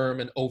of sperm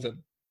and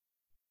ovum.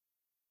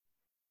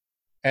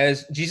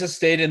 As Jesus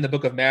stated in the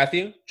book of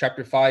Matthew,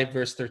 chapter 5,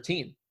 verse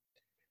 13,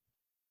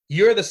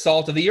 "You're the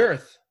salt of the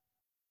earth.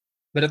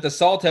 But if the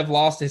salt have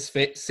lost his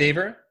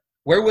savor,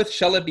 wherewith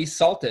shall it be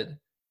salted?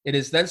 It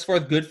is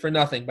thenceforth good for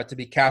nothing but to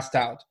be cast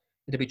out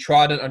and to be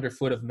trodden under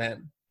foot of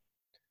men."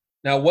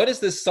 Now, what is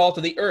this salt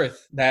of the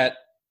earth that,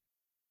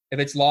 if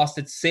it's lost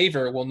its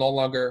savor, will no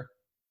longer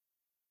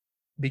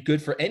be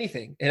good for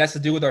anything? It has to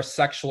do with our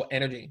sexual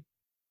energy.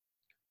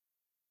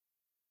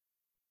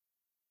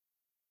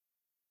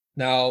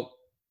 Now,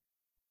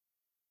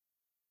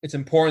 it's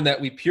important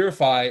that we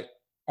purify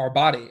our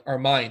body, our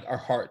mind, our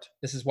heart.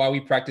 This is why we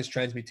practice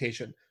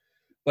transmutation.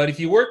 But if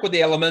you work with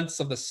the elements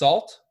of the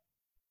salt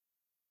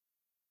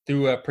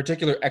through a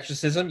particular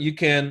exorcism, you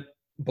can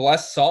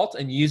bless salt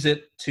and use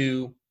it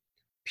to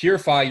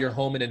purify your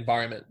home and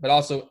environment, but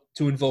also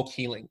to invoke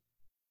healing.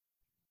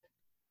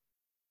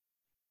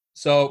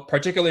 So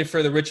particularly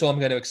for the ritual I'm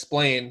going to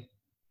explain,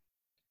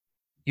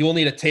 you will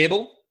need a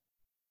table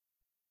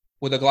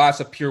with a glass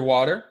of pure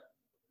water,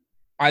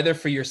 either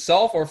for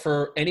yourself or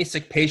for any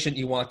sick patient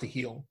you want to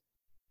heal.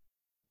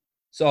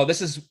 So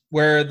this is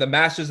where the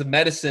masters of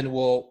medicine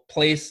will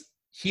place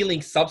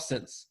healing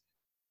substance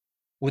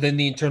within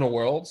the internal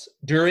worlds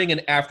during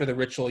and after the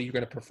ritual you're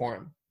going to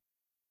perform.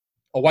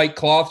 A white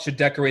cloth should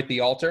decorate the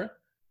altar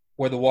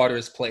where the water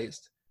is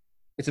placed.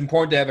 It's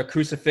important to have a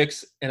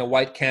crucifix and a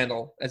white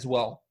candle as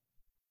well.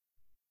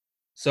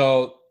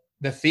 So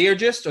the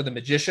theurgist or the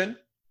magician,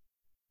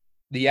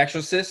 the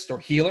exorcist or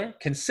healer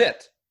can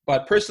sit,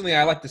 but personally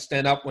I like to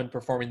stand up when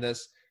performing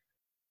this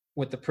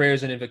with the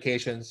prayers and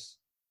invocations,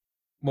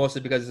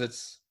 mostly because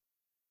it's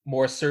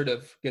more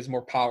assertive, gives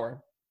more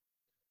power.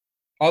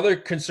 Other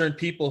concerned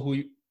people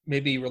who may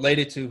be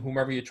related to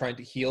whomever you're trying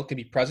to heal can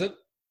be present,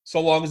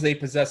 so long as they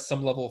possess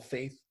some level of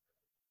faith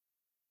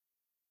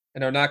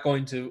and are not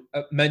going to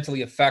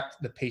mentally affect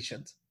the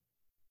patient.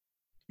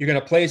 You're going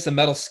to place a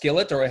metal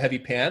skillet or a heavy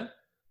pan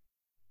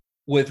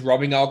with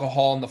rubbing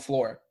alcohol on the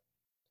floor.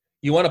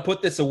 You want to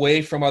put this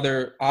away from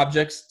other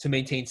objects to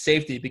maintain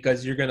safety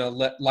because you're going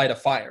to light a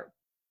fire.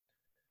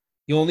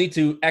 You'll need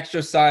to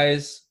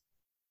exercise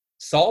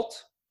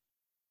salt.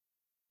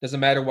 Doesn't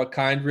matter what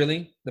kind,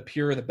 really. The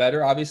purer, the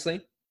better,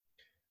 obviously.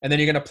 And then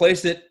you're going to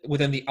place it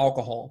within the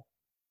alcohol.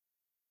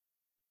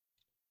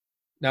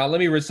 Now, let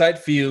me recite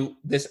for you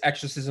this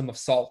exorcism of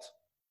salt.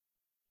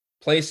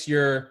 Place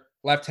your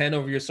left hand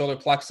over your solar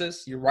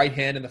plexus, your right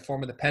hand in the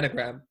form of the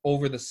pentagram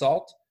over the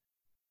salt,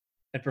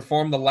 and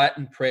perform the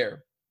Latin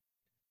prayer.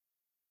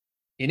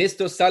 In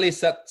isto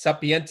salis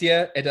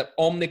sapientia et ab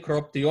omni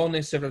corruptione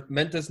servat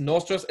mentes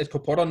nostras et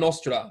corpora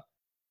nostra,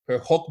 per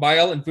hoc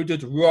mael in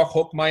virtut ruach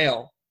hoc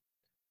mael,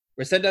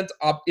 rescendant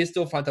ab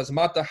isto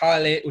phantasmata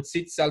hale ut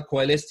sit sal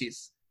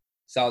coelestis,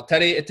 sal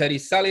terre et terri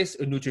salis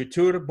ut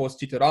nutritur bos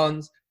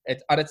titurans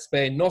et adet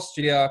spe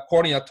nostria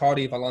cornea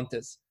tardi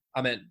valantes.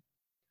 Amen.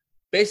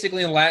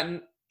 Basically in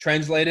Latin,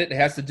 translated, it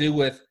has to do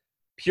with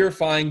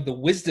purifying the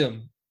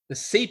wisdom, the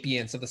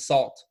sapience of the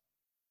salt,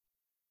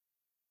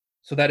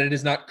 so that it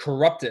is not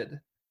corrupted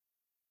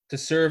to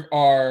serve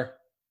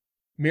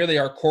merely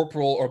our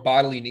corporal or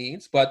bodily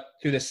needs, but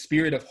through the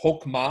spirit of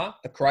Hokmah,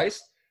 the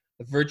Christ,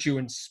 the virtue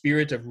and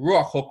spirit of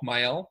Ruach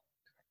Hokmael,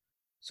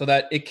 so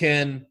that it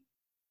can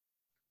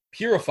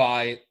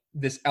purify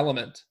this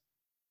element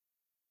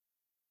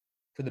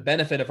for the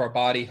benefit of our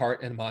body,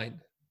 heart, and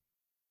mind.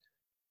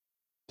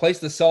 Place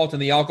the salt in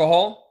the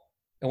alcohol,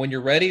 and when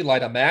you're ready,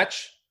 light a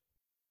match,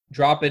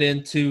 drop it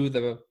into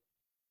the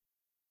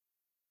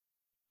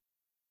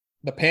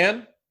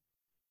pan,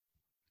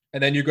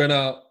 and then you're going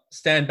to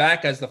stand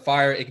back as the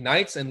fire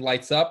ignites and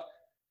lights up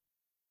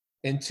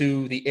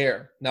into the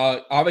air.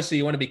 Now, obviously,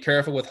 you want to be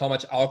careful with how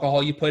much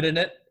alcohol you put in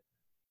it.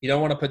 You don't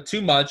want to put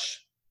too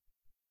much,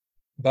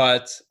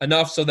 but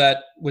enough so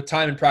that with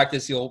time and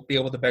practice, you'll be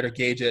able to better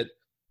gauge it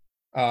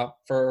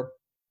for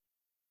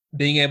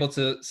being able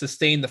to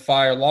sustain the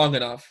fire long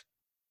enough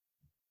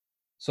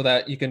so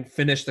that you can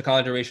finish the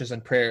conjurations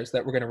and prayers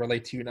that we're going to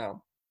relate to you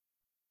now.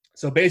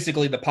 So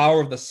basically, the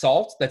power of the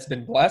salt that's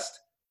been blessed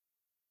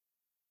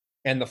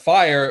and the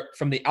fire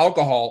from the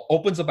alcohol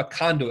opens up a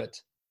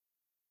conduit.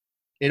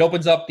 It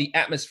opens up the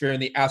atmosphere in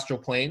the astral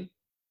plane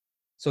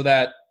so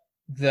that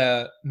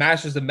the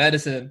masters of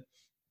medicine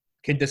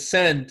can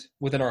descend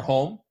within our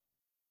home,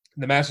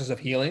 the masters of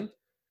healing,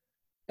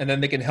 and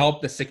then they can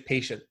help the sick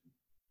patient.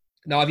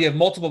 Now, if you have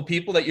multiple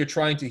people that you're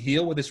trying to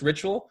heal with this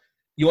ritual,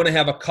 you want to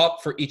have a cup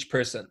for each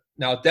person.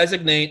 Now,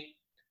 designate,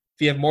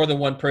 if you have more than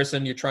one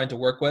person you're trying to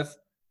work with,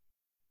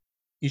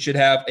 you should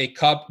have a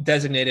cup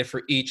designated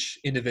for each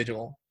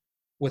individual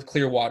with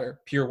clear water,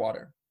 pure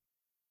water.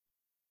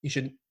 You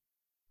should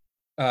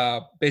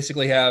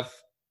basically have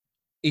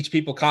each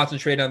people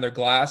concentrate on their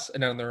glass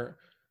and on their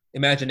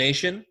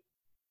imagination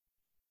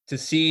to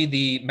see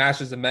the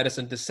masters of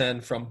medicine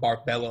descend from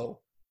Barbello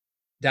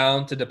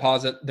down to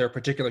deposit their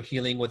particular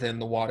healing within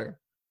the water.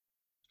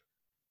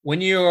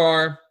 When you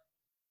are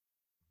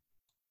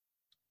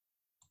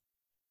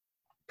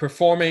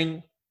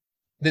performing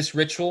this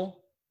ritual,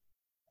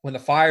 when the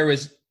fire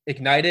is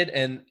ignited,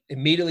 and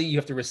immediately you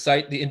have to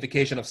recite the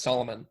invocation of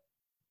Solomon.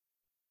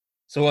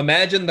 So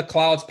imagine the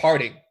clouds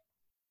parting.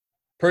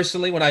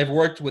 Personally, when I've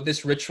worked with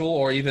this ritual,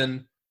 or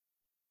even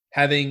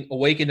having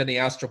awakened in the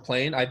astral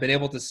plane, I've been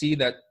able to see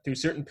that through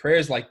certain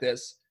prayers like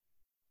this,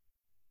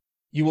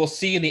 you will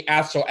see in the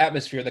astral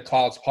atmosphere the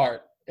clouds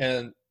part,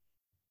 and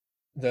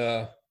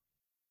the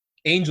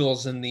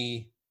angels in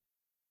the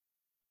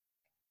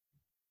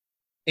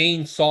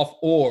Ein Sof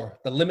Or,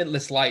 the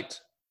limitless light,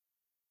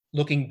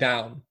 looking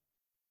down.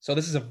 So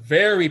this is a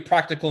very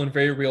practical and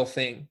very real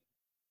thing.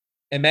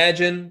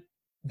 Imagine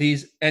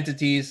these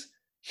entities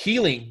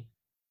healing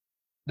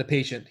the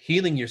patient,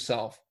 healing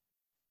yourself.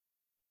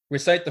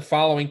 Recite the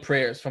following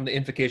prayers from the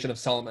invocation of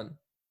Solomon.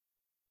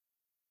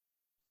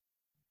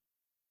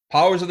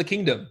 Powers of the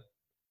kingdom,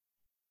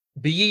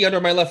 be ye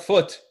under my left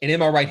foot and in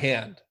my right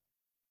hand.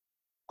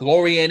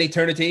 Glory and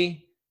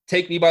eternity,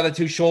 take me by the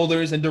two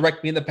shoulders and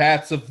direct me in the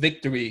paths of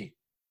victory.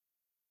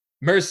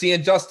 Mercy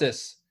and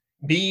justice,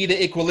 be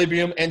the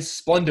equilibrium and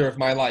splendor of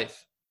my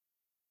life.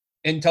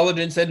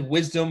 Intelligence and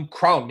wisdom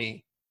crown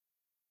me.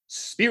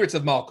 Spirits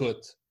of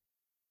Malkut,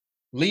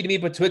 lead me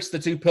betwixt the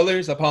two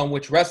pillars upon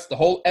which rests the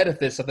whole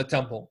edifice of the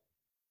temple.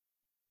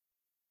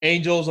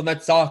 Angels of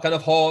Netzach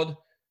of Hod,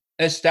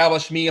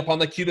 establish me upon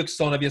the cubic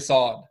stone of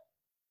Yesod.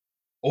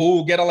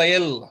 O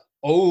Gedalael,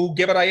 O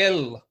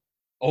Gebarael,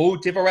 O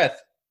Tifereth.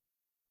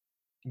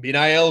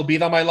 Binael, be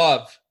thou my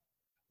love.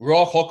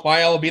 Ruach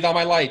Hokmael, be thou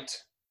my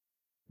light.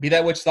 Be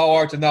that which thou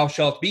art and thou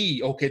shalt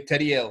be, O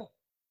Keteriel.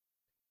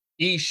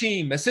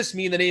 Ishim, assist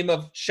me in the name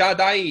of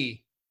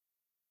Shaddai.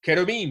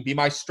 Cherubim, be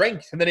my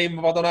strength in the name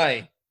of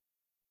Adonai.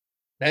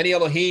 Beni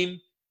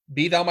Elohim,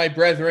 be thou my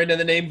brethren in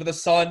the name of the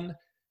Son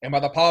and by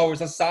the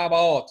powers of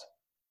Sabaoth.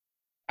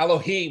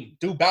 Elohim,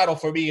 do battle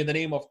for me in the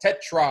name of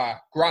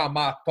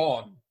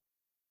Tetragrammaton.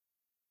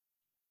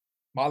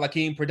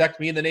 Malakim, protect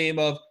me in the name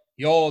of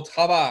Yod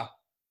Hava.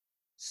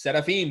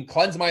 Seraphim,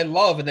 cleanse my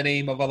love in the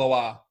name of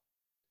Eloah.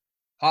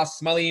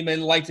 Hasmalim,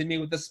 enlighten me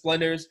with the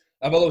splendors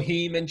of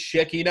Elohim and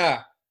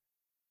Shekinah.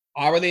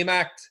 Aralim,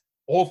 act.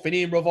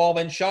 Ophanim, revolve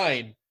and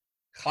shine.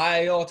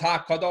 Chayot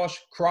HaKadosh,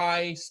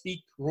 cry,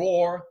 speak,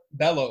 roar,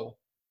 bellow.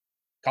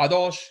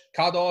 Kadosh,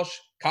 Kadosh,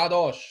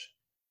 Kadosh.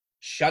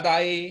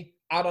 Shaddai,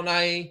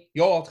 Adonai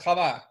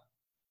Yod-Chava.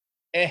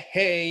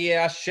 Eheye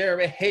Asher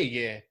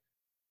Eheye.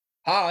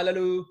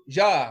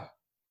 Hallelujah.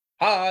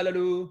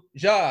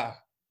 Hallelujah.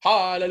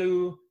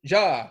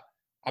 Hallelujah.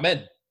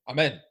 Amen.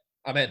 Amen.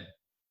 Amen.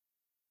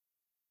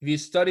 If you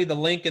study the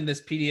link in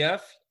this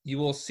PDF, you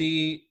will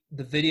see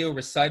the video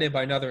recited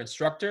by another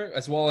instructor,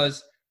 as well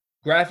as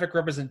graphic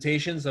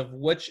representations of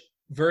which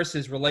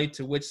verses relate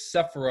to which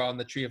Sephirah on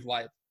the Tree of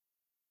Life.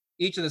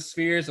 Each of the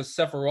spheres of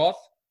Sephiroth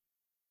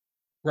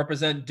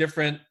represent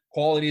different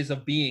qualities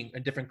of being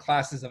and different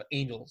classes of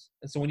angels.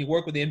 And so when you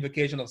work with the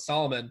invocation of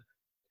Solomon,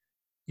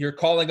 you're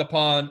calling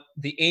upon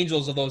the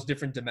angels of those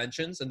different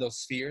dimensions and those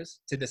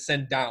spheres to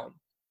descend down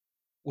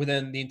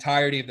within the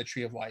entirety of the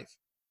Tree of Life.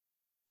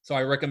 So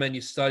I recommend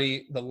you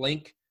study the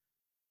link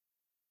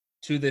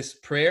to this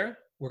prayer.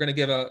 We're going to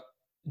give an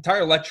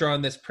entire lecture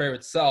on this prayer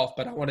itself,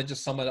 but I want to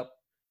just sum it up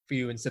for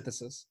you in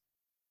synthesis.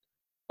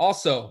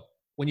 Also,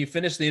 when you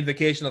finish the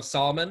invocation of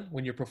Solomon,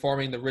 when you're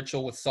performing the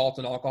ritual with salt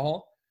and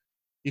alcohol,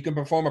 you can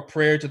perform a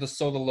prayer to the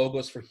Solar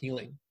Logos for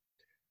healing.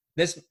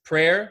 This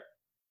prayer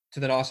to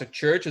the Gnostic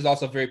Church is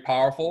also very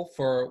powerful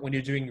for when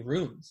you're doing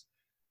runes.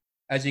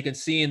 As you can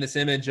see in this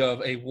image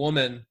of a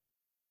woman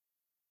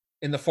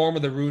in the form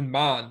of the rune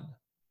Man,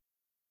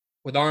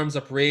 with arms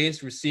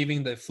upraised,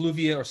 receiving the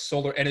effluvia or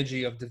solar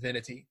energy of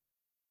divinity.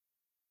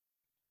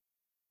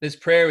 This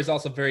prayer is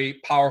also very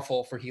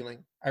powerful for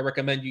healing. I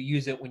recommend you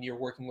use it when you're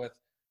working with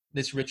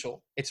this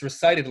ritual. It's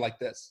recited like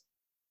this.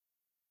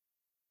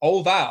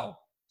 O thou,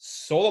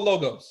 Solar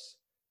Logos,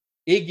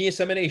 igneous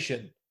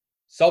emanation,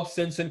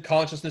 substance and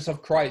consciousness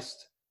of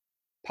Christ,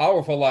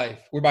 powerful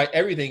life, whereby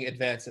everything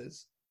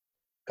advances.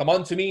 Come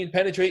unto me and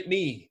penetrate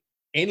me,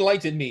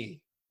 enlighten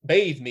me,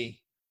 bathe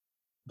me,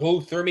 go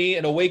through me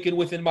and awaken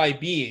within my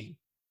being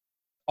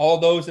all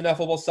those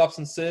ineffable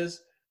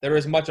substances that are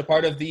as much a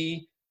part of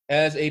thee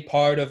as a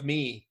part of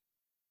me.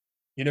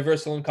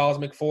 Universal and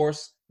cosmic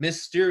force,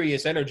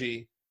 mysterious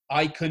energy,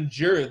 I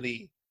conjure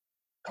thee.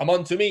 Come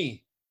unto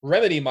me,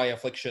 remedy my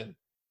affliction.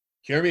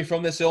 Cure me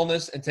from this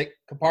illness and take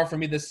apart from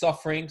me this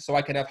suffering so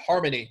I can have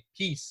harmony,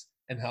 peace,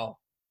 and health.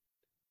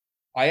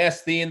 I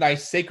ask thee in thy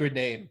sacred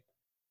name,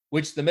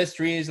 which the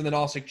mysteries of the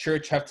Gnostic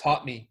Church have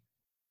taught me,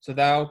 so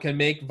thou can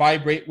make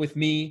vibrate with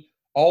me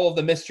all of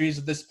the mysteries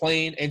of this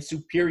plane and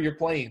superior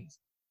planes,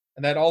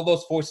 and that all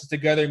those forces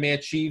together may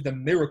achieve the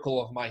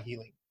miracle of my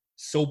healing.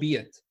 So be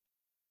it.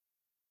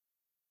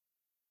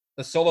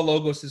 The Solar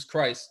Logos is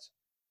Christ,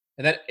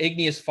 and that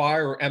igneous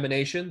fire or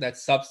emanation, that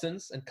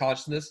substance and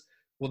consciousness,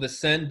 will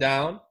descend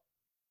down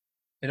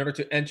in order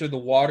to enter the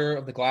water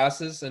of the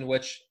glasses in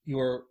which you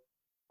are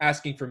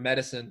asking for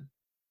medicine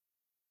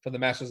for the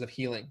masters of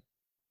healing.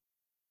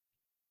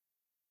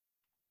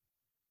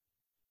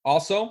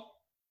 Also,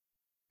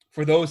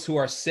 for those who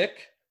are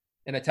sick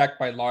and attacked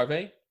by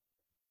larvae,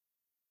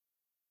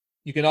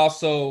 you can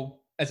also,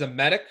 as a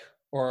medic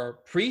or a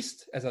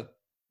priest, as a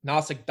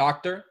Gnostic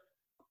doctor,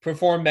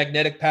 perform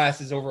magnetic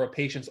passes over a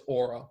patient's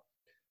aura.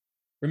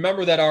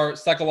 Remember that our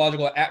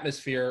psychological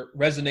atmosphere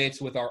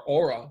resonates with our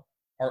aura,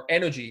 our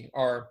energy,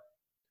 our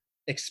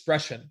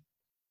expression,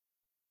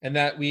 and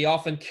that we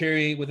often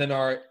carry within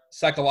our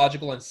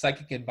psychological and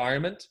psychic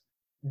environment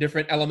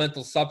different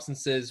elemental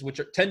substances which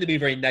tend to be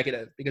very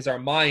negative because our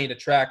mind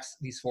attracts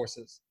these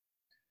forces.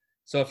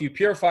 So if you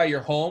purify your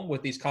home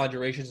with these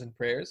conjurations and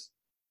prayers,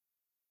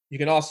 you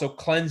can also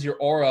cleanse your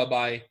aura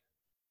by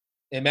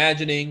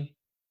imagining,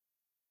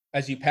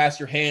 as you pass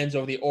your hands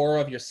over the aura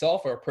of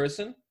yourself or a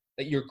person,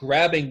 that you're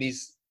grabbing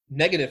these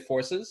negative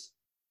forces,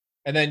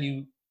 and then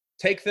you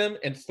take them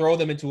and throw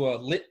them into a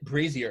lit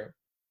brazier.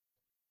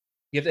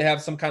 You have to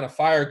have some kind of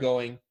fire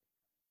going,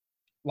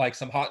 like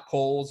some hot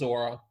coals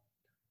or a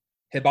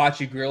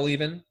hibachi grill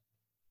even,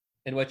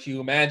 in which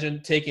you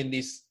imagine taking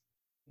these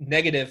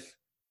negative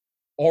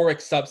auric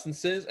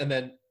substances and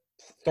then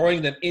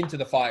throwing them into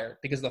the fire,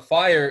 because the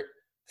fire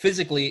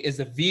physically is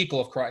the vehicle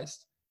of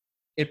Christ.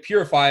 It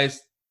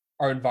purifies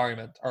our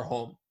environment, our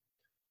home.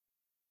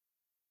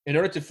 In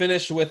order to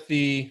finish with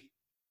the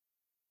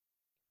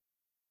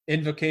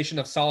invocation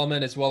of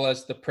Solomon as well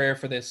as the prayer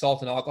for the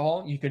salt and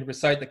alcohol, you can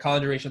recite the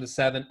conjuration of the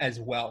seven as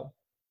well.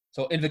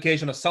 So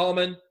invocation of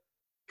Solomon,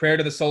 prayer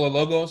to the Solar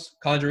Logos,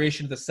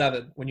 conjuration of the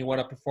seven when you want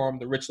to perform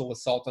the ritual with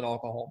salt and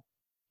alcohol.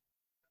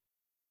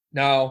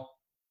 Now,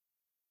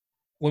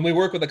 when we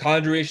work with the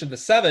conjuration of the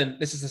seven,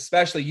 this is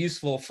especially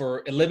useful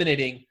for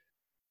eliminating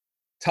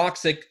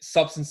toxic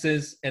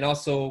substances and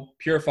also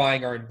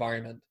purifying our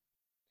environment.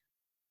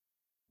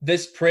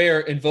 This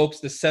prayer invokes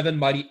the seven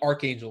mighty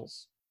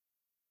archangels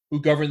who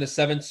govern the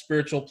seven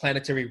spiritual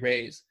planetary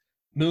rays: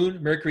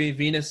 Moon, Mercury,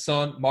 Venus,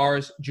 Sun,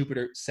 Mars,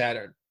 Jupiter,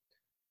 Saturn,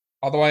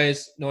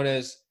 otherwise known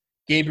as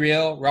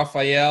Gabriel,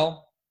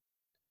 Raphael,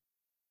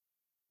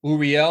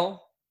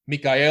 Uriel,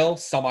 Michael,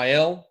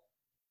 Samael,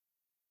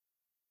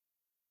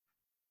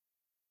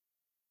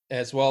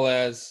 as well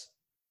as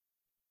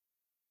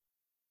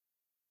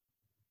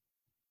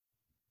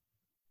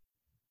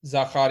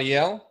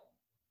Zachariel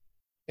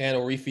and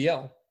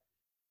Orifiel.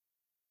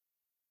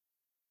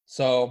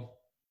 So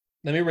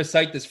let me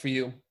recite this for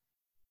you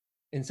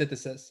in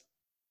synthesis.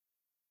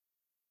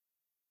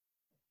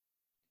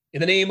 In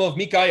the name of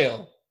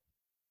Mikael,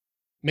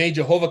 may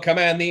Jehovah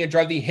command thee and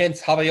drive thee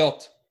hence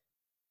Havayot.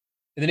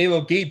 In the name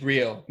of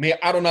Gabriel, may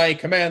Adonai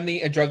command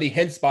thee and drive thee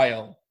hence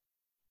Baal.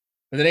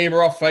 In the name of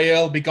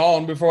Raphael,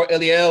 begone before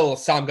Eliel,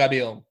 Sam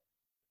Gabil.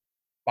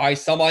 By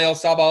Samael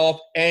Sabaoth,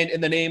 and in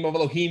the name of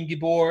Elohim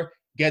Gibor,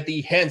 get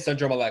thee hence,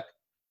 Andromelech.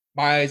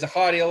 By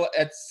Zachariel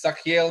et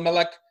Sachiel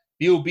Melech,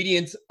 be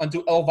obedient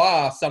unto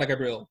Elva, son of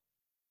Gabriel.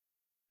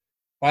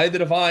 By the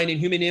divine and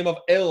human name of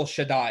El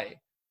Shaddai,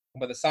 and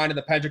by the sign of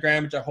the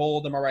pentagram which I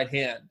hold in my right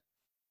hand,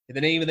 in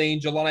the name of the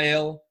angel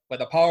Anael, by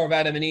the power of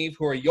Adam and Eve,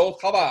 who are Yod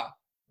Chava,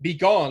 be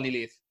gone,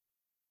 Lilith.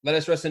 Let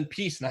us rest in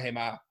peace,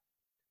 Nahema.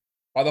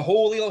 By the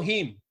holy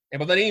Elohim, and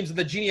by the names of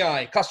the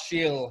genii,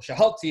 Kashiel,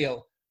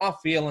 Shehaltiel,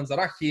 Aphiel, and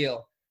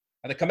Zarachiel,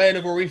 by the command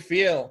of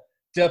Urifiel,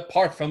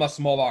 depart from us,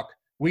 Moloch.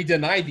 We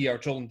deny thee our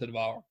children to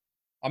devour.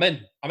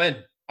 Amen,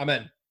 amen,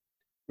 amen.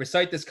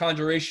 Recite this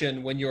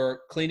conjuration when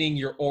you're cleaning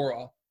your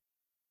aura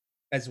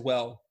as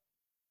well.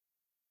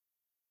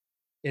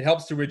 It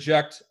helps to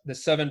reject the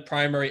 7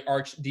 primary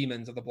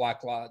archdemons of the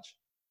Black Lodge,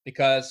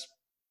 because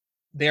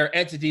they are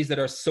entities that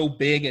are so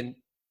big and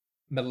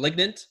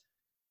malignant,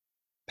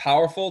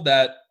 powerful,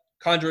 that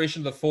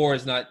conjuration of the 4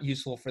 is not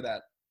useful for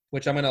that,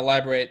 which I'm going to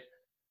elaborate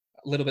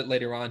a little bit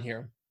later on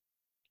here.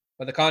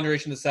 But the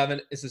conjuration of the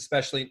 7 is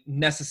especially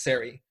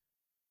necessary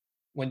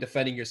when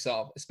defending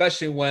yourself,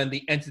 especially when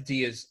the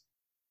entity is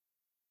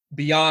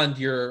beyond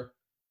your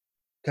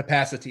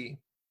capacity.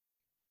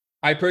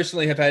 I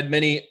personally have had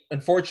many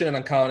unfortunate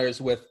encounters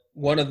with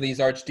one of these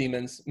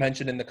archdemons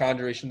mentioned in the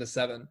conjuration of the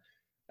 7.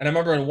 And I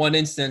remember in one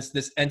instance,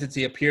 this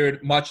entity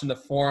appeared much in the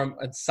form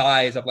and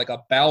size of like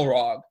a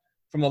Balrog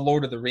from the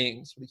Lord of the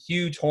Rings, with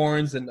huge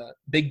horns and a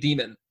big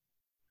demon.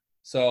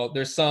 So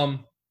there's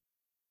some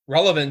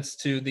relevance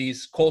to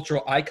these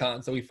cultural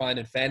icons that we find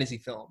in fantasy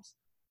films.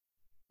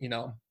 You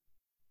know,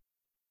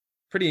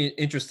 pretty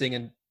interesting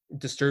and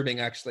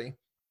disturbing, actually.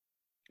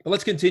 But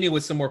let's continue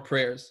with some more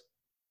prayers.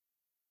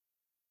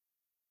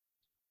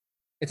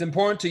 It's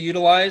important to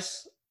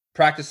utilize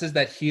practices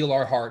that heal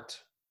our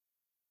heart.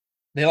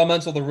 The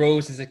elemental of the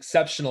rose is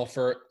exceptional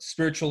for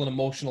spiritual and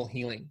emotional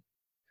healing,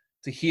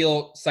 to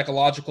heal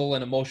psychological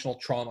and emotional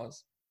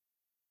traumas.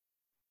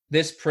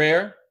 This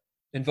prayer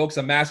invokes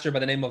a master by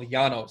the name of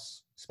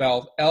Llanos,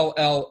 spelled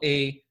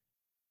Llanos.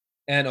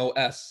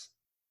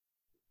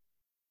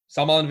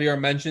 Salman Vir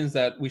mentions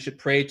that we should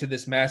pray to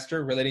this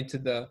master relating to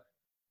the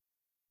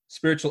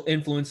spiritual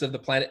influence of the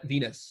planet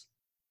Venus.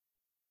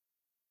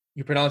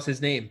 You pronounce his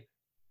name,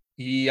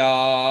 Llanos.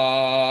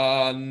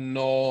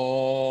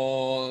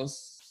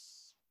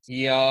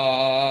 Llanos,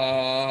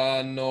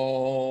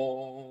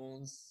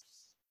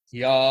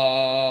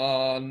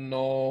 Llanos,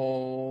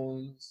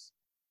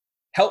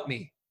 help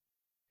me.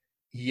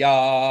 Yamador,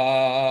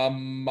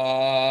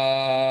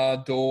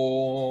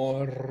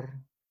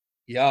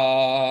 Yamador,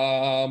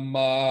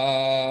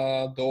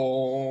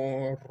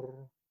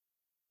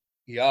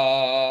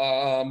 Yamador.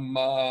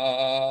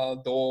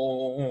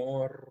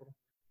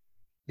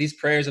 These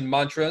prayers and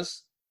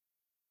mantras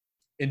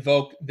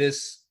invoke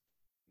this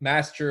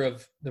master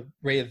of the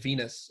ray of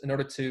Venus in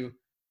order to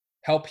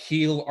help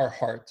heal our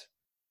heart.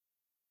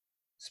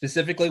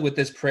 Specifically with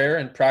this prayer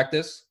and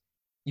practice,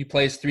 you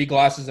place 3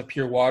 glasses of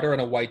pure water on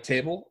a white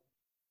table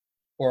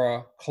or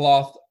a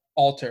cloth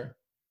altar.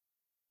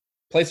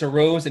 Place a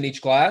rose in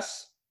each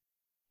glass.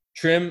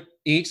 Trim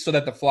each so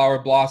that the flower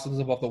blossoms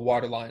above the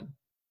waterline.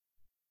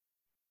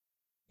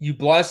 You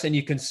bless and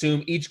you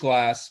consume each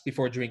glass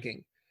before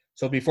drinking.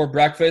 So before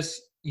breakfast,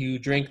 you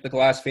drink the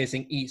glass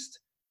facing east.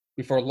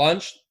 Before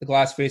lunch, the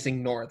glass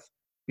facing north.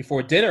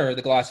 Before dinner,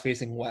 the glass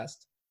facing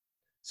west.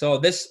 So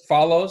this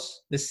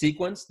follows this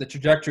sequence, the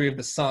trajectory of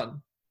the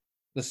sun,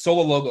 the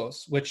solar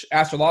logos, which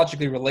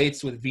astrologically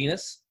relates with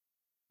Venus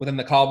within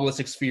the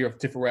Kabbalistic sphere of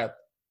Tiferet.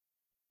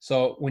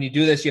 So when you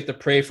do this, you have to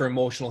pray for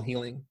emotional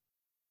healing,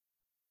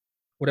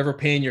 whatever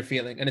pain you're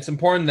feeling. And it's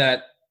important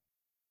that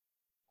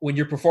when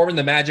you're performing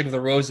the magic of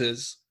the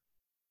roses,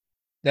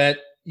 that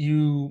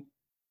you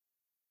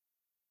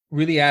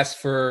really ask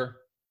for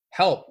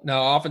help.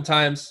 Now,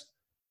 oftentimes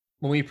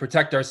when we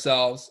protect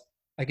ourselves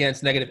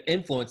against negative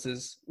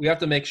influences, we have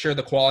to make sure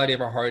the quality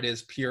of our heart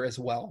is pure as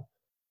well.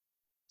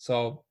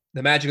 So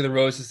the magic of the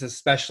rose is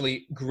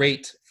especially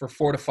great for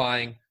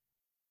fortifying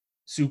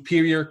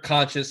superior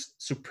conscious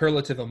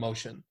superlative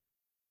emotion,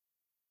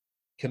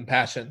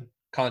 compassion,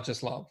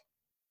 conscious love.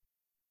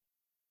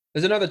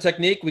 There's another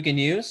technique we can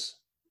use.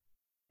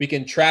 We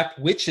can trap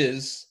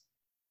witches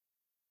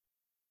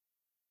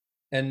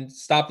and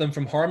stop them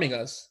from harming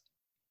us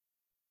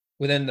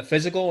within the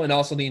physical and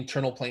also the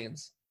internal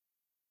planes.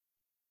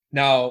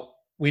 Now,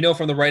 we know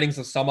from the writings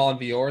of Samal and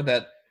Vior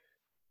that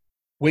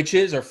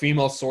witches or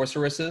female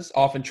sorceresses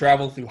often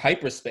travel through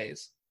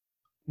hyperspace,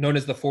 known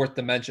as the 4th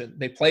dimension.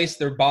 They place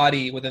their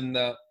body within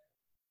the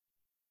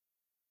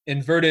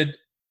inverted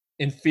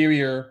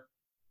inferior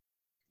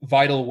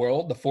vital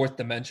world, the 4th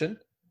dimension,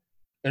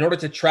 in order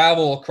to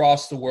travel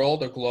across the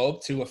world or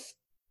globe to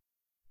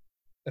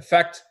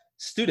affect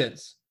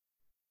students.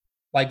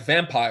 Like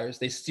vampires,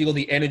 they steal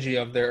the energy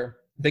of their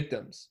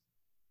victims.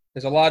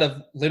 There's a lot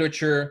of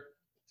literature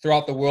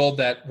throughout the world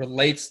that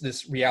relates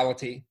this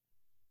reality.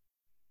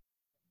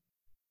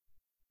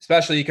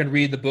 Especially, you can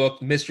read the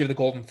book Mystery of the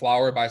Golden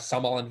Flower by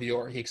Samal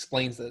Envior. He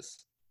explains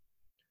this.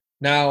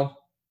 Now,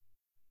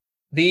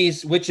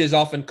 these witches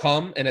often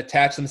come and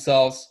attach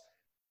themselves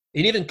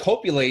and even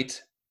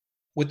copulate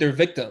with their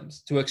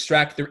victims to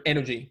extract their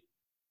energy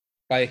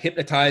by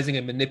hypnotizing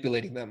and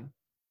manipulating them.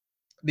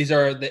 These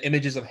are the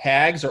images of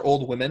hags or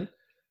old women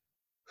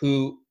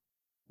who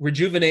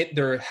rejuvenate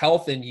their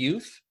health and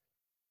youth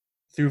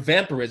through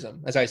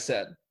vampirism, as I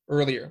said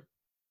earlier.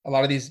 A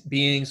lot of these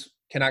beings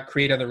cannot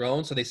create on their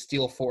own, so they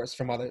steal force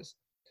from others.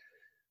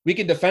 We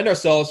can defend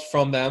ourselves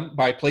from them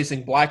by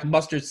placing black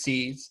mustard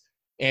seeds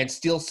and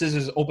steel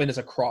scissors open as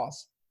a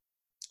cross.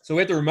 So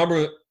we have to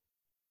remember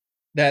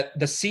that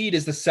the seed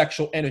is the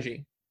sexual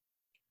energy.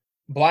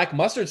 Black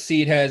mustard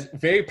seed has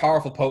very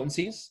powerful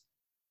potencies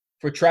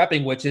for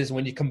trapping witches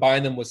when you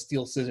combine them with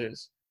steel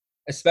scissors,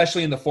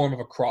 especially in the form of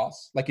a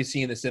cross, like you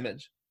see in this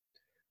image.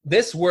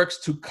 This works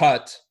to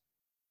cut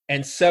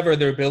and sever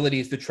their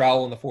abilities to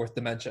travel in the fourth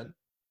dimension.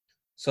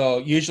 So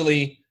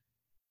usually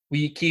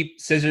we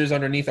keep scissors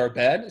underneath our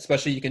bed,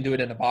 especially you can do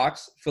it in a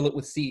box, fill it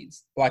with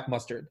seeds, black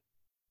mustard.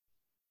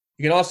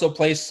 You can also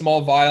place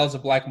small vials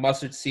of black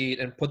mustard seed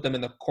and put them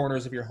in the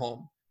corners of your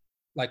home,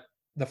 like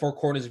the four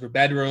corners of your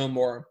bedroom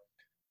or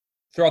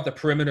throughout the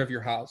perimeter of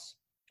your house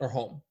or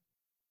home.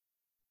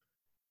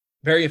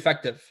 Very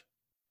effective.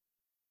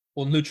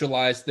 Will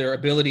neutralize their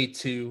ability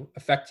to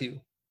affect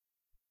you.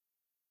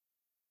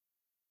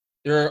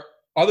 There are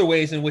other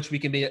ways in which we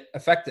can be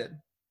affected.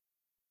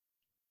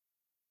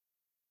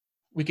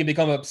 We can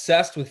become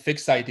obsessed with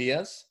fixed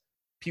ideas.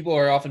 People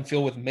are often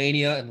filled with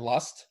mania and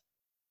lust.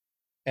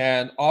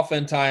 And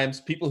oftentimes,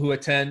 people who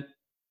attend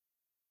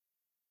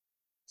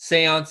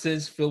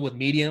seances filled with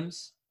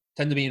mediums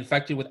tend to be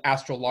infected with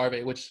astral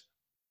larvae, which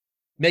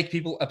make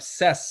people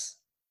obsess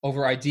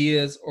over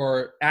ideas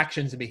or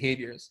actions and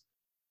behaviors.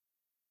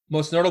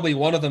 Most notably,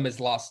 one of them is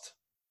lust,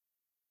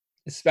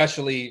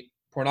 especially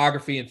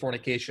pornography and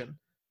fornication.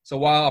 So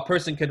while a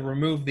person can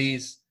remove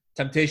these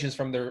temptations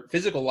from their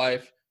physical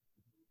life,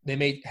 they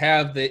may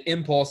have the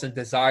impulse and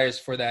desires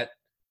for that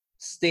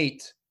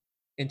state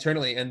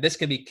internally. And this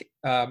can be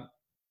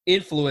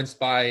influenced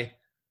by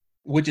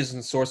witches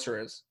and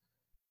sorcerers.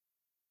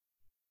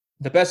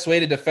 The best way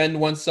to defend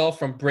oneself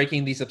from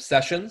breaking these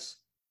obsessions,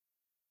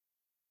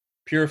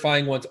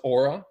 purifying one's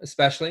aura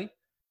especially,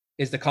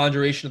 is the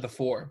conjuration of the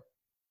four.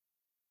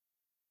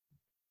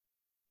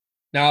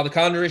 Now, the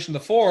conjuration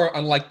of the four,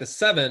 unlike the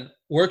seven,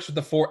 works with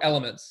the four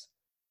elements: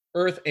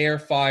 earth, air,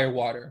 fire,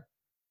 water,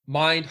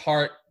 mind,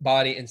 heart,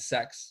 body, and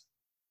sex.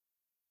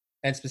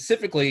 And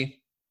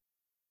specifically,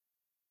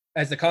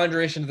 as the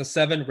conjuration of the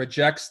seven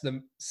rejects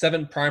the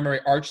seven primary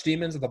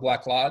archdemons of the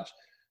Black Lodge,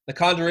 the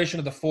conjuration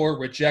of the four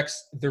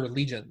rejects their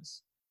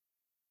legions.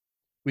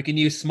 We can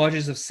use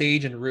smudges of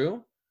sage and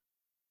rue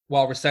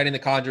while reciting the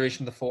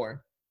conjuration of the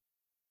four.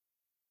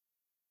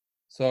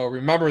 So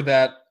remember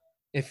that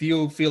if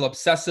you feel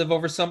obsessive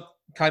over some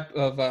type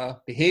of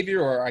behavior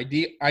or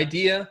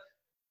idea,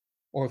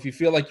 or if you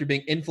feel like you're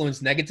being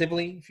influenced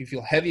negatively, if you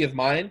feel heavy of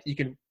mind, you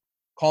can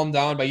calm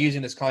down by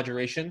using this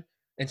conjuration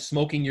and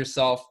smoking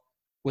yourself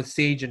with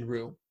sage and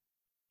rue.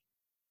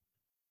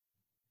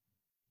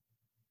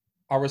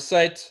 I'll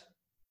recite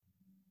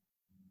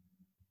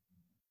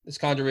this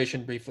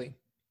conjuration briefly.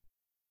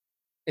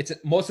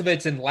 Most of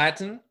it's in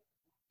Latin,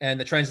 and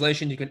the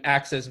translation you can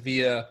access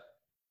via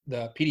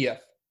the PDF.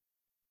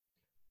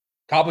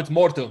 Caput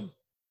mortum,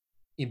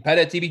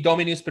 impede tibi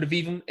dominus per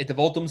vivum et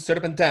devotum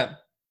serpentem.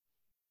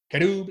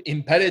 Kerub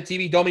impede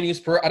tibi dominus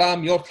per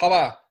Adam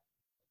Yortava.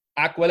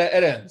 Aquila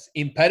erens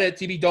impede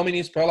tibi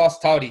dominus per las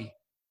taudi.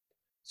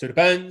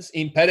 Serpens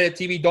impede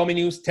tibi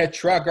dominus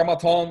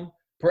tetragrammaton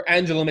per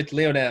angelum et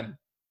leonem.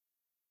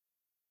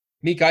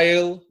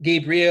 Michael,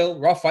 Gabriel,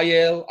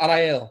 Raphael,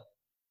 Arael.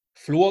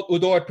 Fluot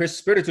udor per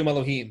spiritum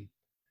Elohim.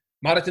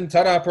 Maritin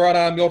terra per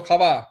Adam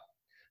Yortava.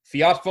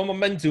 Fiat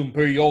momentum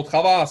per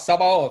Yortava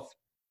Sabaoth.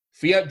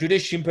 Fiat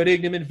judicium per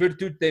ignum in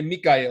virtute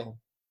Michael.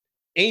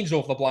 Angel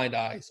of the blind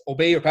eyes,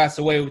 obey or pass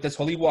away with this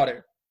holy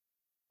water.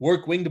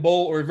 Work winged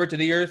bull or revert to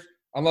the earth,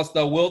 unless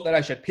thou wilt that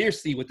I should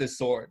pierce thee with this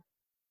sword.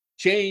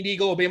 Chained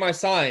eagle, obey my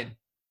sign.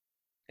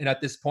 And at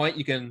this point,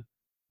 you can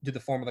do the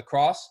form of the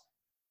cross.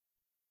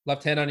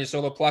 Left hand on your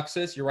solar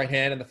plexus, your right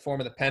hand in the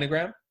form of the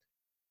pentagram.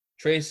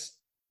 Trace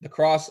the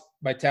cross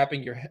by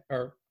tapping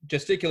or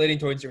gesticulating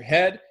towards your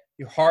head,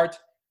 your heart,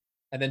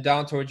 and then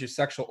down towards your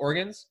sexual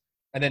organs,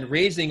 and then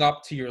raising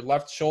up to your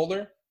left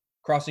shoulder,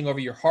 crossing over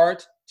your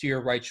heart to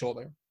your right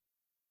shoulder.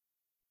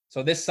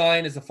 So this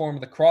sign is the form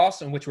of the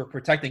cross in which we're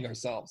protecting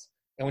ourselves.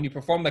 And when you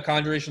perform the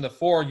conjuration of the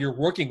four, you're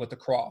working with the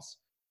cross,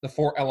 the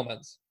four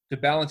elements, to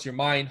balance your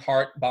mind,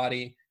 heart,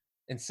 body,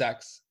 and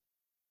sex.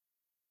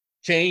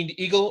 Chained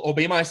eagle,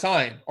 obey my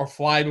sign, or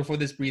fly before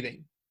this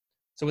breathing.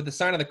 So with the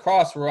sign of the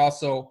cross, we're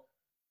also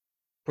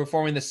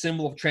performing the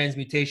symbol of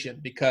transmutation,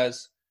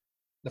 because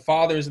the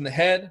Father is in the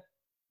head,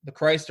 the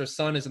Christ or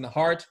Son is in the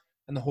heart,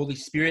 and the Holy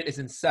Spirit is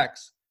in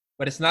sex.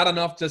 But it's not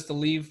enough just to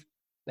leave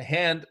the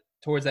hand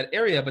towards that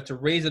area, but to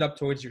raise it up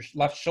towards your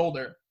left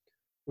shoulder,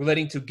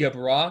 relating to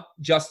Geburah,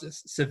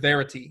 justice,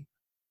 severity,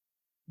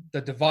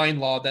 the divine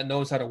law that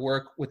knows how to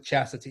work with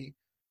chastity,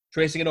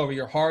 tracing it over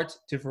your heart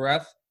to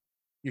Vareth,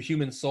 your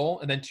human soul,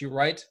 and then to your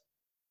right,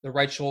 the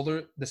right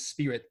shoulder, the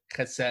spirit,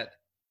 Chesed.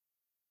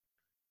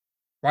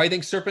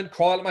 Writhing serpent,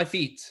 crawl at my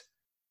feet,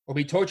 or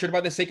be tortured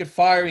by the sacred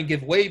fire and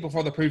give way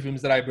before the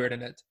perfumes that I burn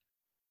in it.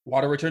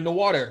 Water return to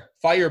water,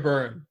 fire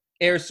burn,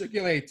 air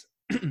circulate,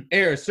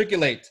 air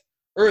circulate,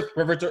 earth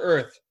revert to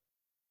earth.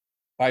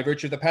 By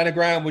virtue of the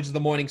pentagram, which is the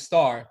morning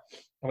star,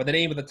 and by the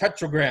name of the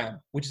tetragram,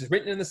 which is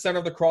written in the center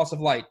of the cross of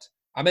light.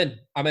 Amen,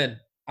 amen,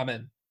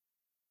 amen.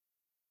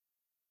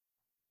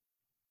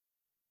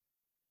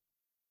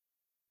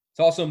 It's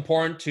also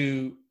important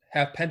to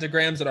have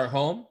pentagrams at our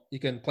home. You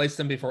can place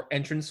them before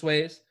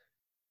entranceways,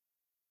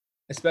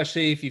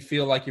 especially if you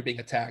feel like you're being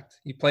attacked.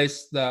 You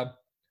place the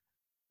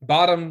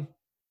bottom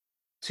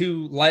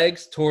two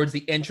legs towards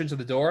the entrance of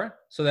the door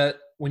so that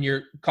when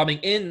you're coming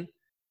in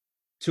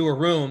to a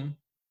room,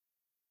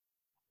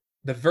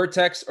 the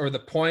vertex or the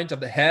point of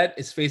the head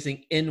is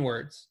facing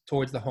inwards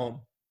towards the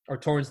home or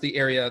towards the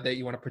area that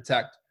you want to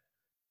protect.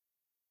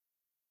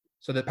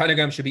 So the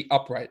pentagram should be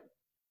upright.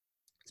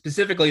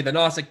 Specifically, the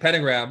Gnostic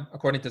pentagram,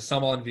 according to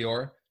Samal and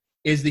Vior,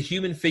 is the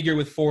human figure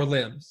with 4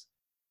 limbs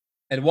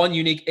and one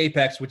unique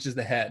apex, which is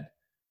the head.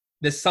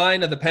 This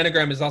sign of the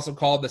pentagram is also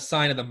called the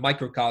sign of the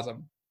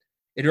microcosm.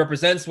 It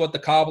represents what the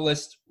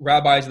Kabbalist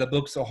rabbis of the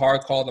Book Zohar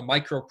call the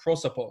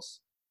microprosopos.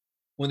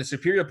 When the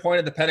superior point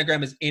of the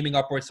pentagram is aiming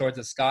upwards towards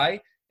the sky,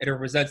 it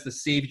represents the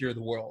savior of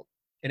the world,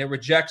 and it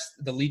rejects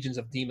the legions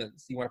of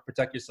demons you want to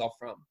protect yourself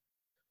from.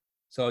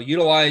 So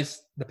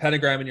utilize the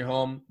pentagram in your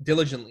home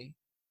diligently.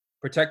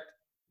 Protect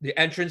the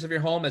entrance of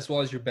your home as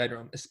well as your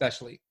bedroom,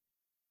 especially.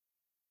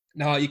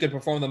 Now, you can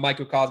perform the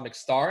microcosmic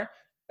star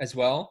as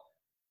well,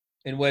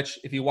 in which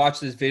if you watch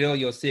this video,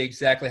 you'll see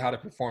exactly how to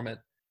perform it.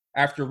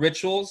 After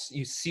rituals,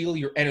 you seal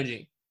your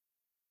energy.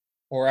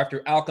 Or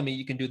after alchemy,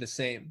 you can do the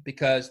same.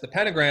 Because the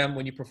pentagram,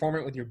 when you perform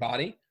it with your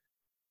body,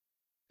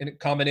 in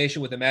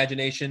combination with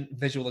imagination,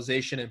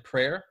 visualization, and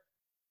prayer,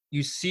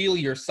 you seal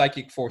your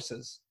psychic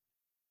forces.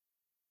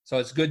 So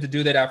it's good to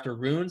do that after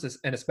runes,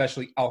 and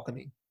especially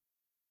alchemy.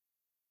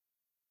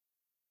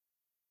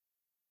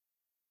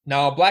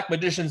 Now, black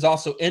magicians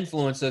also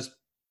influence us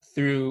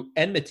through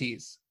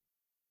enmities.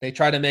 They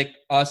try to make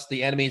us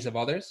the enemies of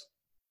others.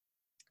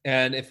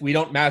 And if we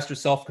don't master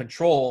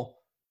self-control,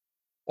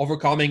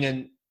 overcoming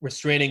and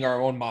restraining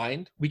our own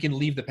mind, we can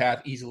leave the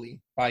path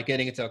easily by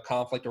getting into a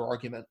conflict or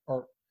argument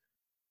or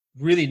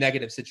really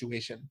negative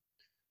situation.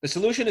 The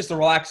solution is to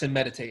relax and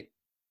meditate.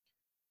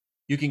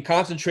 You can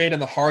concentrate on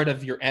the heart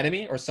of your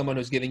enemy or someone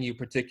who's giving you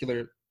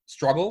particular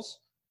struggles,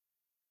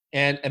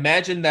 and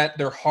imagine that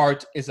their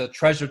heart is a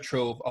treasure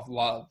trove of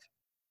love.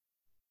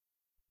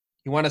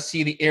 You want to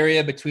see the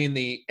area between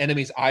the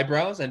enemy's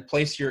eyebrows and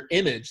place your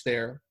image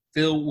there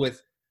filled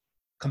with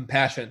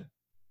compassion,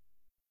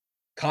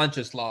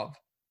 conscious love.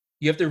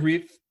 You have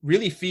to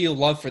really feel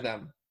love for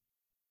them.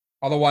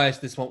 Otherwise,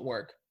 this won't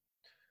work.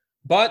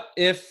 But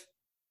if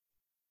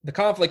the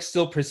conflict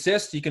still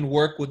persists, you can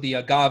work with the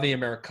agave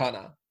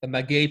americana, the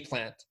maguey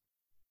plant.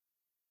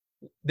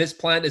 This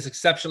plant is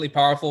exceptionally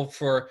powerful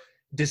for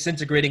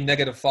disintegrating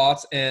negative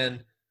thoughts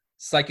and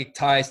psychic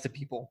ties to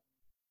people.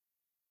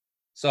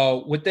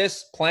 So with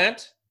this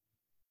plant,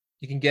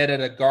 you can get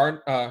it at a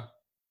garden,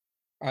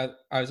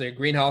 a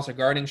greenhouse or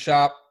gardening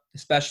shop,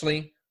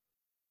 especially.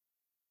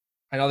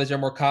 I know these are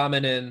more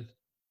common in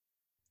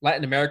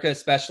Latin America,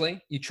 especially.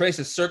 You trace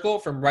a circle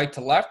from right to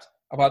left,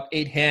 about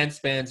 8 hand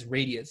spans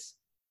radius.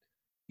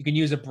 You can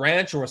use a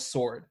branch or a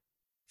sword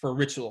for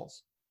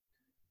rituals.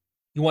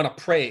 You want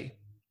to pray.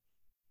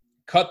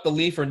 Cut the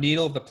leaf or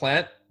needle of the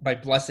plant by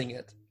blessing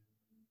it.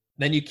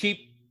 Then you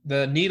keep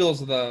the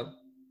needles of the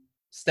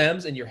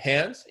stems in your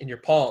hands, in your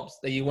palms,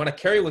 that you want to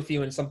carry with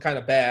you in some kind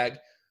of bag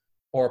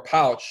or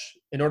pouch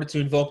in order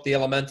to invoke the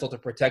elemental to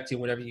protect you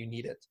whenever you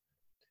need it.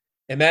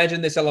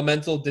 Imagine this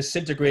elemental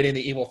disintegrating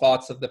the evil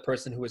thoughts of the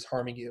person who is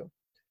harming you.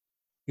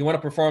 You want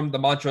to perform the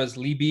mantras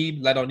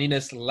Libib,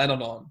 Lenoninis,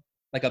 Lenonon,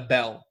 like a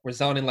bell,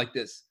 resounding like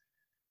this.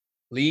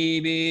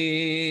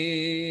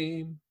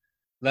 Libib,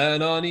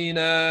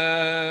 Lenoninas,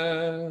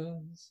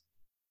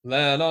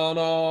 Lenonon.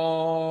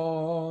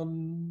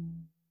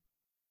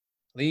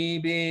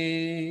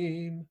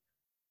 Libib,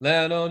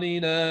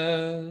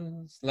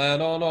 Lenoninas,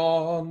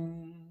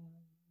 Lenonon.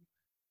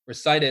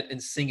 Recite it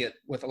and sing it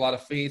with a lot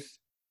of faith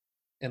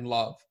and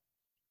love.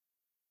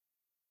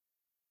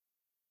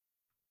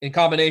 In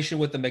combination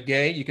with the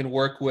maguey, you can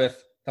work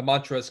with the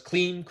mantras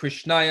Klim,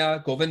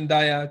 Krishnaya,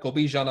 Govindaya,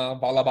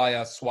 Gobijana,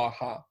 Balabaya,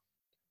 Swaha.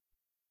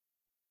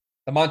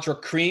 The mantra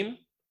Krim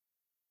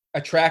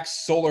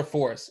attracts solar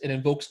force. It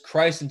invokes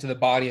Christ into the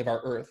body of our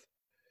earth.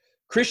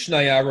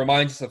 Krishnaya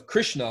reminds us of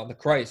Krishna, the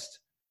Christ,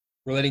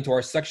 relating to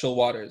our sexual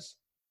waters.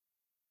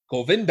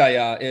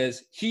 Govindaya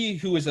is he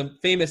who is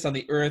famous on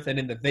the earth and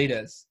in the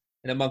Vedas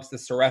and amongst the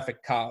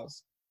seraphic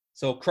cows.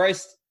 So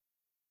Christ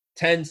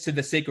tends to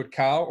the sacred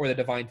cow or the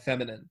divine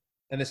feminine.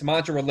 And this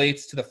mantra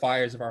relates to the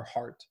fires of our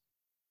heart.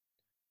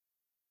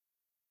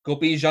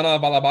 Gopi Jana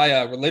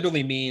Balabaya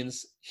literally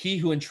means he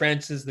who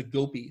entrances the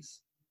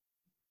gopis.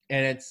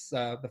 And it's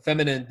the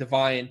feminine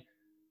divine,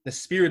 the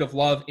spirit of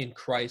love in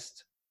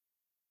Christ.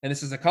 And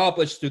this is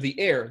accomplished through the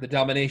air, the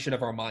domination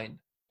of our mind.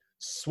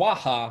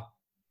 Swaha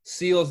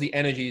seals the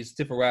energies,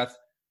 Tifereth,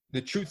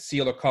 the truth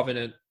seal or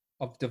covenant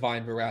of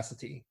divine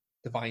veracity,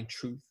 divine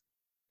truth.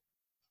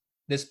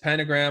 This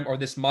pentagram or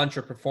this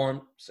mantra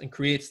performs and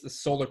creates the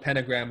solar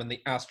pentagram in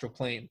the astral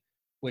plane,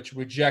 which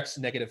rejects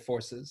negative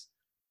forces.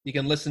 You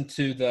can listen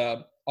to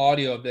the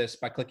audio of this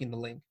by clicking the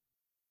link.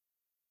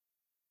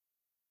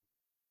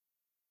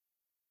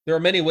 There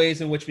are many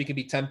ways in which we can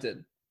be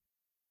tempted,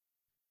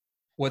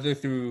 whether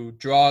through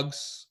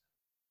drugs,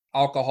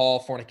 alcohol,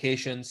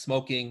 fornication,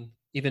 smoking,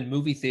 even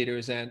movie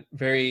theaters, and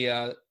very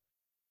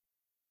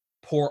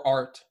poor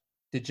art,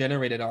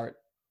 degenerated art.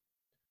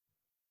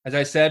 As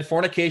I said,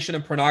 fornication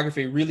and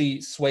pornography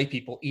really sway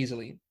people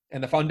easily.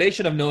 And the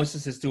foundation of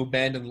gnosis is to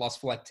abandon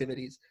lustful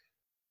activities.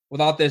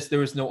 Without this,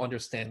 there is no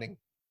understanding.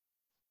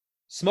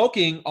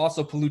 Smoking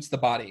also pollutes the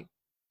body.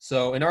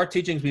 So in our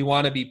teachings, we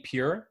want to be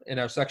pure in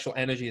our sexual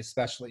energy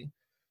especially.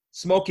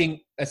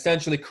 Smoking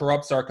essentially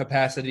corrupts our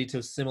capacity to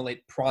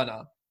assimilate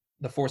prana,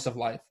 the force of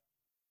life.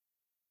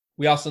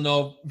 We also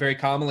know very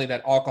commonly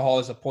that alcohol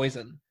is a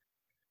poison.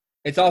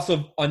 It's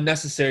also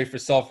unnecessary for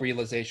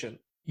self-realization.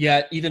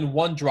 Yet even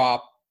one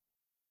drop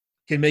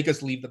can make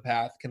us leave the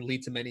path, can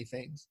lead to many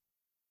things.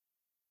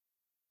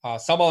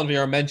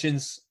 Samalvir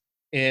mentions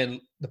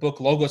in the book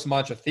Logos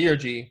Mantra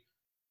Theurgy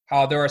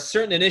how there are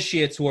certain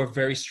initiates who are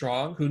very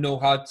strong, who know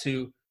how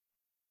to,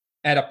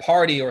 at a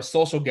party or a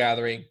social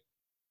gathering,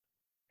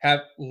 have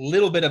a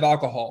little bit of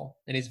alcohol.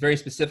 And he's very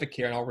specific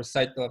here, and I'll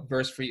recite the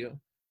verse for you.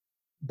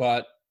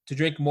 But to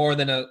drink more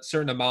than a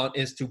certain amount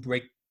is to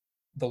break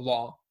the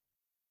law,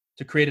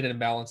 to create an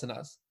imbalance in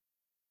us.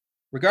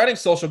 Regarding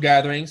social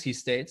gatherings, he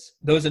states,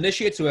 those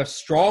initiates who have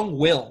strong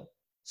will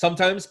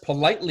sometimes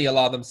politely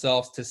allow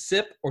themselves to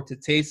sip or to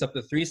taste up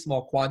to 3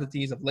 small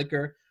quantities of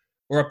liquor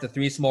or up to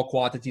 3 small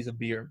quantities of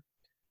beer.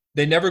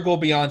 They never go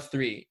beyond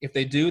 3. If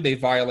they do, they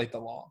violate the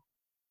law.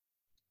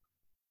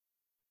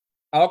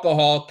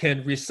 Alcohol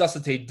can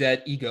resuscitate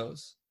dead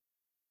egos.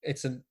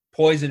 It's a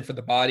poison for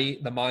the body,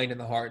 the mind, and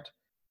the heart.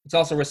 It's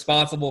also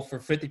responsible for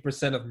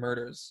 50% of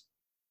murders.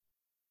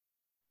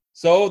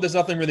 So there's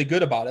nothing really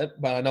good about it,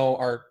 but I know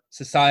our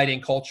society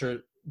and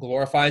culture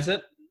glorifies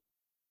it,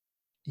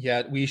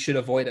 yet we should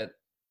avoid it.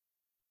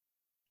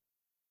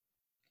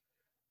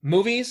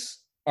 Movies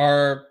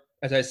are,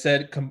 as I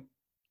said,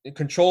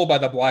 controlled by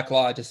the Black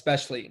Lodge,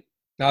 especially.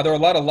 Now, there are a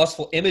lot of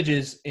lustful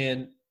images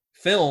in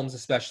films,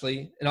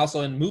 especially, and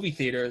also in movie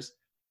theaters,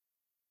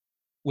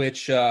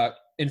 which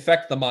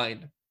infect the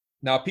mind.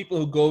 Now, people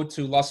who go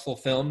to lustful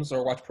films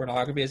or watch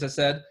pornography, as I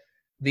said,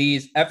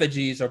 these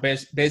effigies are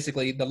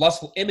basically the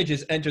lustful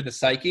images enter the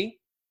psyche,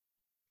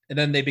 and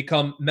then they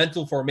become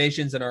mental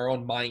formations in our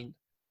own mind,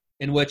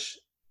 in which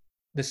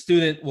the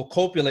student will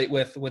copulate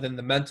within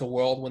the mental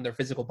world when their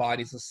physical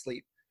body is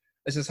asleep.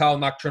 This is how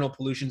nocturnal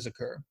pollutions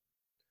occur.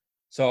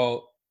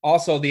 So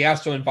also the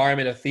astral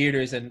environment of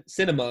theaters and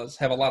cinemas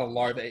have a lot of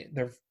larvae.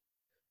 They're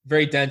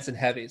very dense and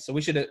heavy. So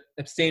we should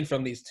abstain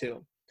from these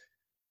too.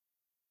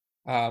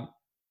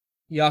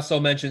 He also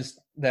mentions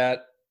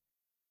that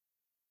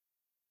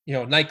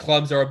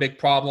nightclubs are a big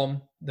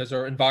problem. Those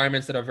are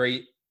environments that are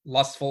very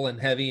lustful and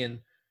heavy and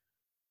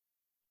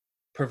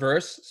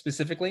perverse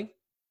specifically.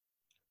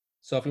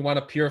 So if we want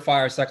to purify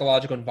our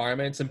psychological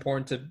environment, it's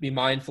important to be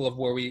mindful of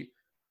where we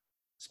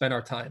spend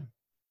our time.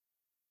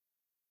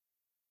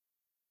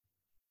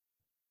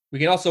 We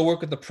can also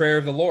work with the prayer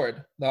of the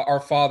Lord, Our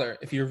Father.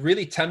 If you're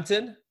really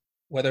tempted,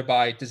 whether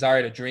by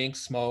desire to drink,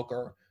 smoke,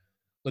 or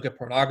look at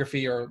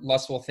pornography or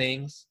lustful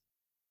things,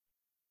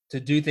 to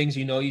do things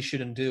you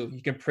shouldn't do,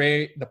 you can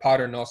pray the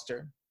Pater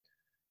Noster.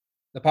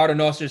 The Pater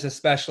Noster is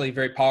especially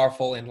very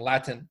powerful in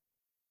Latin.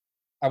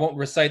 I won't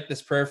recite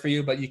this prayer for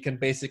you, but you can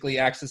basically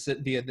access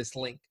it via this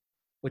link,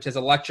 which is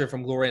a lecture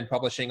from Gloria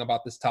Publishing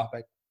about this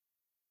topic.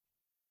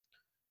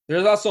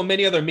 There's also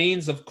many other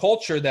means of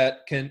culture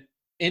that can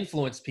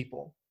influence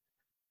people.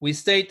 We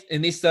state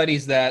in these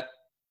studies that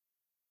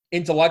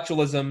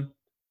intellectualism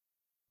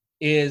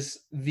is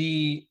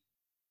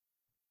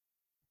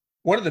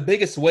one of the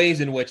biggest ways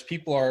in which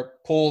people are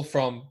pulled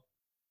from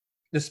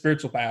the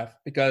spiritual path,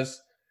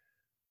 because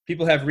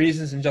people have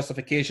reasons and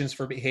justifications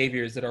for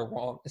behaviors that are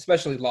wrong,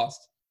 especially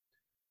lust.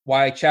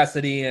 Why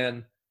chastity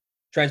and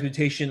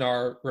transmutation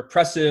are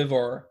repressive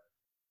or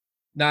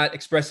not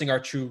expressing our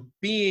true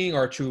being,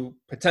 our true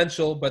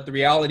potential. But the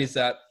reality is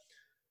that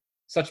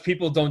such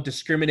people don't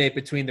discriminate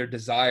between their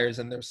desires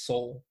and their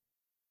soul.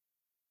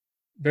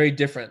 Very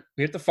different.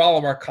 We have to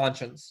follow our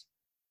conscience.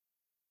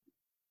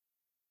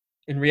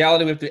 In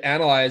reality, we have to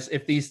analyze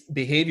if these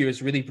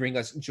behaviors really bring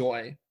us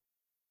joy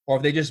or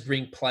if they just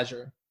bring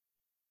pleasure.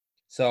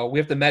 So we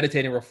have to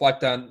meditate and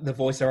reflect on the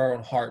voice of our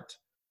own heart,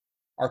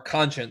 our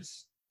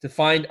conscience, to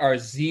find our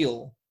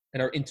zeal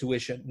and our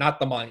intuition, not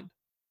the mind.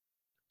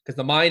 Because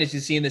the mind, as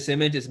you see in this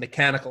image, is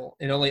mechanical.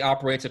 It only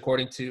operates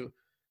according to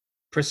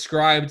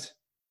prescribed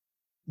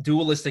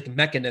dualistic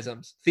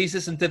mechanisms,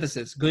 thesis,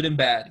 antithesis, good and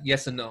bad,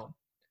 yes and no.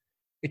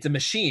 It's a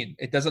machine.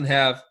 It doesn't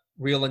have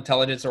real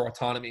intelligence or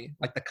autonomy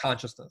like the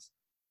consciousness.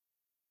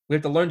 We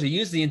have to learn to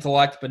use the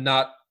intellect, but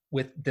not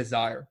with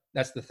desire.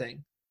 That's the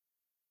thing.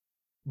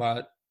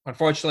 But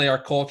unfortunately,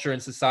 our culture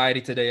and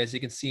society today, as you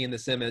can see in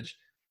this image,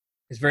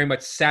 is very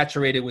much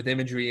saturated with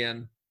imagery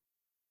and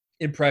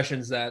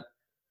impressions that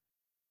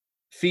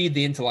feed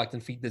the intellect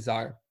and feed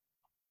desire.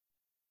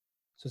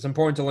 So it's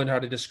important to learn how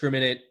to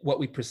discriminate what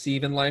we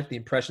perceive in life, the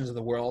impressions of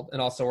the world,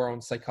 and also our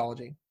own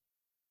psychology.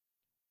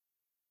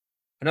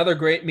 Another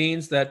great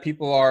means that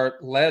people are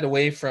led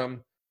away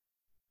from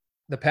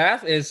the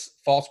path is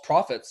false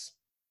prophets.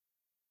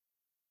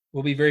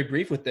 We'll be very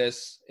brief with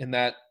this in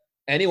that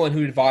anyone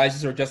who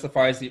advises or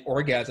justifies the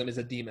orgasm is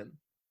a demon.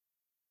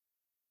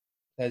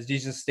 As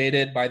Jesus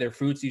stated, by their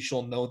fruits you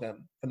shall know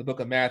them. From the book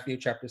of Matthew,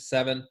 chapter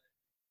 7,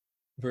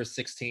 verse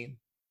 16.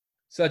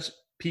 Such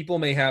people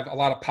may have a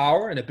lot of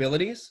power and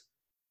abilities,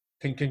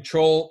 can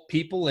control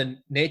people and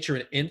nature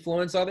and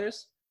influence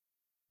others.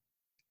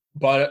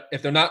 But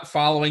if they're not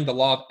following the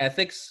law of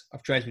ethics,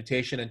 of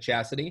transmutation and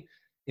chastity,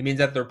 it means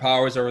that their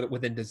powers are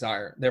within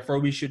desire. Therefore,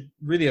 we should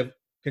really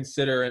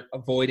consider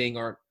avoiding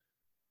or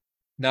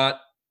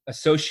not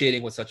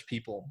associating with such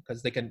people,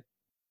 because they can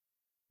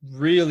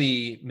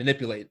really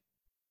manipulate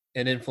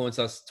and influence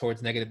us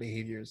towards negative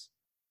behaviors.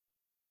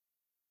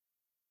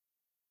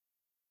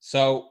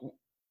 So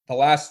the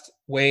last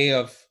way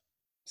of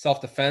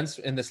self-defense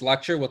in this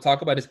lecture we'll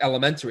talk about is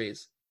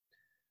elementaries.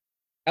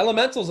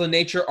 Elementals in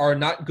nature are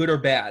not good or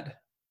bad.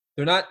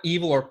 They're not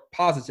evil or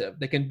positive.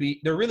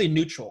 They're really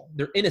neutral.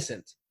 They're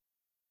innocent.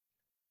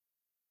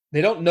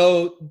 They don't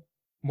know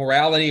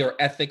morality or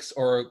ethics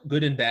or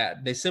good and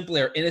bad. They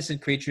simply are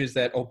innocent creatures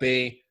that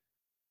obey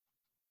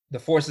the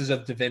forces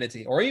of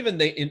divinity, or even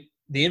the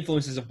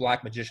influences of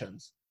black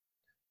magicians.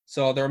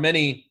 So there are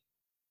many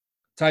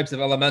types of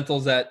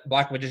elementals that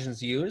black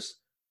magicians use.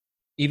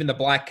 Even the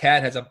black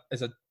cat has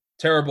a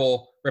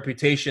terrible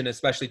reputation,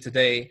 especially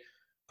today,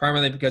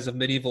 primarily because of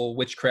medieval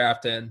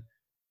witchcraft and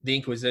the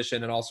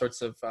Inquisition and all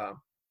sorts of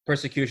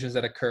persecutions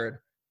that occurred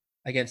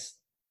against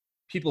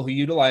people who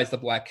utilize the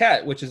black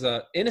cat, which is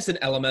an innocent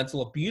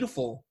elemental, a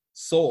beautiful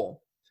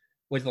soul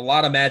with a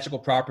lot of magical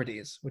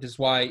properties, which is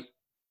why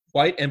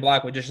white and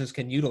black magicians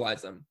can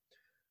utilize them.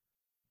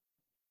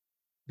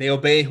 They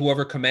obey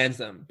whoever commands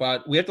them,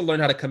 but we have to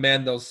learn how to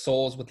command those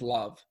souls with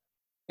love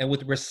and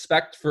with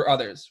respect for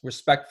others,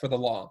 respect for the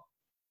law.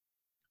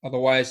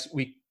 Otherwise,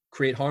 we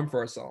create harm for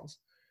ourselves.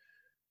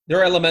 There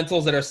are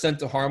elementals that are sent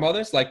to harm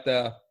others, like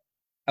the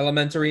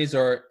elementaries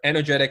or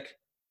energetic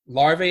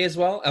larvae as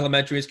well.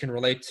 Elementaries can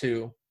relate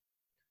to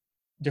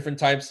different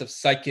types of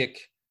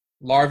psychic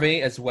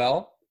larvae as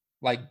well,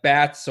 like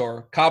bats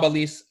or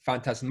cabalists,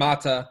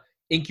 phantasmata,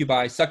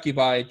 incubi,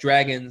 succubi,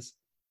 dragons,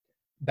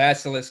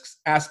 basilisks,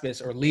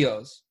 aspis, or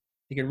leos.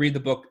 You can read the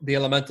book The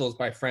Elementals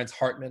by Franz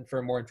Hartmann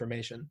for more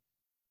information.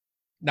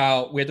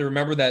 Now, we have to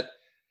remember that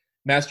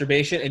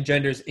masturbation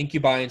engenders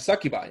incubi and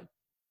succubi.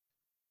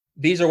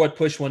 These are what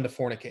push one to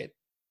fornicate.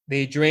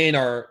 They drain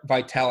our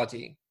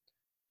vitality.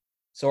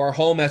 So our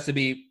home has to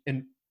be,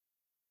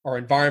 our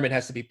environment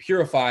has to be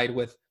purified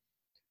with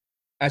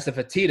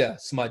asafoetida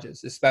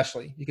smudges,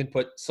 especially. You can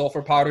put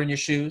sulfur powder in your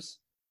shoes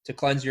to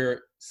cleanse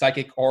your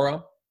psychic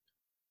aura.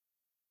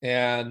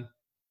 And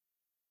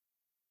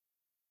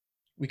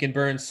we can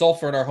burn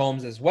sulfur in our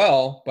homes as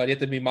well, but you have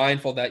to be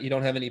mindful that you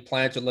don't have any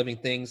plants or living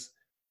things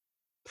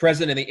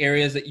present in the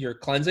areas that you're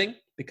cleansing,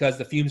 because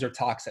the fumes are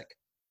toxic.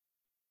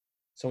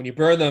 So when you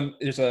burn them,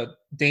 there's a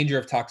danger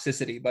of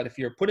toxicity, but if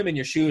you put them in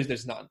your shoes,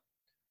 there's none.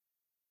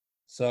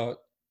 So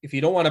if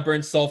you don't want to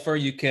burn sulfur,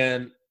 you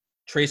can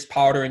trace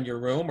powder in your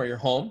room or your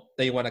home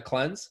that you want to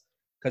cleanse,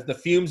 because the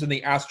fumes in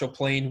the astral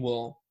plane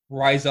will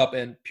rise up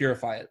and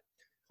purify it.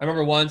 I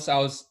remember once I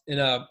was in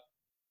a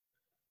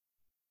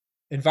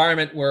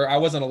environment where I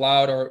wasn't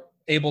allowed or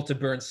able to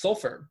burn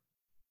sulfur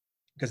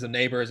because of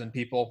neighbors and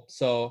people.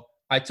 So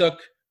I took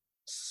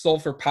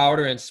sulfur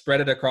powder and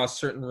spread it across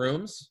certain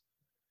rooms.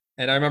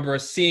 And I remember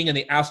seeing in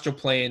the astral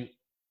plane,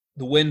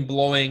 the wind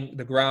blowing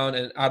the ground,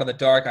 and out of the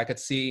dark, I could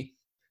see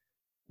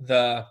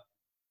the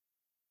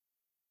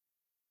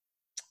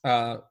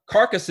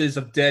carcasses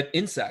of dead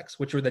insects,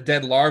 which were the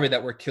dead larvae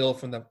that were killed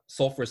from the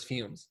sulfurous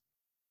fumes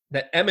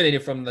that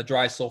emanated from the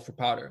dry sulfur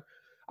powder.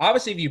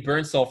 Obviously, if you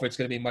burn sulfur, it's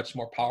going to be much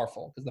more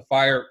powerful because the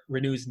fire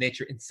renews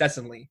nature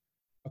incessantly,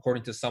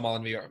 according to Samal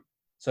and Viram.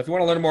 So if you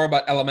want to learn more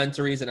about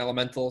elementaries and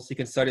elementals, you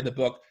can study the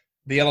book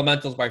The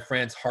Elementals by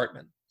Franz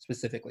Hartmann,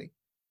 specifically.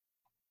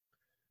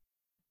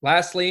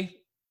 Lastly,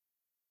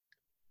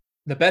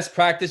 the best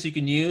practice you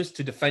can use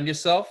to defend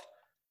yourself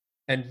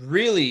and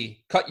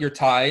really cut your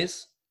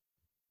ties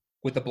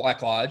with the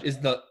Black Lodge is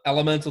the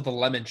elemental of the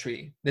lemon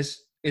tree.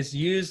 This is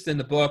used in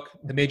the book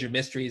The Major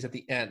Mysteries at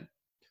the end.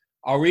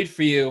 I'll read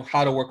for you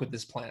how to work with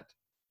this plant.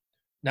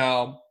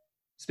 Now,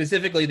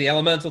 specifically, the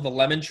elemental of the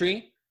lemon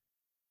tree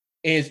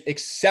is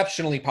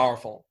exceptionally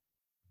powerful.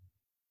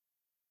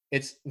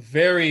 It's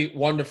very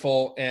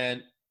wonderful,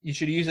 and you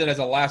should use it as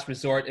a last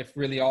resort if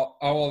really all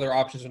other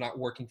options are not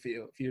working for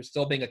you. If you're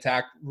still being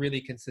attacked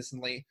really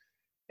consistently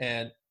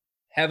and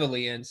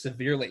heavily and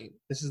severely,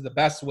 this is the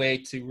best way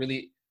to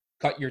really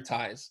cut your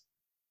ties.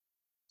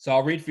 So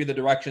I'll read for you the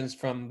directions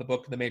from the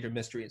book, The Major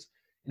Mysteries,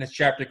 in its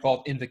chapter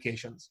called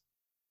Invocations.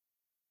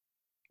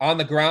 On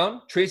the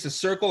ground, trace a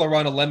circle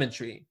around a lemon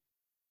tree.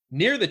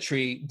 Near the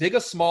tree, dig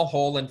a small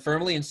hole and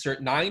firmly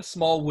insert 9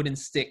 small wooden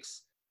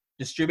sticks,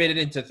 distributed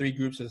into 3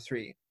 groups of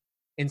 3,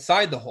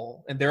 inside the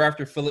hole, and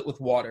thereafter fill it with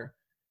water,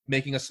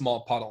 making a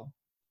small puddle.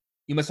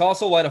 You must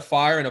also light a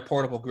fire in a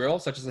portable grill,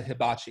 such as a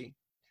hibachi.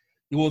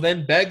 You will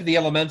then beg the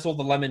elemental of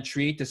the lemon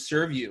tree to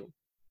serve you.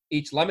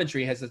 Each lemon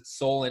tree has its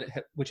soul in it,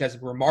 which has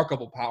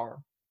remarkable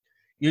power.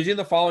 Using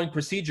the following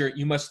procedure,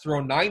 you must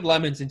throw 9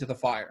 lemons into the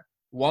fire,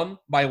 one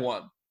by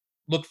one.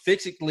 Look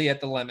fixedly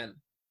at the lemon,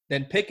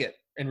 then pick it,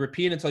 and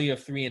repeat until you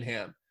have 3 in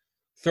hand.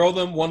 Throw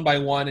them one by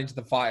one into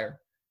the fire.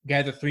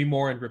 Gather 3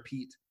 more and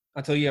repeat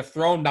until you have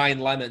thrown 9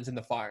 lemons in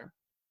the fire.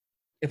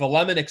 If a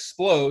lemon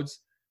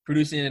explodes,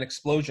 producing an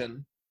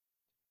explosion,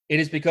 it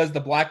is because the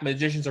black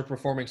magicians are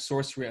performing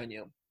sorcery on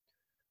you.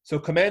 So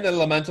command the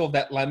elemental of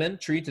that lemon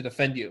tree to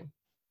defend you.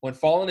 When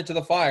fallen into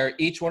the fire,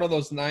 each one of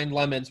those 9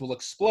 lemons will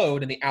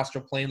explode in the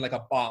astral plane like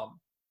a bomb,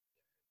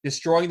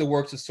 destroying the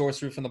works of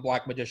sorcery from the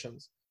black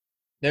magicians.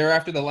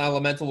 Thereafter, the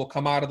elemental will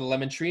come out of the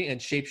lemon tree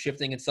and,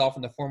 shape-shifting itself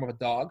in the form of a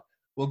dog,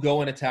 will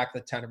go and attack the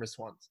tenebrous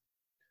ones.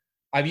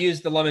 I've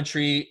used the lemon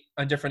tree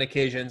on different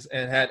occasions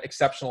and had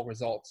exceptional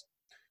results.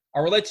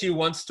 I'll relate to you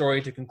one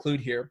story to conclude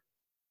here,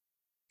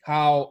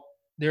 how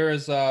there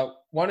is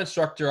one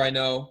instructor I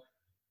know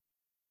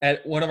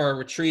at one of our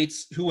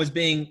retreats who was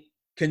being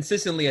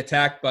consistently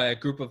attacked by a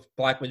group of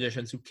black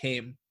magicians who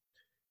came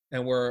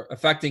and were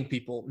affecting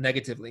people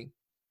negatively.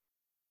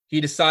 He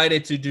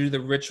decided to do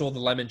the ritual of the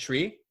lemon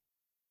tree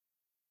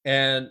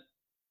and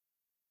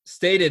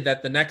stated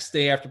that the next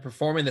day after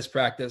performing this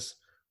practice,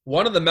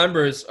 one of the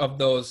members of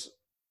those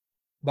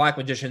black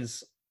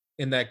magicians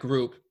in that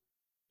group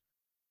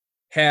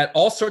had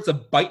all sorts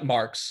of bite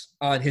marks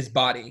on his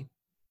body,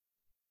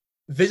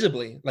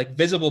 visibly, like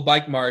visible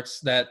bite marks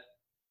that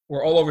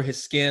were all over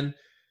his skin.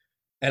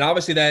 And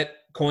obviously that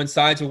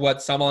coincides with what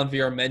Samal and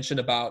VR mentioned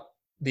about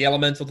the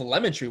elemental of the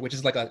lemon tree, which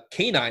is like a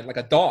canine, like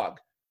a dog,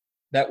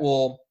 that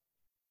will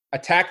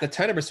attack the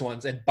tenebrous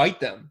ones and bite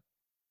them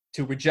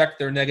to reject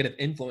their negative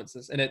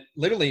influences. And it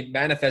literally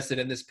manifested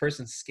in this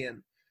person's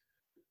skin,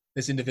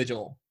 this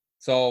individual.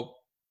 So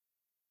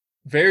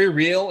very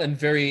real and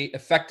very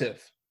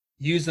effective.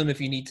 Use them if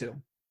you need to.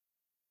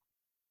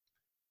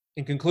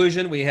 In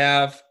conclusion, we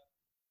have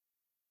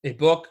a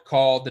book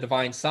called The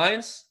Divine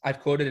Science. I've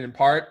quoted it in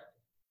part,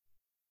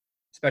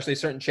 especially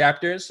certain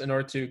chapters, in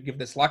order to give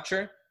this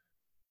lecture.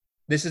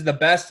 This is the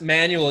best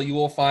manual you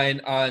will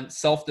find on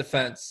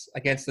self-defense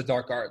against the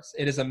dark arts.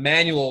 It is a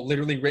manual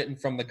literally written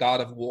from the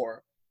god of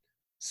war,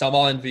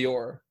 Samal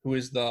Vior, who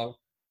is the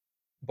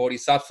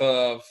bodhisattva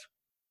of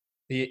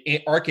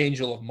the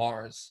archangel of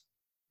Mars,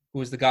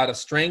 who is the god of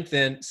strength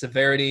and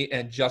severity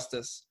and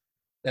justice,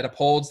 that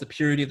upholds the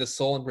purity of the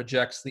soul and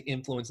rejects the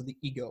influence of the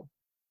ego.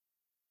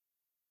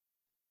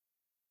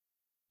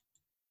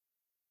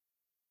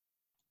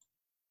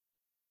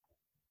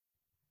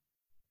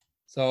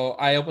 So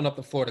I open up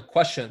the floor to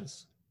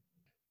questions.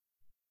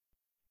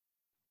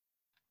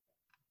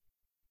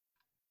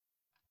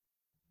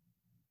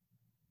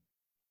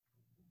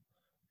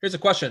 Here's a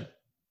question.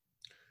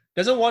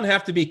 Doesn't one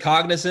have to be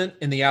cognizant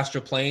in the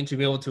astral plane to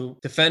be able to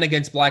defend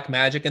against black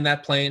magic in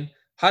that plane?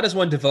 How does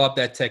one develop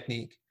that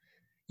technique?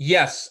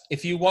 Yes,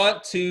 if you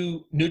want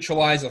to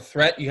neutralize a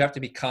threat, you have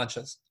to be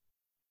conscious.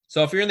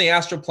 So if you're in the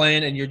astral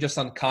plane and you're just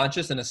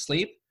unconscious and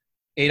asleep,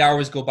 8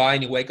 hours go by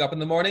and you wake up in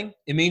the morning,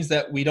 it means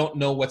that we don't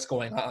know what's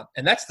going on.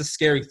 And that's the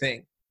scary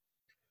thing.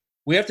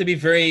 We have to be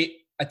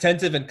very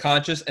attentive and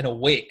conscious and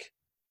awake.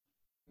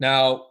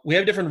 Now, we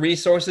have different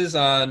resources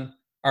on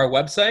our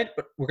website,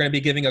 but we're going to be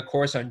giving a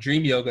course on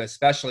dream yoga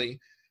especially.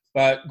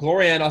 But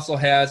Glorianne also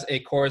has a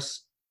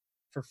course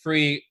for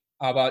free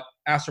about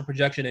astral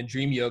projection and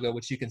dream yoga,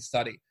 which you can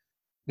study.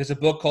 There's a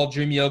book called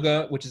Dream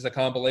Yoga, which is a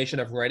compilation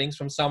of writings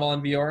from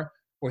Samal Vior,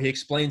 where he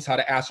explains how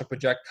to astral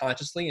project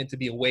consciously and to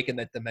be awake in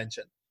that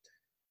dimension.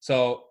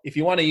 So if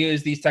you want to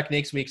use these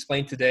techniques we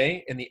explained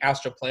today in the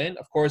astral plane,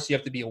 of course, you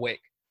have to be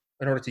awake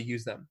in order to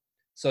use them.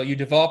 So you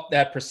develop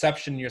that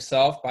perception in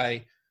yourself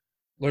by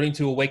learning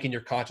to awaken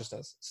your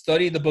consciousness.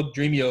 Study the book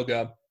Dream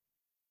Yoga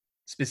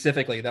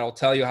specifically. That will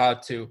tell you how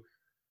to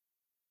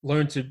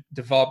learn to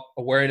develop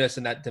awareness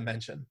in that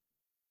dimension.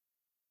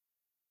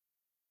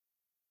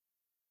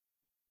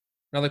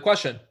 Another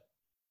question.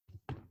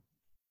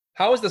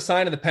 How is the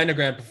sign of the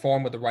pentagram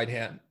performed with the right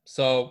hand?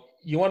 So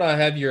you want to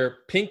have your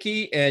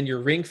pinky and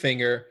your ring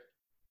finger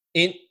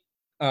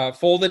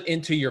folded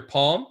into your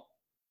palm,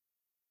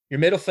 your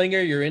middle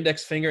finger, your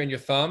index finger, and your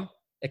thumb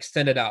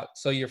extended out.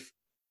 So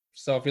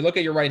if you look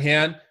at your right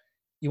hand,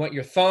 you want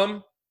your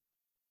thumb,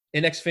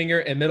 index finger,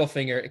 and middle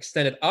finger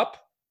extended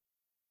up.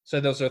 So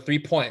those are 3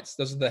 points.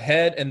 Those are the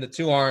head and the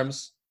 2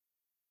 arms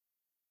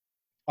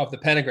of the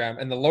pentagram,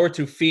 and the lower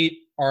 2 feet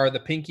are the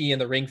pinky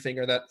and the ring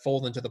finger that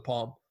fold into the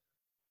palm.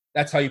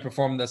 That's how you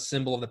perform the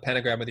symbol of the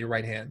pentagram with your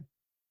right hand.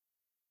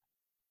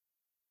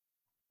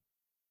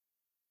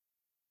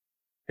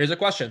 Here's a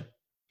question.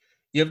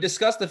 You have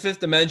discussed the 5th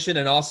dimension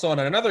and also on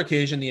another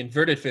occasion the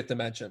inverted 5th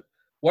dimension.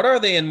 What are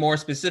they, and more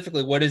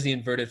specifically, what is the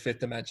inverted 5th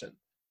dimension?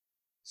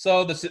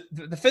 So the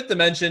 5th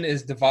dimension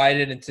is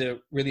divided into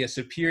really a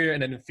superior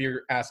and an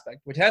inferior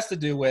aspect, which has to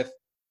do with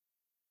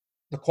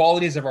the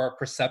qualities of our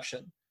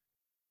perception.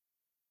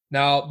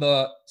 Now,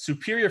 the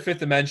superior 5th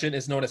dimension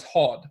is known as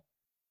Hod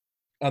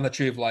on the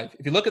Tree of Life.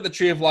 If you look at the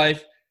Tree of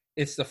Life,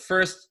 it's the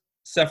first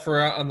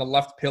sephira on the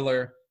left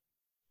pillar,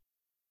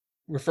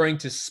 referring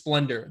to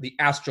splendor, the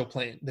astral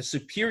plane, the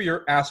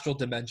superior astral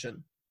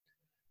dimension.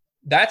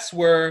 That's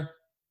where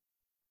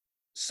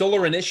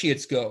solar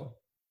initiates go,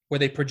 where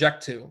they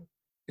project to.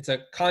 It's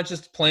a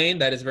conscious plane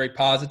that is very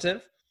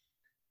positive,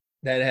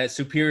 that has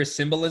superior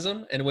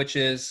symbolism, and which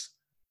is,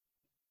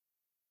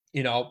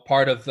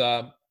 part of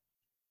the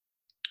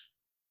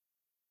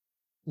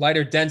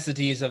lighter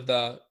densities of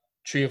the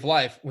Tree of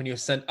Life. When you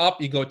ascend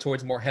up, you go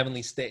towards more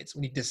heavenly states.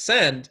 When you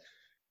descend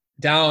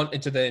down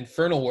into the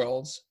infernal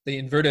worlds, the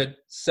inverted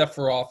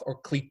Sephiroth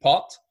or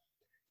Klipot,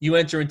 you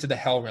enter into the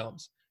hell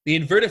realms. The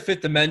inverted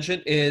 5th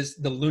dimension is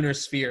the lunar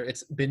sphere.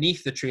 It's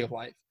beneath the Tree of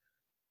Life.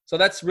 So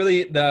that's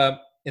really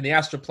in the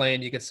astral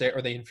plane, you could say,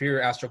 or the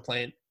inferior astral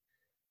plane,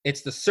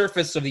 it's the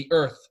surface of the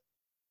earth.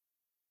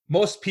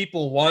 Most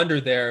people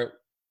wander there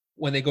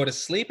when they go to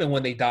sleep and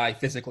when they die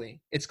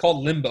physically. It's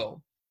called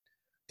limbo.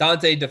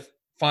 Dante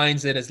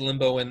defines it as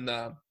limbo in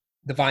the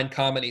Divine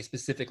Comedy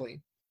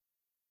specifically.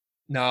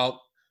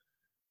 Now,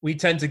 we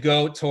tend to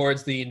go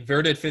towards the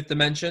inverted 5th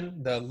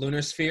dimension, the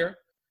lunar sphere,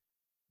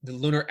 the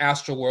lunar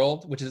astral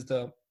world, which is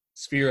the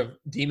sphere of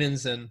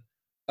demons and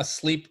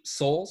asleep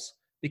souls,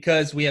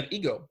 because we have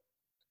ego.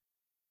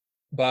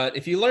 But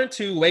if you learn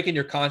to awaken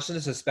your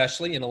consciousness,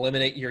 especially, and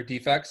eliminate your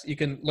defects, you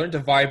can learn to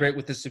vibrate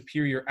with the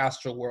superior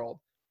astral world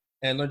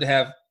and learn to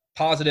have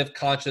positive,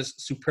 conscious,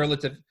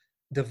 superlative,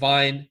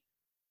 divine,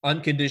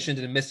 unconditioned,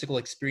 and mystical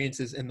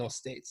experiences in those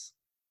states.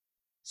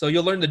 So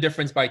you'll learn the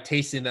difference by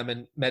tasting them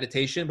in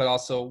meditation, but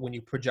also when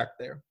you project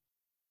there.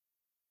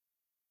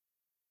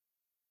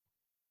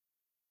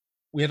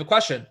 We have a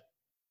question.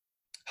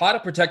 How to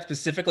protect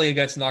specifically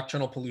against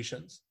nocturnal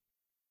pollutions?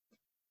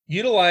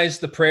 Utilize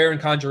the prayer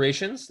and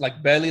conjurations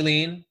like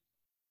Belilene,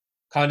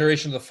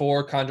 Conjuration of the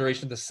 4,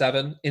 Conjuration of the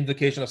 7,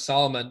 Invocation of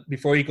Solomon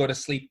before you go to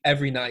sleep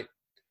every night.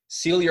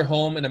 Seal your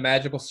home in a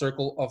magical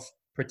circle of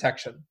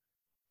protection.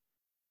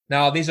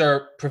 Now, these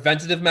are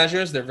preventative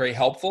measures. They're very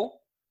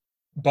helpful.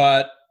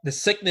 But the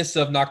sickness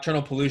of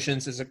nocturnal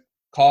pollutions is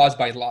caused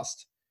by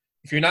lust.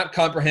 If you're not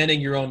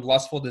comprehending your own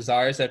lustful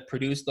desires that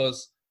produce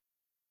those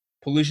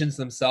pollutions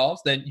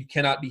themselves, then you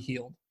cannot be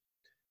healed.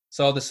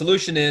 So the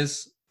solution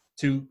is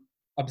to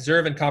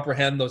observe and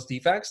comprehend those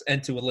defects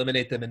and to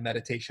eliminate them in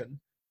meditation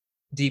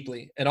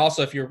deeply. And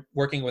also, if you're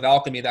working with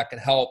alchemy, that can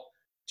help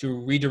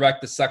to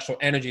redirect the sexual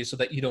energy so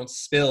that you don't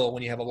spill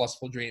when you have a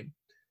lustful dream.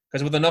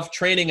 Because with enough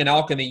training in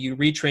alchemy, you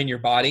retrain your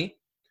body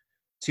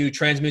to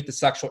transmute the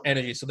sexual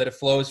energy so that it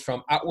flows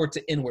from outward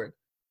to inward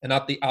and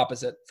not the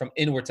opposite, from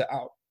inward to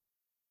out.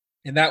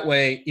 In that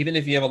way, even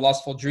if you have a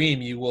lustful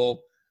dream, you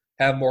will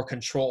have more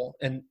control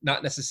and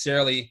not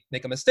necessarily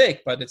make a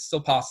mistake, but it's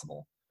still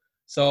possible.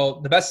 So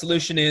the best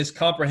solution is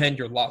comprehend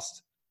your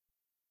lust.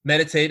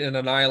 Meditate and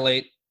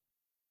annihilate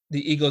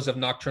the egos of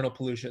nocturnal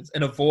pollutions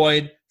and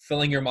avoid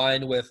filling your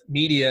mind with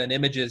media and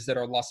images that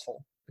are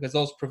lustful, because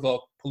those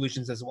provoke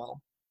pollutions as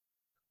well.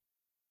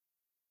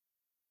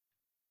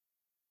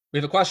 We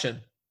have a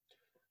question.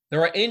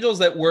 There are angels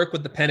that work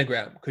with the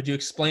pentagram. Could you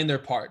explain their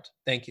part?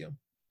 Thank you.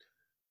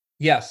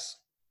 Yes.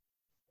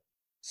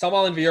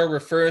 Samael Aun Weor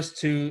refers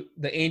to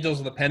the angels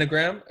of the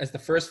pentagram as the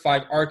first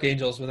 5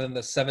 archangels within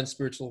the 7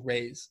 spiritual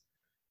rays: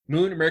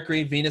 Moon,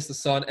 Mercury, Venus, the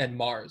Sun, and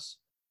Mars.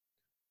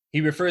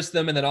 He refers to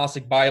them in the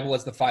Gnostic Bible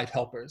as the 5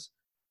 helpers: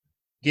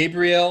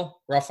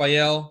 Gabriel,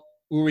 Raphael,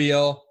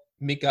 Uriel,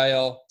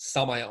 Michael,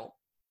 Samael.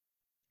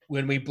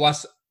 When we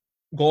bless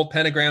gold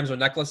pentagrams or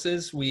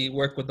necklaces, we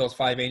work with those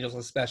 5 angels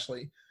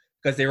especially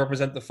because they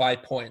represent the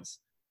 5 points.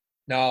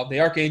 Now, the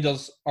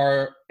archangels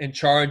are in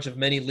charge of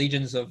many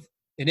legions of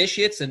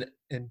initiates and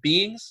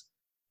beings,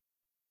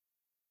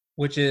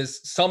 which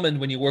is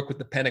summoned when you work with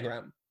the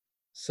pentagram.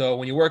 So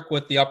when you work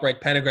with the upright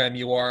pentagram,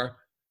 you are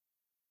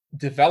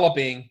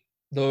developing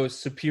those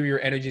superior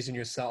energies in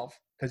yourself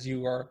because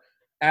you are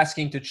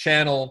asking to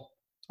channel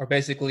or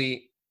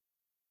basically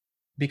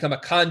become a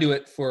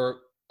conduit for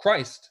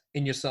Christ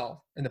in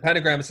yourself. And the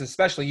pentagram is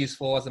especially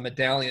useful as a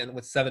medallion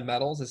with 7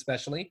 metals,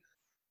 especially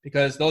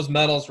because those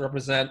metals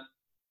represent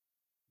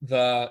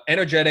the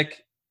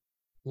energetic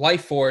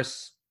life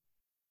force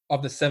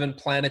of the 7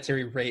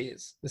 planetary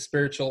rays, the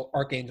spiritual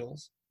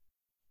archangels.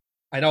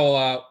 I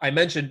know I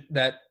mentioned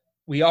that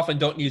we often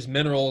don't use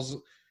minerals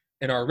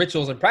in our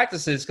rituals and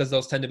practices because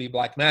those tend to be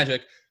black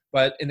magic.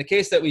 But in the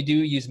case that we do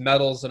use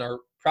metals in our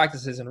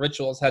practices and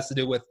rituals, has to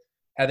do with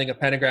having a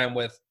pentagram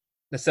with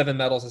the 7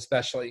 metals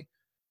especially,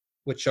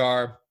 which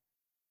are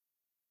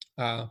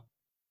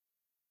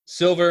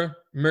silver,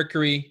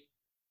 mercury,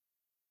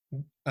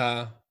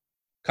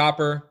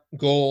 copper,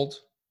 gold,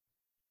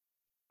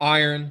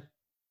 iron,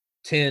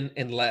 tin,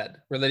 and lead,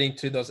 relating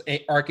to those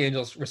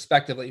archangels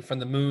respectively from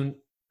the moon,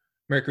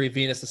 Mercury,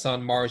 Venus, the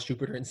sun, Mars,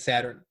 Jupiter, and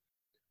Saturn.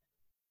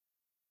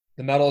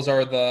 The metals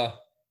are the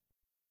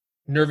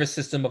nervous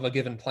system of a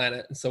given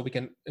planet. And so we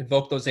can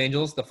invoke those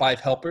angels, the 5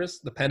 helpers,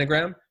 the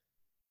pentagram,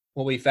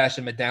 when we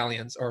fashion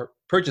medallions or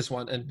purchase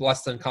one and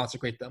bless and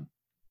consecrate them.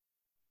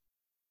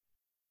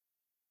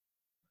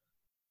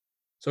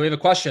 So we have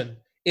a question.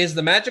 Is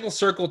the magical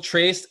circle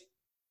traced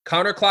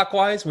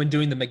counterclockwise when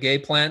doing the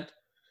Maguey plant?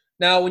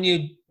 Now, when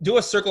you do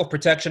a circle of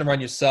protection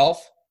around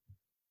yourself,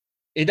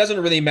 it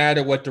doesn't really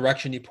matter what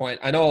direction you point.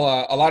 I know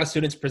a lot of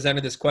students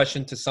presented this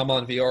question to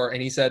someone on VR,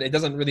 and he said it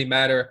doesn't really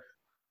matter,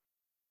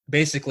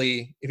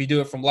 basically, if you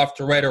do it from left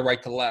to right or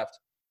right to left.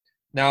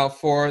 Now,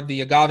 for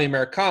the Agave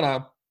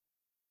Americana,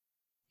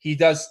 he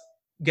does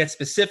get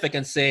specific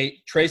and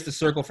say, trace the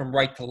circle from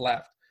right to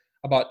left,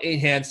 about 8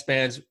 hand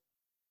spans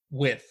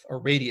width or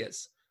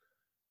radius.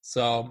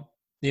 So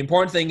the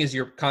important thing is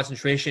your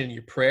concentration and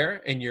your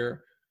prayer and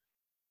your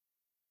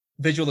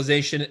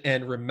visualization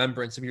and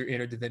remembrance of your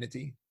inner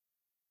divinity.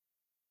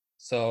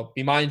 So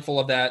be mindful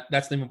of that.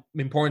 That's the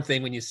important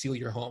thing when you seal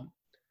your home.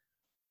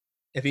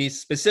 If he's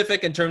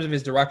specific in terms of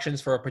his directions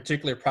for a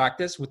particular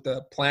practice with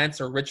the plants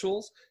or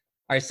rituals,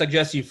 I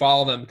suggest you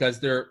follow them because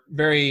they're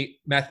very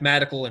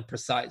mathematical and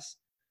precise.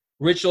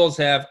 Rituals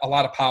have a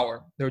lot of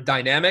power. They're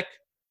dynamic,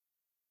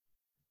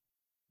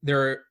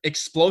 they're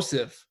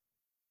explosive,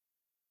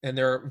 and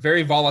they're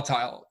very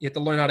volatile. You have to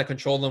learn how to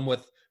control them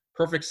with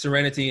perfect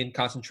serenity and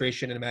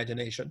concentration and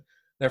imagination.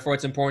 Therefore,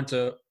 it's important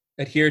to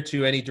adhere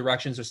to any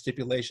directions or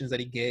stipulations that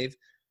he gave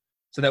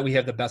so that we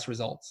have the best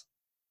results.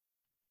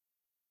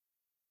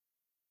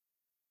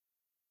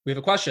 We have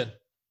a question.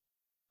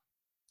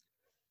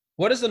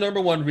 What is the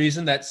number one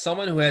reason that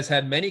someone who has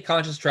had many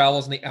conscious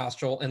travels in the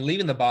astral and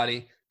leaving the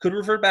body could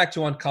revert back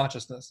to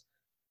unconsciousness?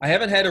 I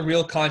haven't had a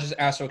real conscious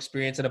astral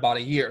experience in about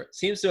a year. It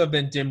seems to have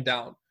been dimmed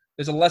down.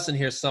 There's a lesson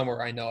here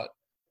somewhere, I know it.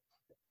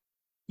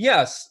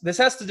 Yes, this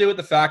has to do with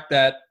the fact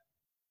that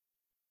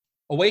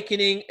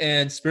awakening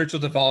and spiritual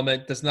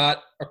development does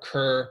not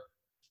occur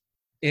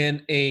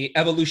in an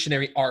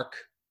evolutionary arc.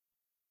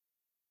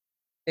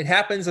 It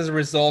happens as a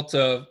result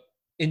of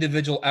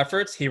individual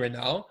efforts here and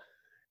now,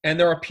 and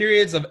there are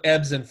periods of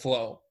ebbs and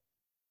flow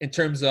in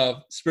terms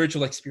of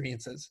spiritual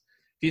experiences.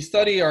 If you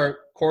study our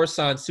course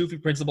on Sufi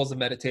principles of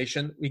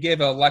meditation, we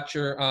gave a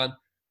lecture on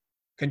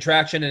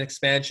contraction and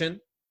expansion,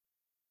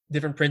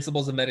 different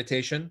principles of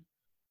meditation,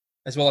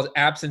 as well as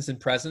absence and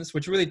presence,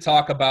 which really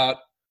talk about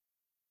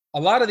a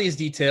lot of these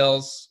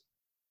details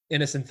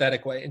in a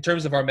synthetic way in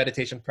terms of our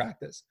meditation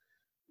practice.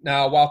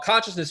 Now, while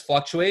consciousness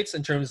fluctuates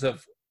in terms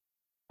of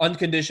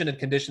unconditioned and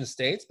conditioned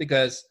states,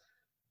 because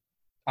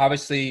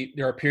obviously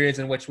there are periods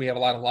in which we have a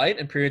lot of light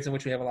and periods in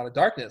which we have a lot of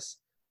darkness.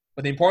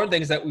 But the important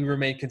thing is that we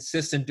remain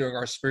consistent during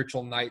our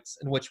spiritual nights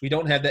in which we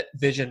don't have that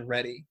vision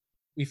ready.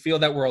 We feel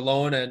that we're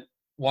alone and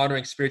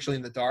wandering spiritually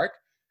in the dark.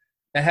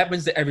 That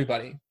happens to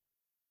everybody.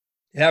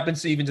 It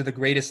happens even to the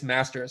greatest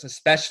masters,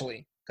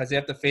 especially because they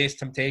have to face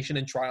temptation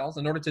and trials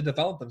in order to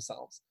develop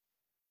themselves.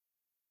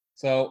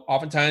 So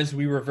oftentimes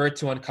we revert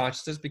to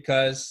unconsciousness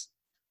because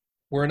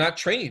we're not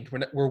trained,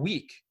 we're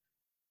weak.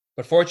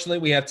 But fortunately,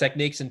 we have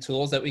techniques and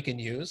tools that we can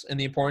use. And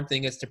the important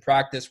thing is to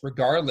practice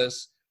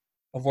regardless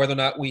of whether or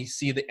not we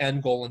see the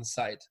end goal in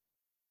sight.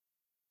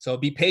 So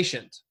be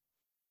patient.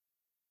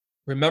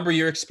 Remember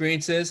your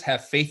experiences,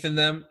 have faith in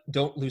them,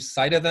 don't lose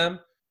sight of them,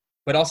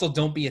 but also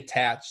don't be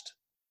attached.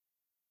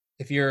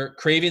 If you're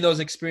craving those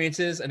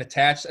experiences and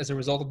attached as a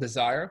result of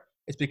desire,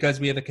 it's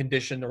because we have a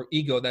condition or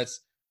ego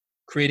that's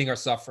creating our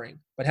suffering.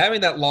 But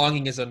having that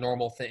longing is a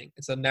normal thing.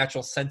 It's a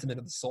natural sentiment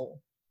of the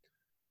soul.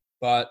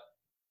 But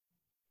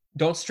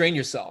don't strain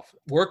yourself.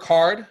 Work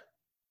hard,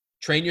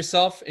 train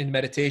yourself in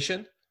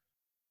meditation,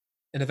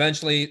 and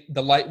eventually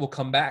the light will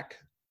come back.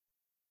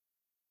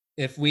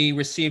 If we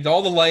received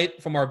all the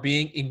light from our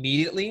being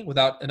immediately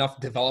without enough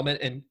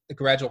development and the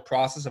gradual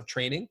process of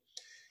training,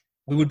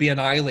 we would be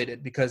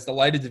annihilated because the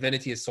light of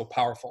divinity is so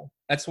powerful.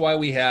 That's why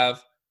we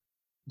have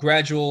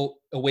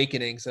gradual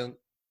awakenings and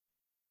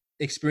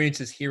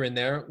experiences here and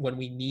there when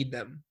we need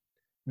them,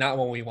 not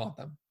when we want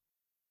them.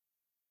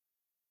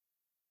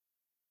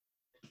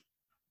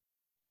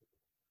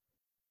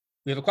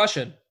 We have a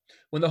question.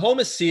 When the home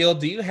is sealed,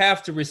 do you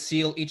have to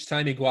reseal each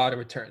time you go out and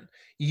return?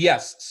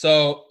 Yes.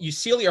 So you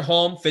seal your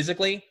home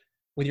physically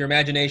with your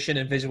imagination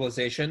and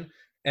visualization,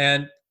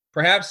 and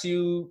perhaps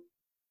you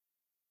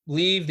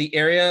leave the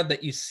area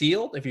that you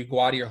sealed if you go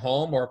out of your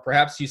home, or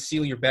perhaps you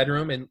seal your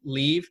bedroom and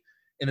leave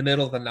in the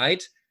middle of the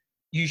night.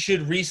 You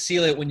should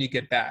reseal it when you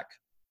get back.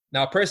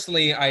 Now,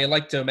 personally, I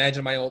like to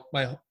imagine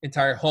my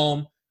entire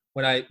home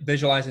when I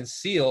visualize and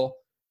seal,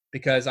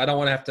 because I don't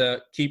want to have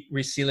to keep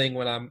resealing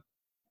when I'm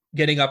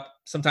getting up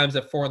sometimes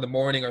at 4 in the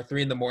morning or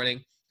 3 in the morning.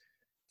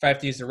 If I have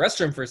to use the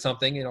restroom for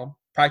something,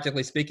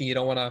 practically speaking, you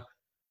don't want to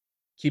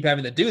keep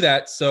having to do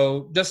that.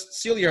 So just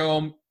seal your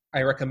home.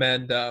 I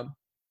recommend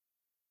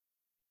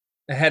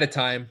ahead of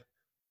time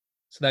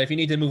so that if you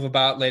need to move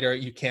about later,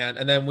 you can.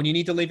 And then when you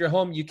need to leave your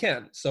home, you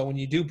can. So when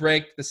you do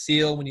break the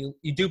seal, when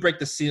you do break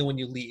the seal when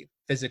you leave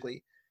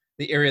physically,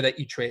 the area that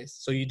you trace.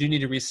 So you do need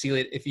to reseal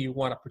it if you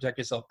want to protect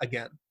yourself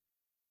again.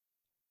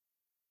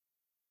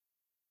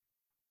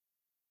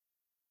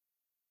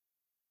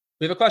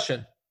 We have a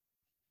question.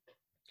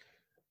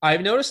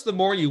 I've noticed the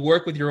more you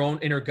work with your own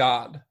inner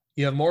God,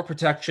 you have more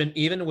protection,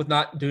 even with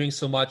not doing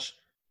so much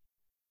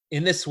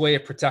in this way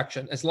of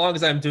protection, as long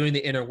as I'm doing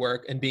the inner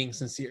work and being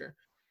sincere.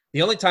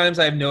 The only times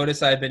I've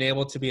noticed I've been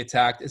able to be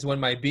attacked is when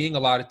my being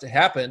allowed it to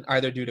happen,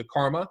 either due to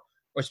karma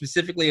or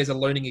specifically as a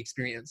learning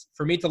experience,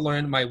 for me to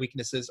learn my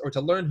weaknesses or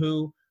to learn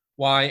who,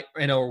 why,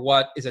 and or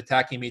what is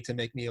attacking me to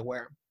make me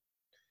aware.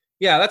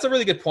 Yeah, that's a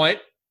really good point.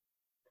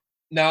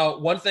 Now,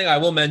 one thing I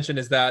will mention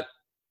is that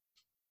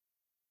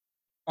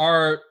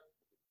our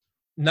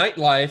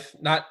nightlife,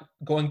 not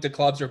going to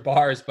clubs or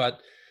bars,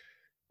 but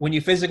when you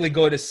physically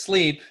go to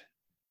sleep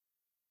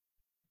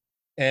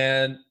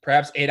and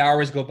perhaps 8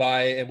 hours go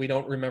by and we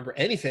don't remember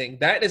anything,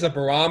 that is a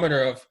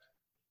barometer of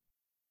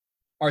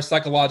our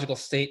psychological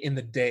state in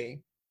the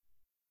day.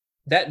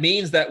 That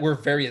means that we're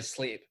very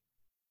asleep.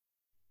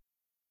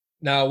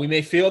 Now, we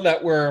may feel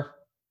that we're,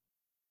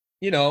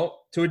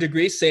 to a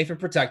degree safe and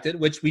protected,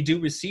 which we do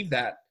receive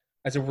that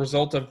as a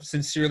result of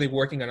sincerely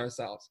working on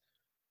ourselves.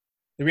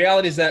 The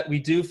reality is that we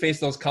do face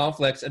those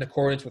conflicts in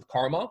accordance with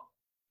karma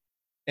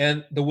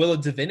and the will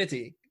of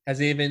divinity, as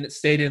even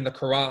stated in the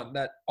Quran,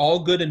 that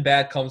all good and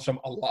bad comes from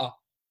Allah.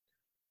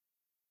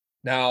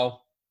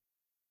 Now,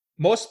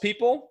 most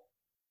people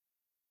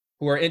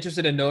who are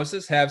interested in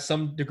gnosis have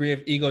some degree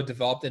of ego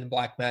developed in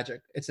black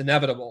magic. It's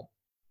inevitable,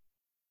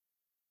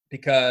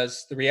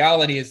 because the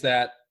reality is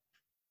that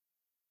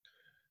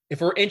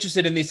if we're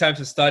interested in these types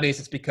of studies,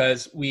 it's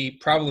because we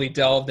probably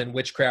delved in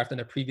witchcraft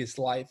in a previous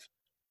life.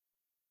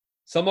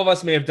 Some of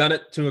us may have done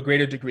it to a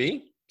greater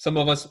degree, some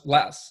of us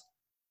less.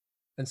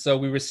 And so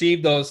we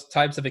receive those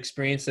types of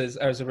experiences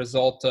as a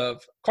result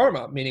of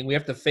karma, meaning we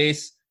have to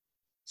face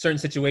certain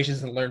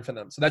situations and learn from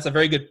them. So that's a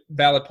very good,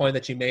 valid point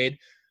that you made.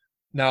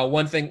 Now,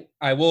 one thing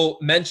I will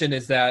mention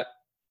is that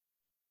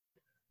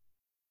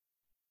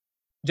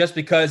just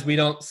because we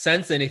don't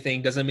sense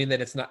anything doesn't mean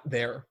that it's not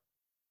there.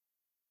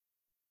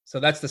 So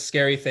that's the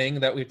scary thing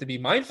that we have to be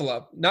mindful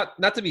of.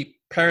 Not to be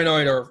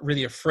paranoid or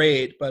really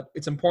afraid, but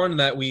it's important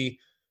that we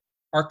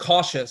are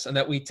cautious and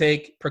that we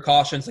take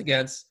precautions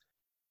against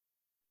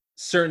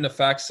certain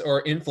effects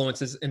or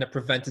influences in a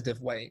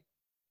preventative way.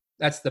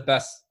 That's the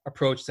best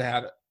approach to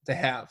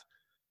have.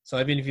 So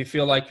even if you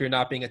feel like you're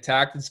not being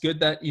attacked, it's good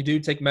that you do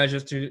take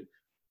measures to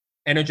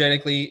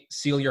energetically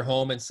seal your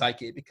home and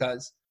psyche,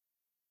 because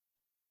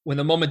when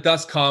the moment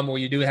does come where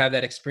you do have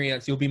that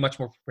experience, you'll be much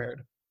more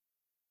prepared.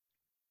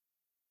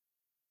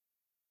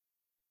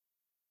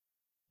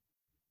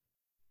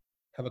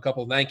 Have a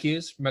couple of thank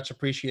yous. Much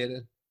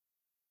appreciated.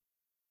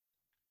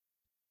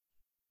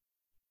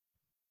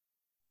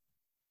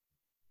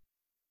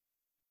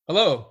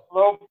 Hello.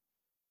 Hello.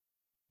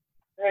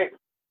 Hey.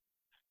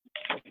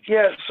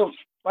 Yeah, so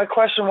my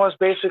question was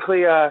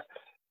basically,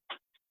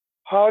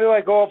 how do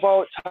I go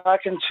about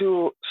talking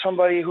to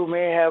somebody who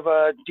may have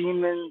a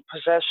demon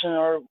possession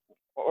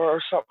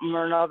or something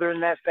or another in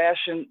that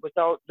fashion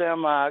without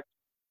them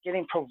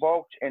getting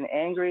provoked and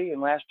angry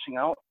and lashing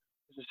out?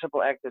 It's a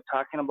simple act of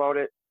talking about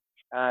it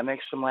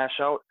makes them lash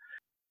out.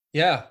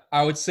 Yeah,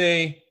 I would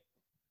say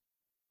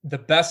the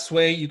best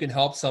way you can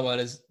help someone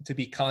is to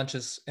be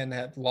conscious and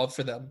have love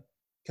for them,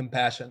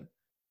 compassion.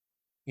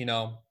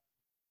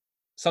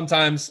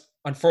 Sometimes,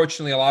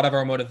 unfortunately, a lot of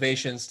our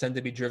motivations tend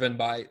to be driven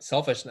by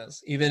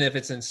selfishness, even if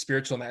it's in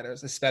spiritual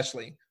matters,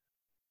 especially.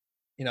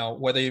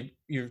 Whether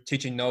you're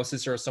teaching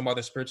gnosis or some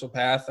other spiritual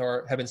path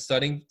or have been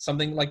studying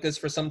something like this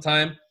for some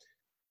time,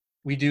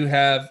 we do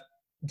have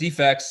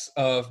defects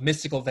of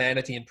mystical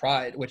vanity and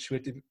pride, which we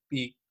have to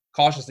be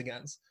cautious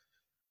against.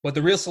 But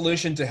the real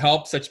solution to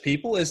help such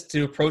people is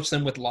to approach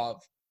them with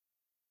love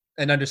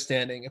and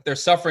understanding. If they're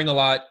suffering a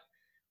lot,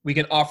 we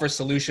can offer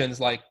solutions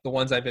like the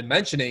ones I've been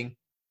mentioning.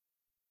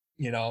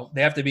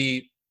 They have to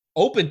be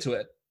open to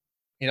it.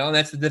 And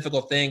that's the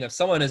difficult thing. If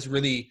someone is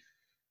really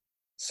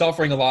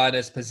suffering a lot and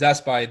is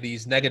possessed by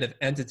these negative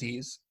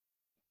entities,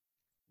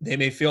 they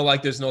may feel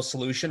like there's no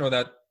solution, or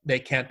that they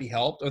can't be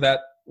helped, or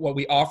that what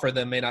we offer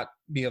them may not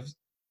be of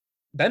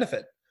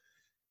benefit.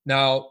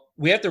 Now,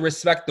 we have to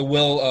respect the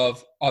will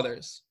of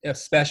others,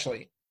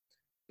 especially,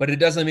 but it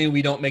doesn't mean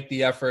we don't make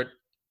the effort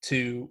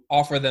to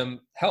offer them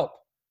help.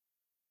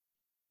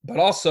 But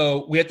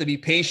also, we have to be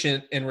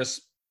patient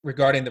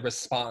regarding the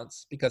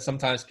response, because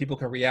sometimes people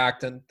can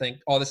react and think,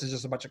 oh, this is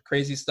just a bunch of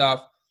crazy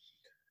stuff.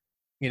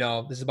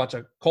 This is a bunch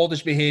of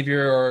cultish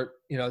behavior or,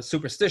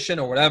 superstition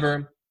or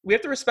whatever. We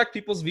have to respect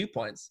people's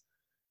viewpoints.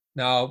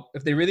 Now,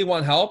 if they really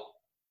want help,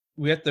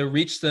 we have to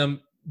reach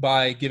them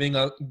by giving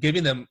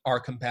them our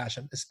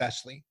compassion,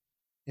 especially.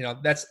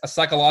 That's a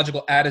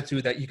psychological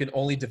attitude that you can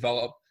only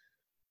develop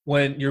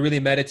when you're really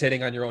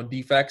meditating on your own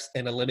defects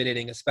and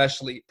eliminating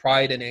especially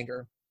pride and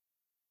anger.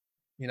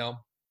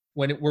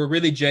 When we're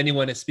really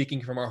genuine and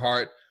speaking from our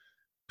heart,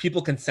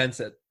 people can sense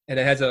it and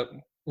it has a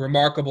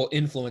remarkable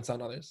influence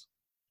on others.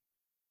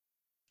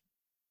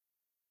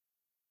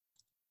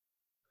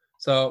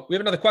 So we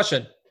have another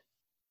question.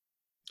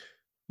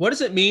 What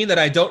does it mean that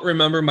I don't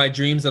remember my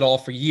dreams at all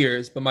for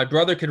years, but my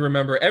brother can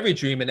remember every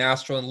dream in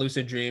astral and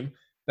lucid dream,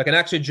 but can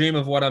actually dream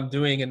of what I'm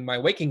doing in my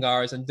waking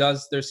hours? And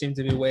does there seem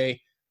to be a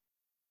way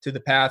to the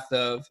path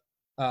of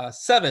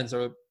sevens,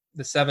 or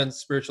the seven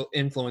spiritual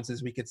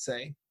influences, we could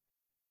say?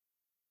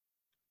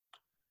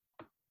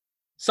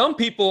 Some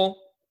people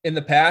in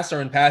the past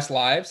or in past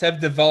lives have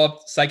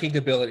developed psychic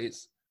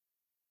abilities.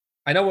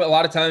 I know a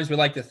lot of times we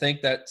like to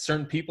think that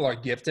certain people are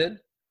gifted,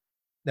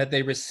 that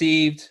they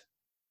received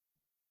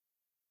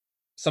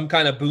some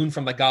kind of boon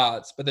from the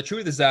gods. But the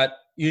truth is that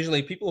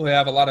usually people who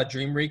have a lot of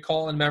dream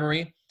recall and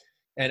memory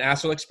and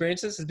astral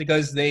experiences is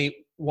because they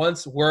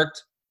once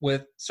worked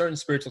with certain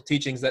spiritual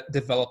teachings that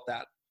developed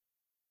that.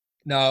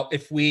 Now,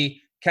 if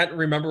we can't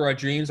remember our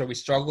dreams, or we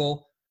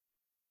struggle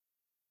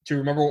to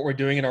remember what we're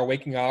doing in our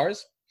waking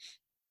hours,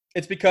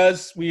 it's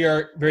because we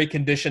are very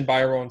conditioned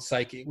by our own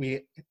psyche.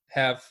 We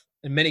have,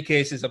 in many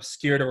cases,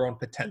 obscured our own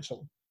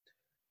potential.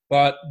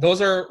 But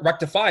those are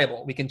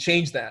rectifiable. We can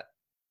change that.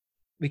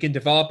 We can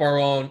develop our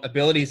own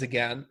abilities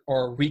again,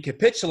 or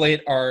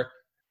recapitulate our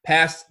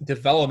past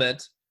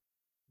development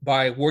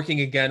by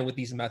working again with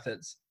these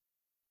methods.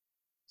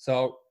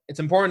 So it's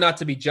important not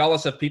to be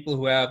jealous of people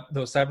who have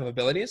those type of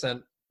abilities. And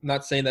I'm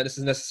not saying that this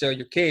is necessarily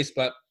your case,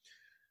 but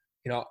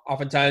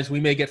oftentimes we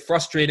may get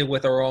frustrated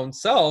with our own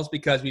selves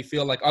because we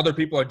feel like other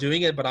people are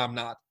doing it, but I'm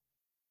not.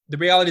 The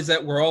reality is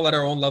that we're all at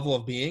our own level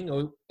of being,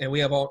 and we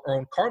have our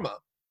own karma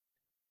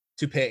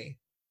to pay.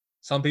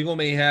 Some people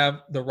may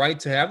have the right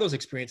to have those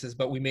experiences,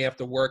 but we may have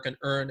to work and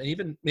earn,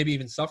 and maybe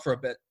even suffer a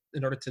bit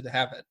in order to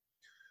have it.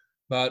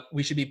 But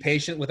we should be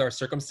patient with our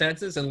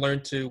circumstances and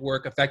learn to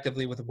work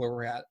effectively with where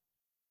we're at.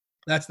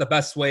 That's the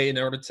best way in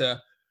order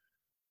to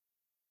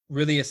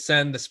really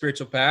ascend the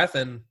spiritual path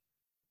and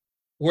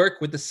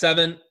work with the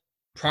seven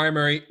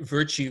primary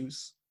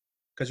virtues.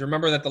 Because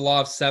remember that the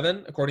law of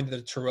seven, according to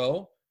the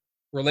Tarot,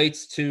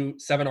 relates to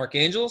seven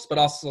archangels, but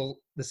also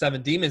the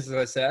seven demons, as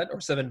I said,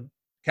 or seven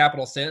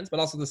capital sins, but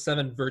also the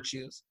seven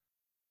virtues.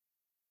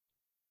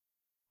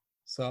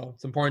 So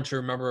it's important to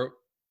remember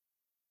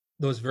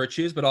those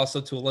virtues, but also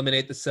to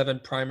eliminate the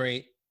seven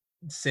primary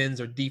sins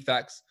or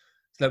defects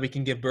so that we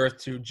can give birth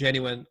to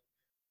genuine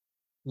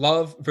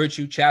love,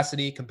 virtue,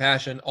 chastity,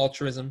 compassion,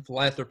 altruism,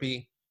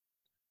 philanthropy,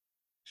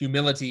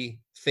 humility,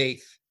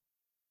 faith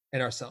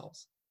in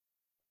ourselves.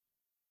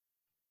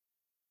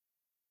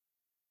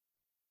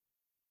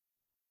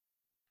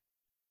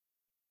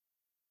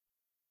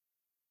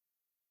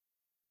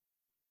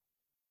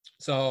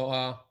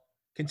 So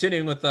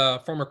continuing with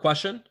the former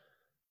question.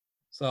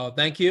 So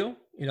thank you.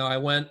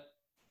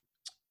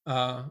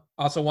 I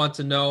also want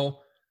to know,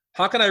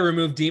 how can I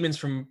remove demons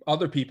from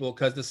other people?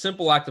 Because the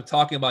simple act of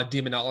talking about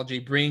demonology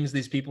brings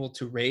these people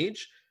to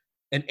rage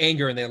and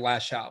anger, and they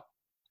lash out.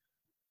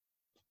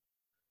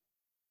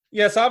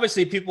 Yes,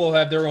 obviously people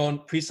have their own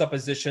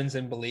presuppositions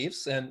and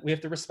beliefs, and we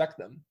have to respect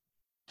them.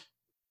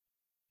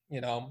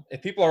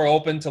 If people are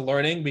open to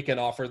learning, we can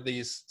offer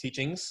these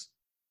teachings.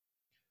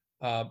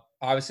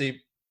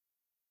 Obviously,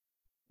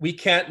 we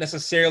can't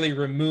necessarily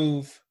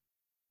remove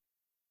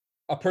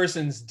a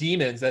person's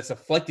demons that's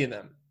afflicting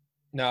them.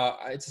 Now,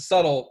 it's a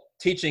subtle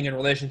teaching in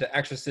relation to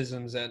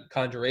exorcisms and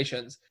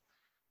conjurations.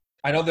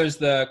 I know there's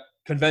the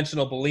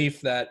conventional belief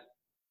that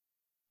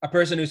a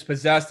person who's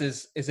possessed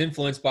is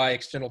influenced by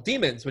external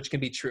demons, which can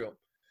be true.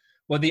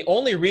 Well, the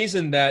only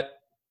reason that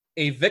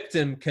a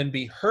victim can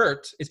be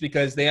hurt is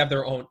because they have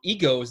their own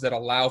egos that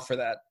allow for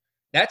that.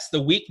 That's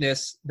the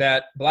weakness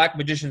that black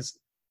magicians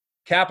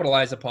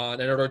capitalize upon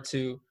in order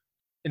to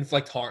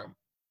inflict harm.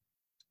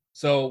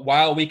 So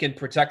while we can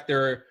protect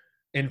their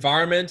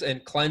environment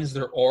and cleanse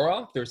their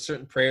aura through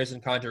certain prayers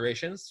and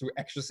conjurations, through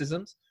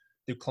exorcisms,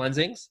 through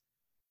cleansings,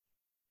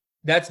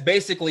 that's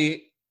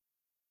basically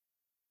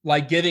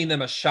like giving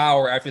them a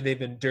shower after they've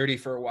been dirty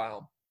for a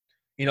while.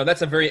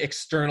 That's a very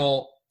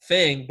external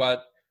thing,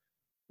 but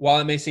while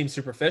it may seem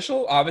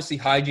superficial, obviously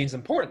hygiene is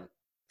important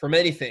for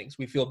many things.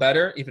 We feel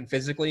better, even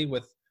physically,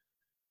 with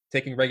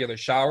taking regular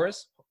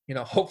showers.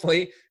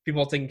 Hopefully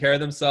people are taking care of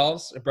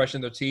themselves, brushing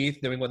their teeth,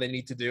 doing what they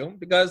need to do,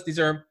 because these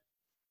are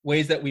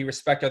ways that we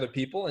respect other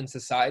people in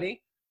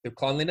society through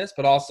cleanliness,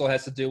 but also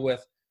has to do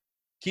with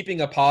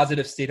keeping a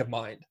positive state of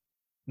mind.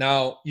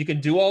 Now, you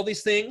can do all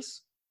these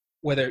things,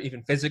 whether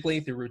even physically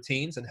through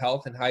routines and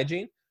health and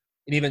hygiene,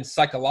 and even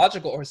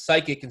psychological or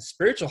psychic and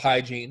spiritual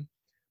hygiene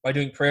by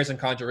doing prayers and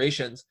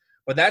conjurations,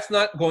 but that's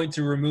not going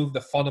to remove the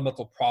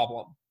fundamental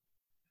problem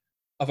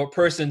of a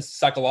person's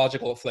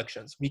psychological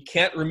afflictions. We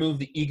can't remove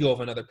the ego of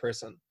another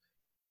person.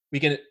 We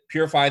can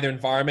purify their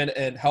environment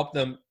and help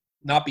them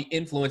not be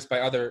influenced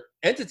by other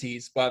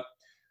entities, but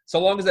so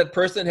long as that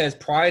person has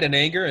pride and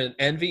anger and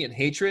envy and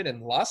hatred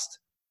and lust,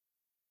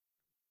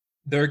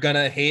 they're going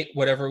to hate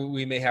whatever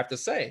we may have to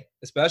say,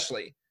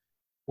 especially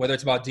whether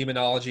it's about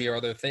demonology or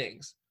other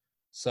things.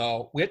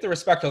 So we have to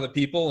respect other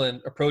people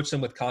and approach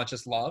them with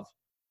conscious love,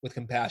 with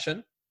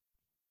compassion.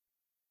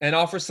 and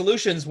offer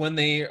solutions when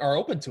they are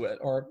open to it,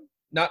 or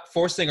not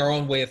forcing our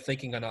own way of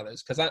thinking on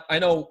others. Because I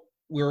know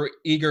we're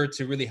eager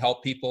to really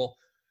help people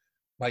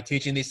by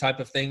teaching these type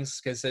of things,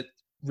 because it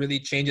really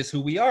changes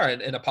who we are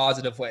in a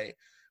positive way.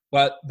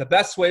 But the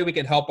best way we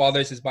can help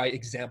others is by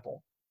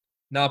example,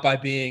 not by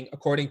being,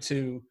 according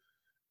to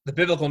the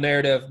biblical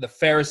narrative, the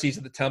Pharisees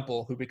of the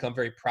temple who become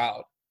very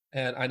proud.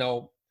 And I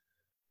know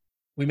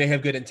we may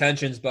have good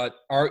intentions, but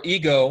our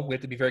ego we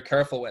have to be very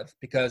careful with,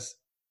 because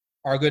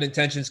our good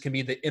intentions can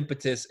be the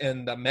impetus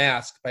and the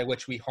mask by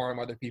which we harm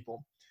other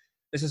people.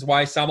 This is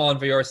why Samuel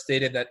Veyor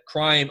stated that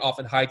crime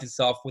often hides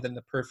itself within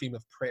the perfume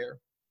of prayer.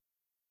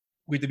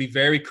 We have to be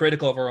very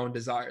critical of our own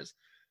desires.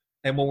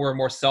 And when we're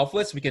more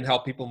selfless, we can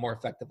help people more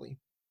effectively.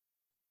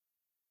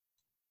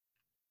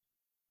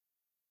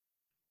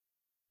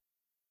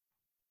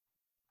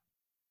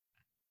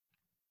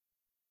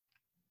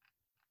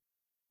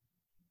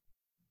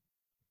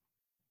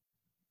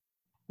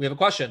 We have a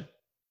question.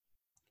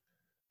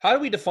 How do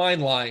we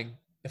define lying?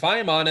 If I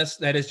am honest,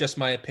 that is just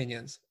my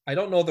opinions. I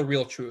don't know the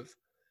real truth.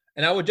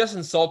 And I would just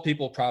insult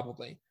people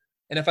probably.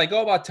 And if I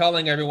go about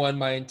telling everyone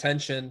my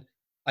intention,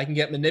 I can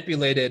get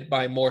manipulated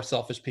by more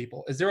selfish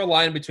people. Is there a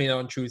line between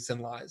untruths and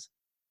lies?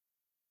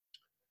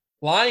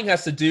 Lying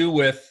has to do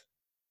with,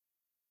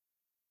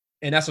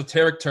 in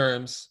esoteric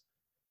terms,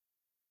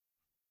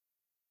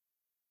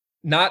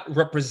 not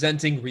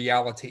representing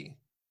reality.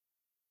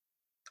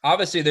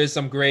 Obviously, there's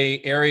some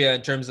gray area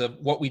in terms of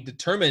what we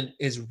determine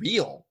is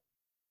real,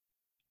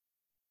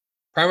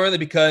 primarily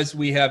because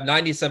we have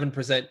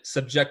 97%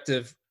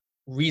 subjective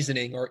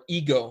reasoning or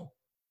ego.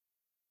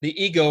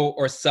 The ego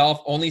or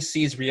self only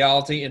sees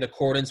reality in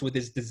accordance with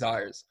his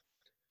desires.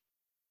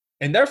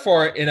 And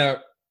therefore, in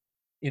a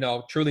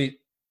truly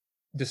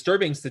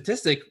disturbing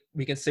statistic,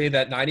 we can say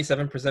that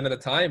 97% of the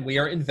time we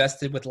are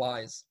invested with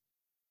lies.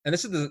 And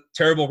this is the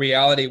terrible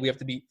reality we have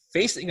to be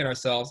facing in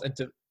ourselves and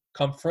to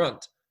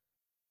confront.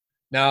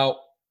 Now,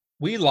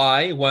 we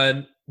lie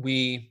when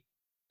we,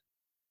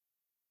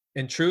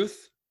 in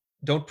truth,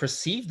 don't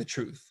perceive the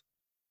truth.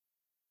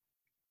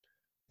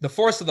 The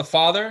force of the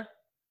Father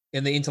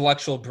in the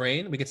intellectual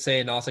brain, we could say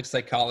in Gnostic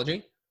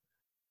psychology,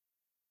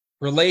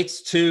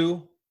 relates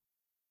to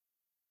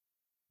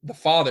the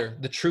Father,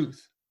 the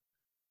truth.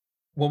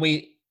 When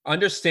we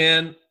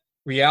understand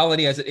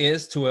reality as it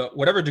is to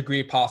whatever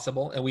degree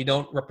possible, and we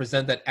don't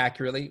represent that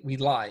accurately, we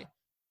lie.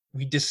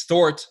 We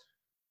distort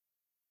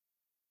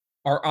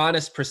our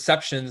honest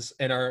perceptions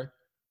and our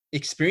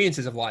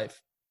experiences of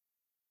life,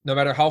 no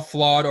matter how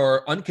flawed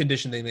or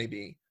unconditioned they may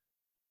be.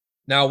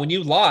 Now, when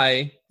you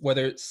lie,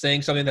 whether it's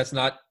saying something that's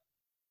not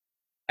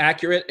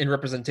accurate in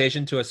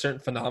representation to a certain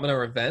phenomenon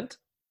or event,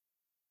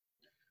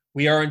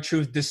 we are in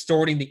truth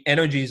distorting the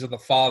energies of the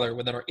Father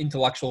within our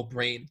intellectual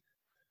brain.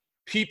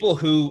 People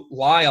who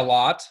lie a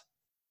lot,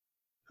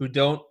 who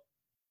don't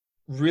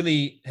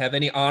really have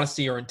any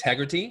honesty or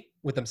integrity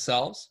with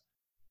themselves,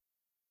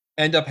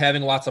 end up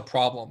having lots of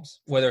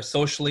problems, whether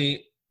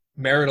socially,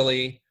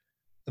 maritally,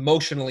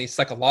 emotionally,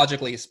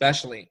 psychologically,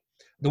 especially.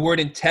 The word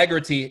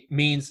integrity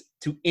means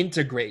to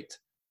integrate,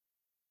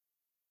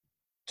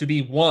 to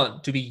be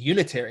one, to be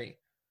unitary.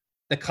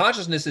 The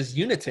consciousness is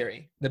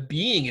unitary. The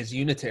being is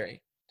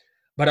unitary.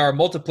 But our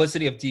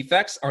multiplicity of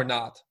defects are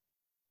not.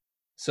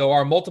 So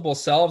our multiple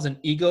selves and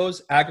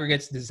egos,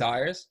 aggregates,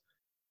 desires,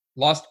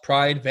 lust,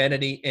 pride,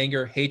 vanity,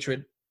 anger,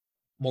 hatred,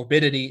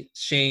 morbidity,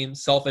 shame,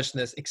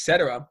 selfishness,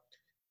 etc.,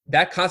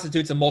 that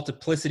constitutes a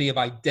multiplicity of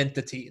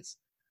identities.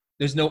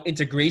 There's no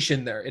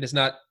integration there. It is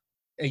not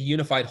a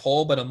unified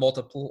whole, but a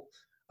multiple,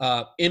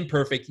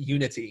 imperfect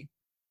unity,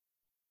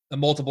 a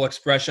multiple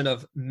expression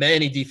of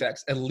many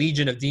defects, a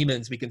legion of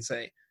demons, we can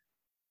say.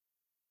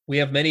 We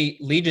have many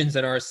legions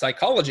in our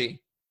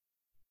psychology.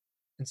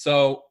 And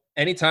so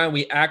anytime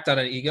we act on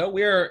an ego,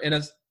 we're, in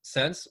a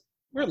sense,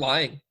 we're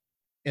lying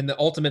in the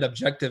ultimate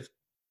objective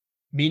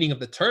meaning of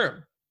the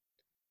term.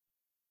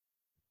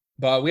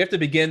 But we have to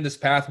begin this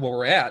path where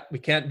we're at. We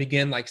can't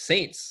begin like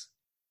saints.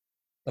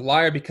 The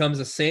liar becomes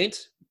a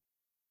saint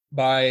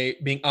by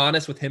being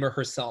honest with him or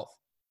herself,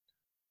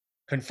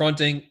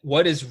 confronting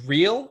what is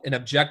real and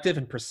objective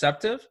and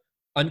perceptive,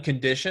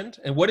 unconditioned,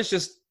 and what is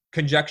just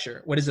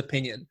conjecture, what is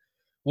opinion,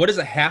 what is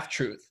a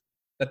half-truth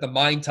that the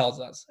mind tells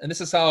us. And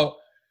this is how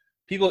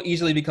people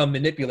easily become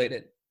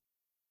manipulated.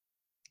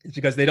 It's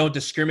because they don't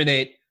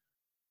discriminate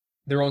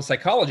their own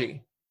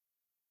psychology.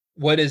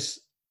 What is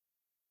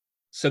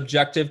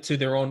subjective to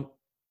their own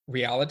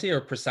reality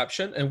or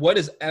perception, and what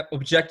is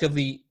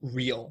objectively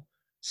real,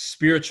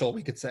 spiritual,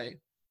 we could say.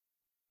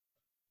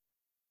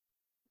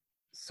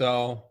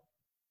 So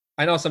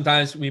I know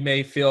sometimes we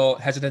may feel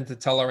hesitant to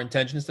tell our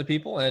intentions to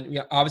people,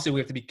 and obviously we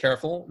have to be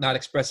careful not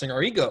expressing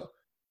our ego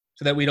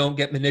so that we don't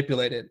get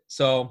manipulated.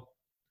 So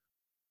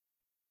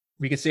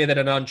we could say that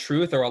an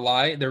untruth or a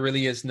lie, there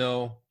really is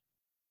no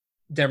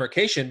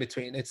demarcation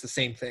between. It's the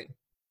same thing.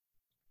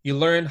 You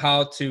learn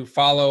how to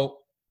follow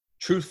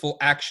truthful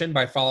action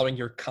by following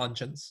your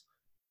conscience,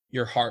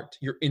 your heart,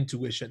 your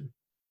intuition.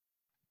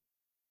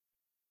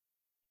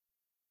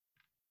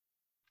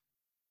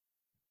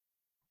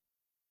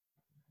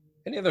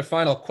 Any other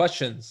final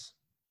questions?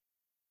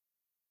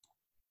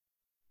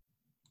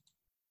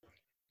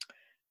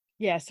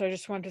 Yeah, so I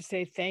just wanted to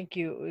say thank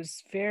you. It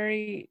was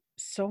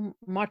so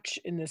much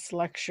in this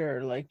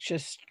lecture, like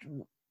just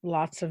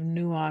lots of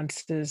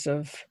nuances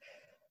of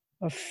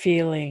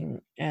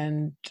feeling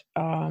and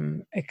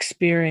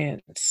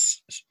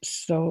experience.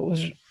 So it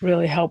was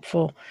really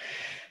helpful.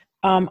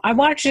 I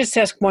wanted to just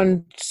ask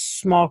one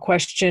small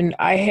question.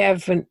 I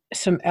have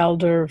some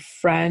elder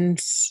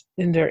friends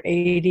in their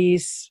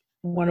 80s,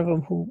 one of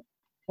them who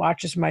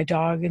watches my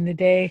dog in the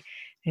day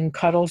and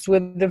cuddles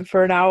with them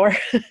for an hour.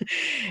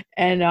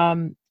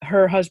 And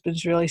her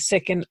husband's really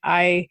sick. And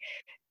I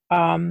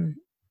um,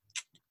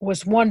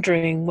 was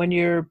wondering, when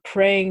you're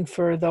praying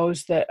for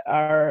those that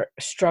are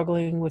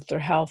struggling with their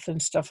health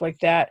and stuff like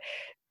that,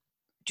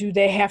 do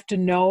they have to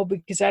know?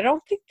 Because I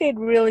don't think they'd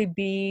really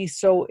be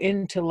so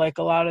into like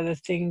a lot of the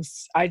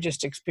things I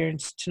just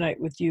experienced tonight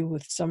with you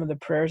with some of the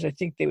prayers. I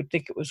think they would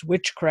think it was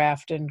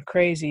witchcraft and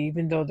crazy,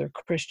 even though they're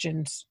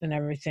Christians and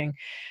everything.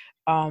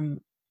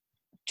 Um,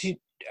 do,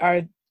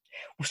 are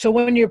So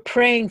when you're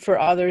praying for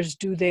others,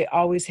 do they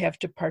always have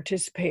to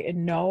participate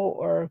and know,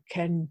 or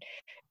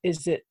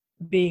is it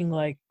being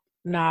like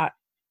not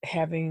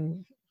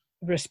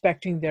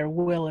respecting their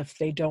will if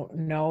they don't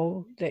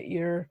know that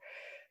you're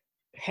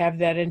have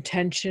that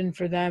intention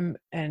for them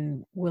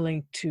and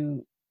willing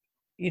to,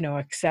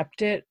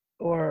 accept it?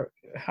 Or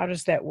how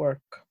does that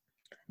work?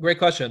 Great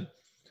question.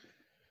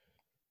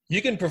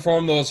 You can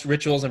perform those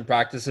rituals and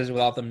practices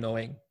without them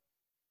knowing.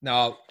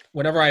 Now,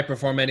 whenever I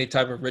perform any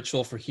type of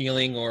ritual for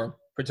healing or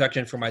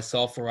protection for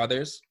myself or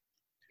others,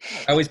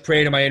 I always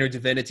pray to my inner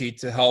divinity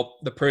to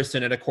help the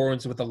person in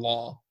accordance with the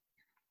law,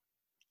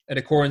 in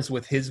accordance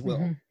with his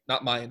will,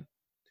 not mine.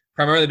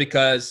 Primarily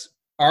because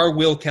our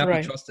will can't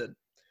be trusted.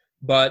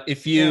 But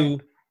if you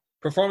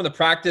perform the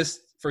practice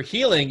for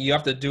healing, you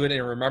have to do it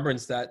in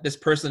remembrance that this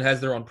person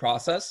has their own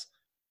process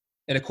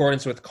in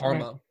accordance with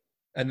karma,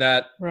 and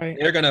that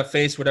they're going to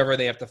face whatever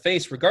they have to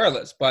face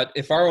regardless. But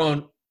if our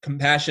own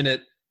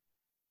compassionate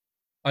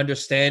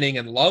understanding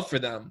and love for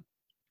them,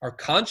 our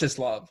conscious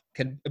love,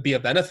 can be a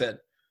benefit,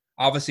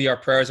 obviously our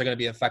prayers are going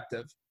to be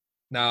effective.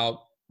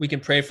 Now, we can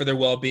pray for their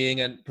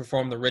well-being and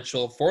perform the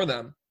ritual for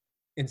them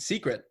in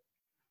secret.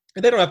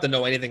 And they don't have to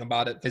know anything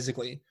about it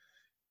physically.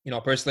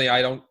 Personally,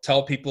 I don't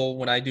tell people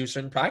when I do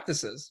certain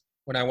practices,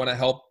 when I want to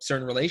help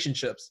certain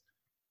relationships.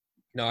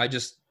 I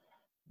just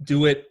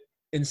do it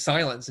in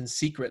silence, in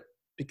secret,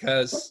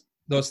 because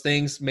those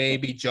things may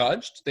be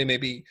judged. They may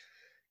be,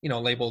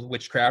 labeled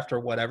witchcraft or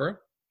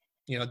whatever,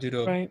 due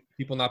to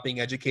people not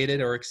being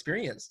educated or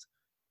experienced.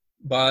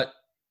 But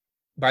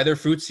by their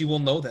fruits, you will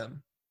know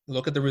them.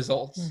 Look at the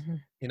results.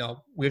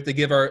 We have to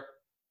give our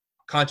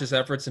conscious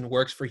efforts and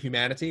works for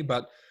humanity,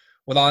 but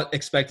without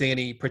expecting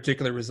any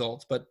particular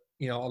results, but,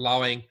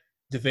 allowing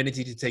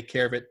divinity to take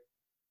care of it.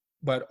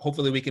 But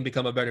hopefully we can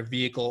become a better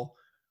vehicle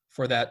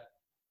for that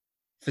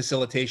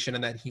facilitation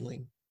and that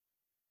healing.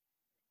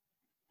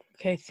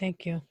 Okay,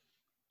 thank you.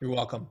 You're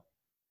welcome.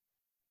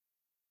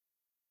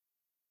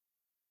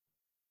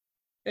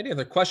 Any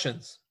other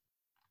questions?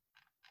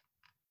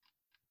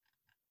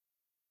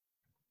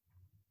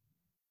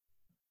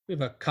 We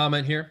have a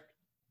comment here.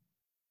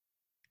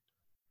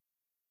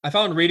 I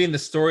found reading the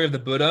story of the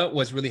Buddha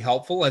was really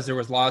helpful, as there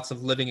was lots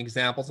of living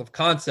examples of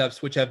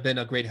concepts which have been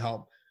a great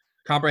help.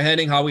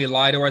 Comprehending how we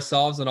lie to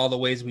ourselves and all the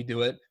ways we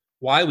do it,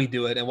 why we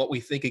do it, and what we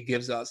think it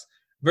gives us,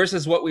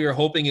 versus what we were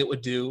hoping it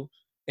would do,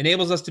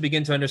 enables us to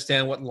begin to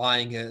understand what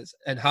lying is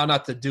and how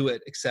not to do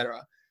it,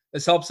 etc.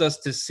 This helps us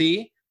to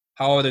see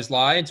how others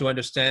lie and to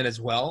understand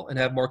as well, and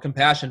have more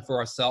compassion for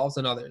ourselves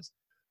and others.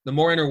 The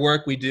more inner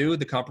work we do,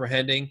 the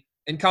comprehending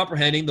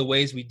the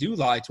ways we do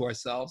lie to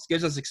ourselves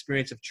gives us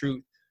experience of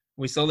truth.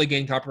 We slowly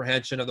gain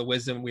comprehension of the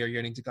wisdom we are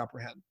yearning to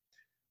comprehend.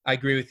 I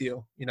agree with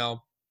you.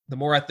 The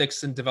more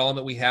ethics and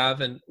development we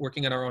have and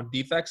working on our own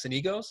defects and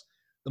egos,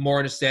 the more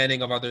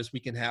understanding of others we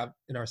can have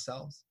in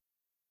ourselves.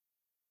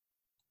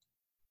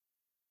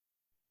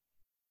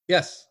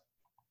 Yes.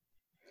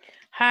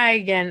 Hi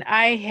again.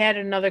 I had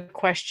another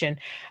question.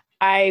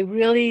 I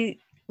really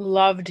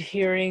loved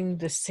hearing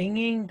the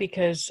singing,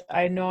 because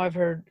I know I've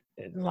heard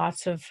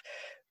lots of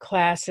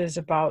classes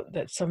about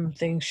that some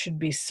things should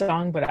be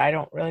sung, but I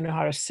don't really know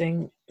how to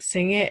sing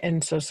it.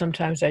 And so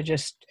sometimes I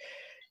just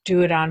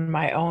do it on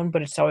my own,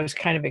 but it's always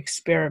kind of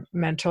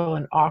experimental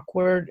and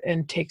awkward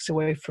and takes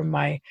away from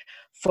my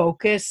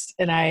focus.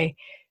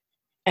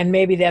 And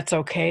maybe that's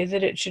okay,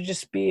 that it should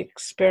just be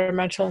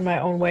experimental in my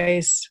own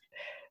ways,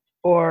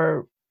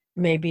 or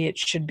maybe it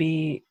should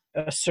be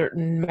a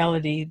certain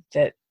melody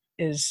that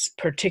is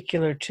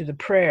particular to the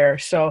prayer.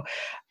 So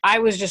I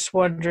was just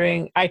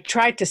wondering, I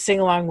tried to sing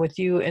along with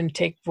you and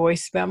take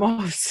voice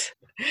memos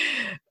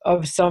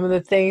of some of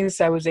the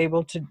things I was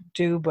able to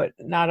do, but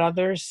not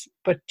others.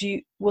 But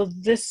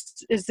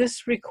is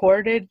this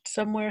recorded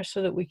somewhere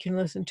so that we can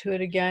listen to it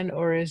again?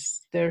 Or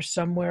is there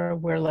somewhere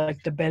where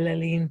like the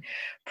Beleline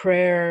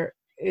prayer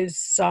is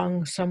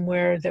sung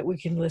somewhere that we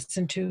can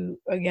listen to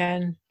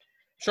again?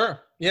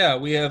 Sure. Yeah,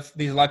 we have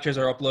these lectures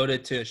are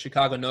uploaded to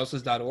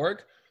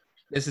chicagonosis.org.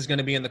 This is going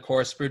to be in the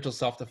course Spiritual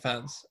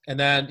Self-Defense. And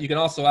then you can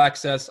also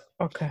access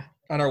Okay.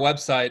 on our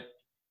website,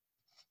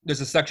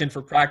 there's a section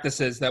for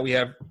practices that we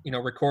have,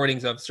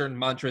 recordings of certain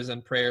mantras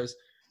and prayers,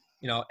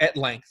 at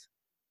length.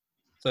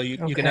 So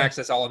you can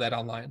access all of that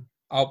online.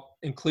 I'll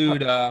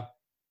include a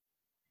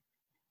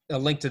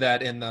link to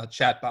that in the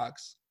chat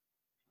box.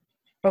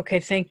 Okay,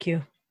 thank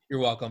you. You're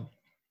welcome.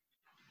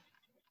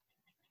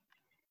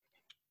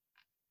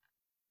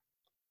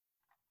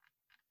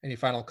 Any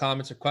final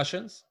comments or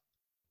questions?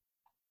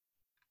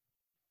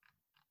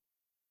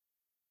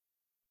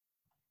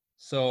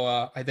 So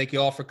I thank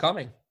you all for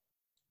coming.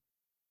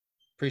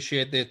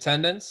 Appreciate the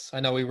attendance. I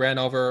know we ran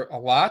over a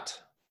lot.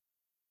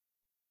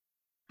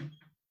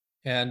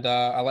 And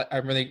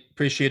I'm really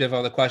appreciative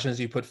of the questions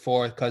you put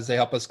forth because they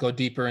help us go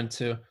deeper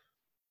into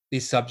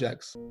these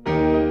subjects.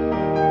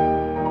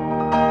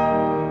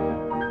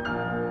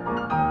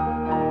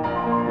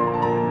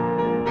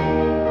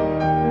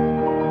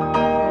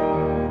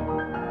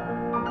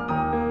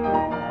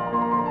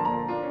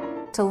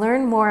 To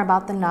learn more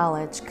about the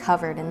knowledge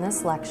covered in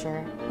this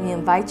lecture, we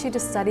invite you to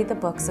study the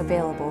books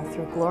available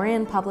through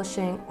Glorian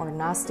Publishing or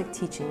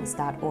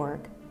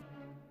GnosticTeachings.org.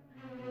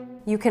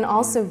 You can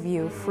also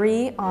view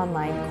free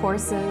online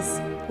courses,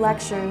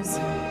 lectures,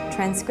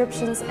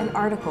 transcriptions, and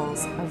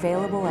articles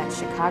available at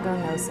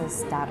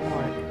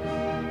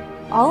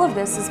ChicagoGnosis.org. All of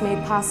this is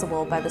made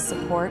possible by the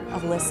support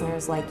of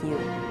listeners like you.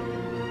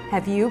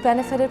 Have you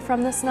benefited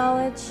from this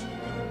knowledge?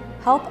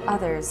 Help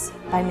others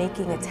by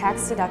making a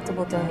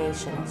tax-deductible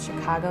donation at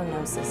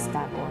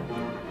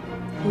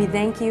ChicagoGnosis.org. We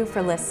thank you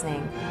for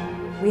listening.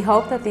 We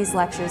hope that these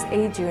lectures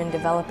aid you in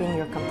developing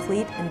your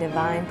complete and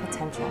divine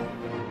potential.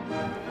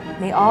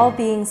 May all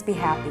beings be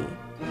happy.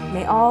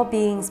 May all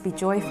beings be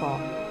joyful.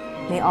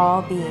 May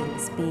all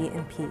beings be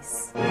in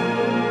peace.